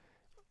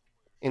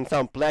in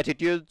some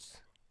platitudes.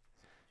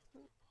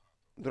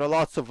 There are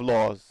lots of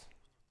laws.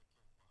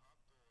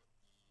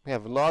 We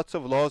have lots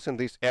of laws in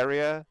this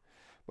area,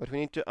 but we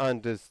need to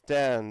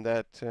understand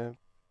that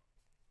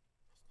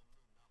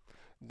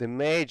the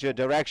major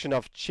direction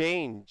of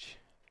change,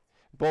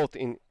 both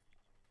in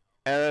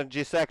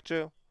energy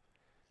sector,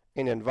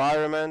 in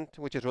environment,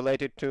 which is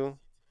related to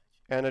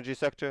energy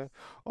sector,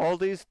 all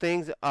these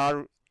things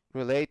are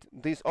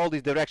all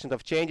these directions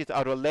of changes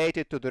are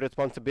related to the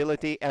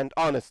responsibility and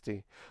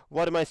honesty.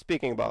 What am I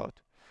speaking about?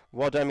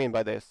 What do I mean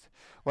by this?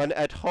 When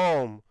at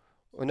home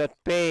we're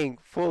not paying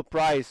full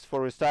price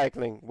for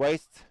recycling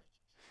waste,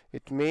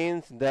 it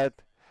means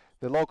that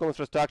the local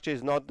infrastructure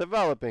is not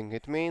developing.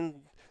 It means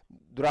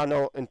there are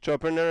no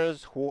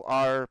entrepreneurs who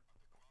are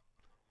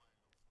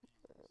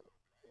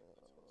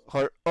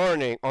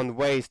earning on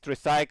waste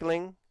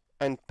recycling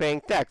and paying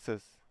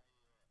taxes.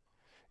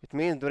 It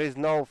means there is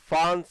no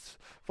funds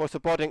for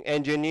supporting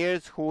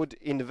engineers who would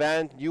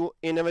invent new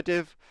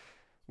innovative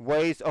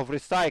ways of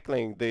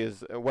recycling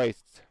these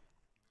wastes.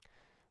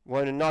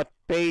 We're not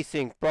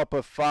paying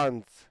proper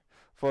funds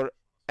for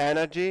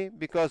energy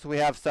because we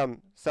have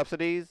some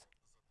subsidies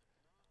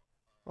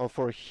or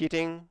for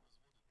heating.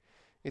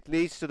 It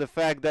leads to the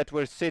fact that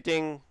we're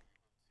sitting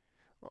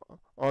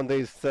on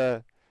this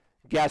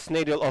gas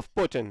needle of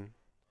Putin.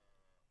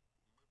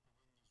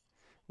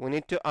 We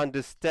need to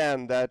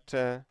understand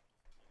that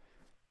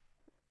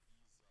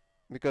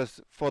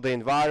because for the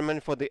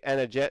environment, for the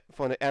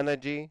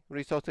energy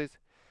resources,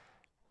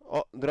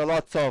 there are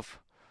lots of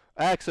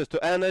access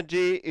to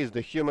energy is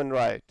the human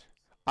right.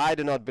 I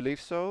do not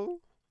believe so.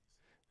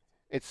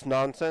 It's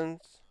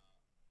nonsense.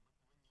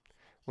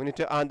 We need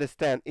to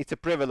understand it's a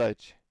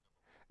privilege,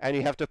 and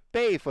you have to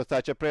pay for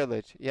such a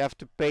privilege. You have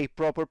to pay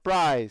proper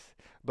price,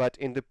 but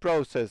in the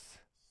process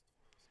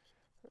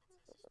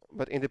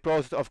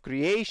of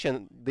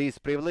creation these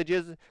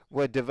privileges,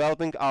 we're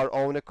developing our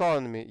own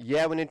economy.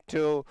 Yeah, we need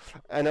to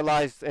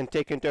analyze and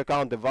take into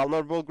account the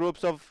vulnerable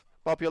groups of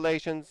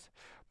populations,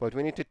 but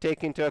we need to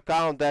take into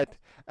account that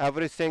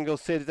every single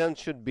citizen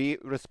should be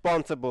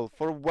responsible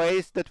for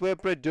waste that we're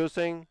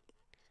producing.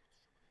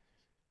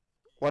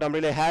 What I'm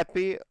really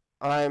happy,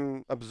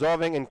 I'm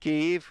observing in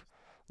Kyiv,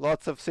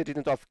 lots of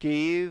citizens of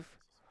Kyiv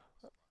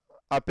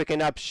are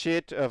picking up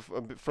shit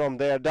from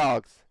their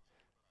dogs.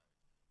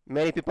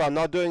 Many people are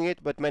not doing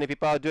it, but many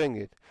people are doing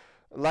it.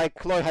 Like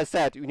Chloe has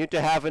said, you need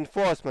to have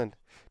enforcement.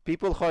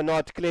 People who are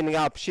not cleaning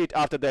up shit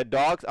after their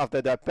dogs,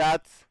 after their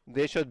pets,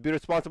 they should be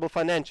responsible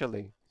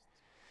financially.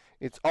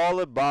 It's all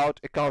about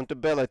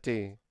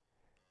accountability.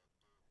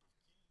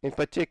 In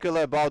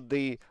particular about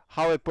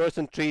how a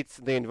person treats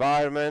the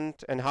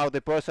environment and how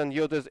the person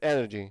uses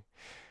energy.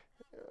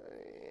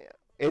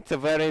 It's a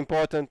very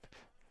important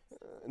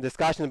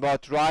discussion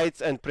about rights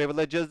and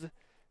privileges.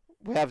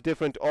 We have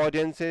different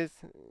audiences.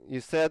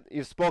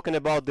 You've spoken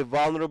about the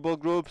vulnerable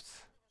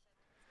groups.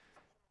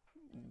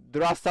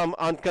 There are some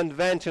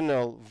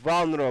unconventional,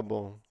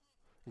 vulnerable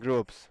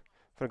groups.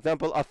 For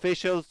example,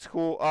 officials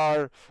who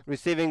are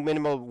receiving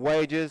minimal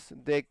wages,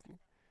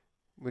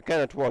 we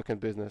cannot work in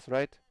business,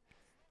 right?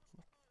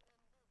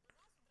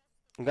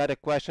 Got a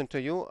question to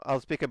you.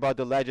 I'll speak about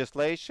the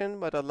legislation,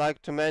 but I'd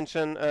like to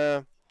mention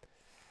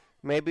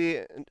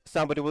maybe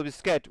somebody will be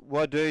scared.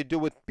 What do you do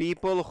with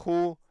people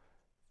who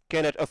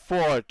cannot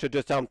afford to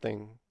do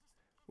something?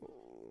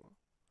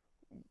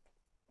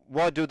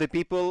 What do the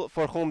people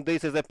for whom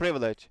this is a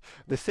privilege?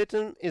 The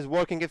system is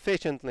working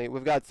efficiently.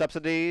 We've got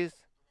subsidies.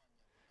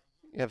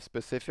 You have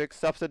specific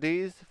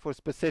subsidies for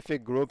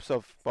specific groups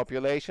of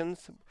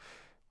populations,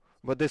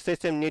 but the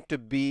system needs to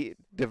be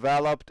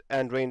developed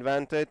and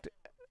reinvented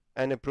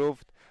and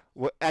improved.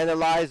 We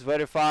analyze,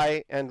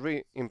 verify, and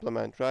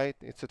re-implement, right?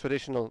 It's a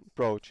traditional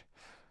approach.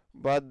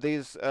 But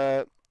this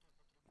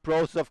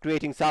process of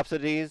creating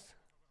subsidies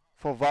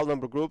for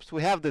vulnerable groups,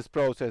 we have this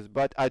process,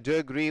 but I do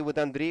agree with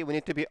Andriy, we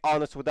need to be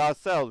honest with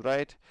ourselves,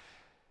 right?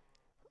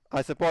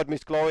 I support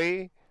Miss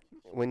Chloe.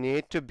 We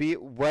need to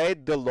weigh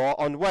the law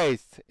on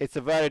waste. It's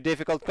a very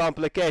difficult,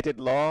 complicated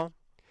law.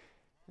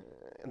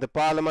 The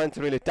parliament's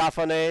really tough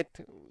on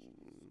it.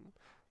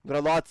 There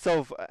are lots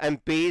of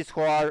MPs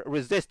who are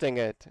resisting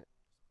it.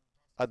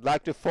 I'd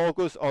like to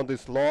focus on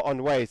this law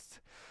on waste,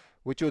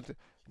 which would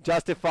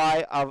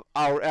justify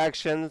our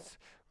actions,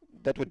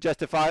 that would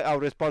justify our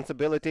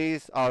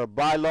responsibilities, our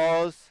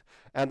bylaws,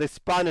 and these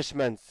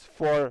punishments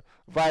for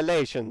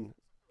violation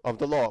of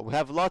the law. We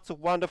have lots of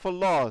wonderful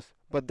laws,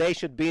 but they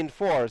should be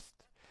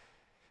enforced.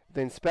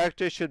 The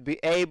inspector should be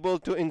able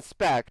to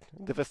inspect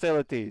the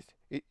facilities.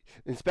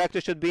 Inspector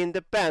should be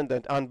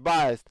independent,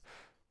 unbiased,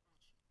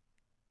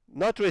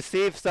 not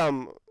receive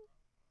some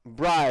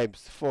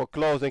bribes for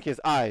closing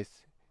his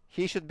eyes.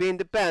 He should be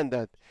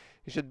independent.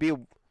 He should be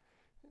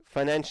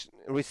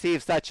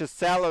receive such a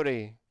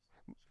salary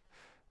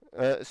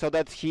so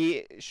that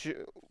he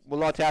will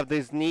not have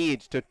this need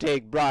to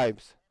take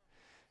bribes.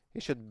 He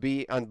should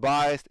be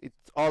unbiased.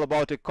 It's all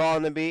about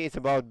economy. It's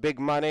about big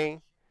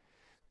money.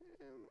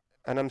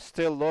 And I'm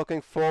still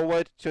looking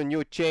forward to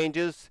new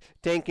changes,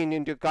 taking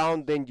into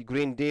account the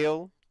Green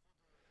Deal.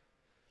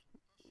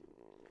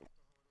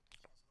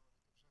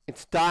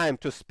 It's time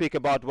to speak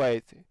about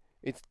waste.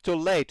 It's too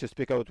late to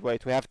speak about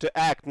waste. We have to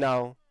act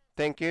now.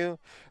 Thank you.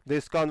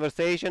 This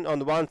conversation,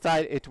 on one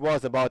side, it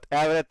was about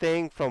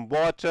everything from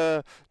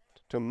water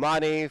to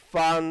money,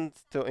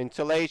 funds, to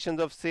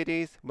installations of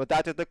cities. But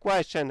that is the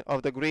question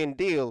of the Green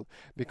Deal,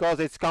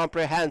 because it's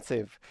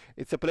comprehensive.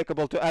 It's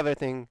applicable to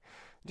everything.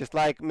 Just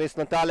like Miss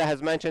Nataliya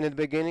has mentioned in the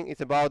beginning,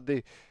 it's about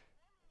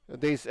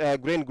this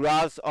green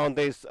grass on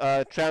this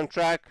tram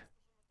track.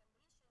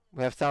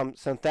 We have some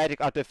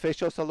synthetic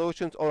artificial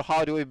solutions, or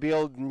how do we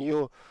build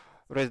new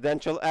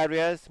residential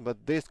areas?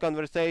 But this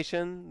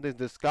conversation, this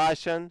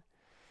discussion,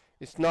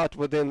 it's not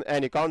within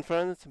any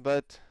conference,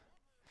 but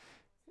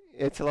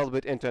it's a little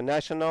bit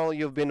international.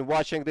 You've been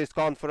watching this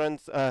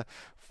conference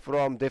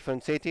from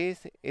different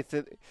cities.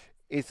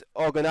 It's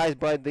organized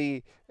by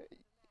the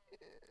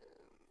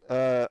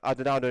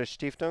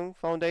Adenauer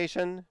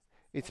Foundation.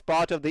 It's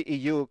part of the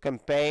EU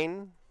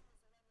campaign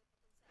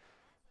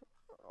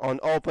on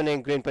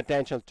opening green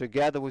potential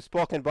together. We've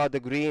spoken about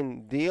the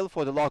Green Deal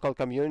for the local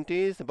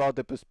communities, about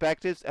the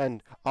perspectives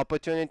and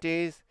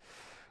opportunities.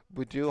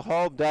 We do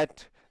hope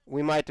that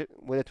we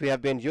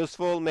have been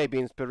useful, maybe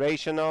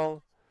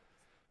inspirational.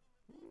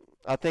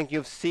 I think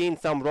you've seen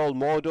some role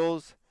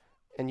models,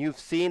 and you've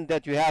seen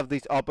that you have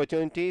these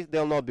opportunities.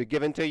 They'll not be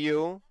given to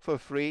you for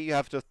free. You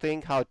have to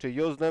think how to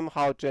use them,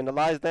 how to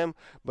analyze them,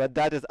 but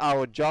that is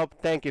our job.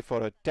 Thank you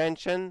for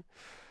attention.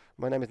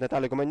 My name is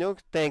Nataliya.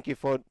 Thank you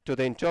to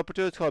the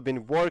interpreters who have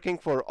been working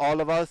for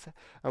all of us,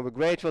 and we're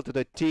grateful to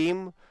the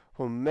team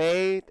who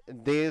made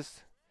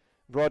this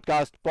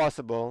broadcast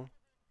possible.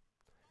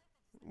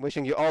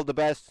 Wishing you all the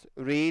best.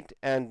 Read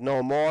and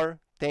know more.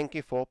 Thank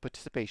you for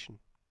participation.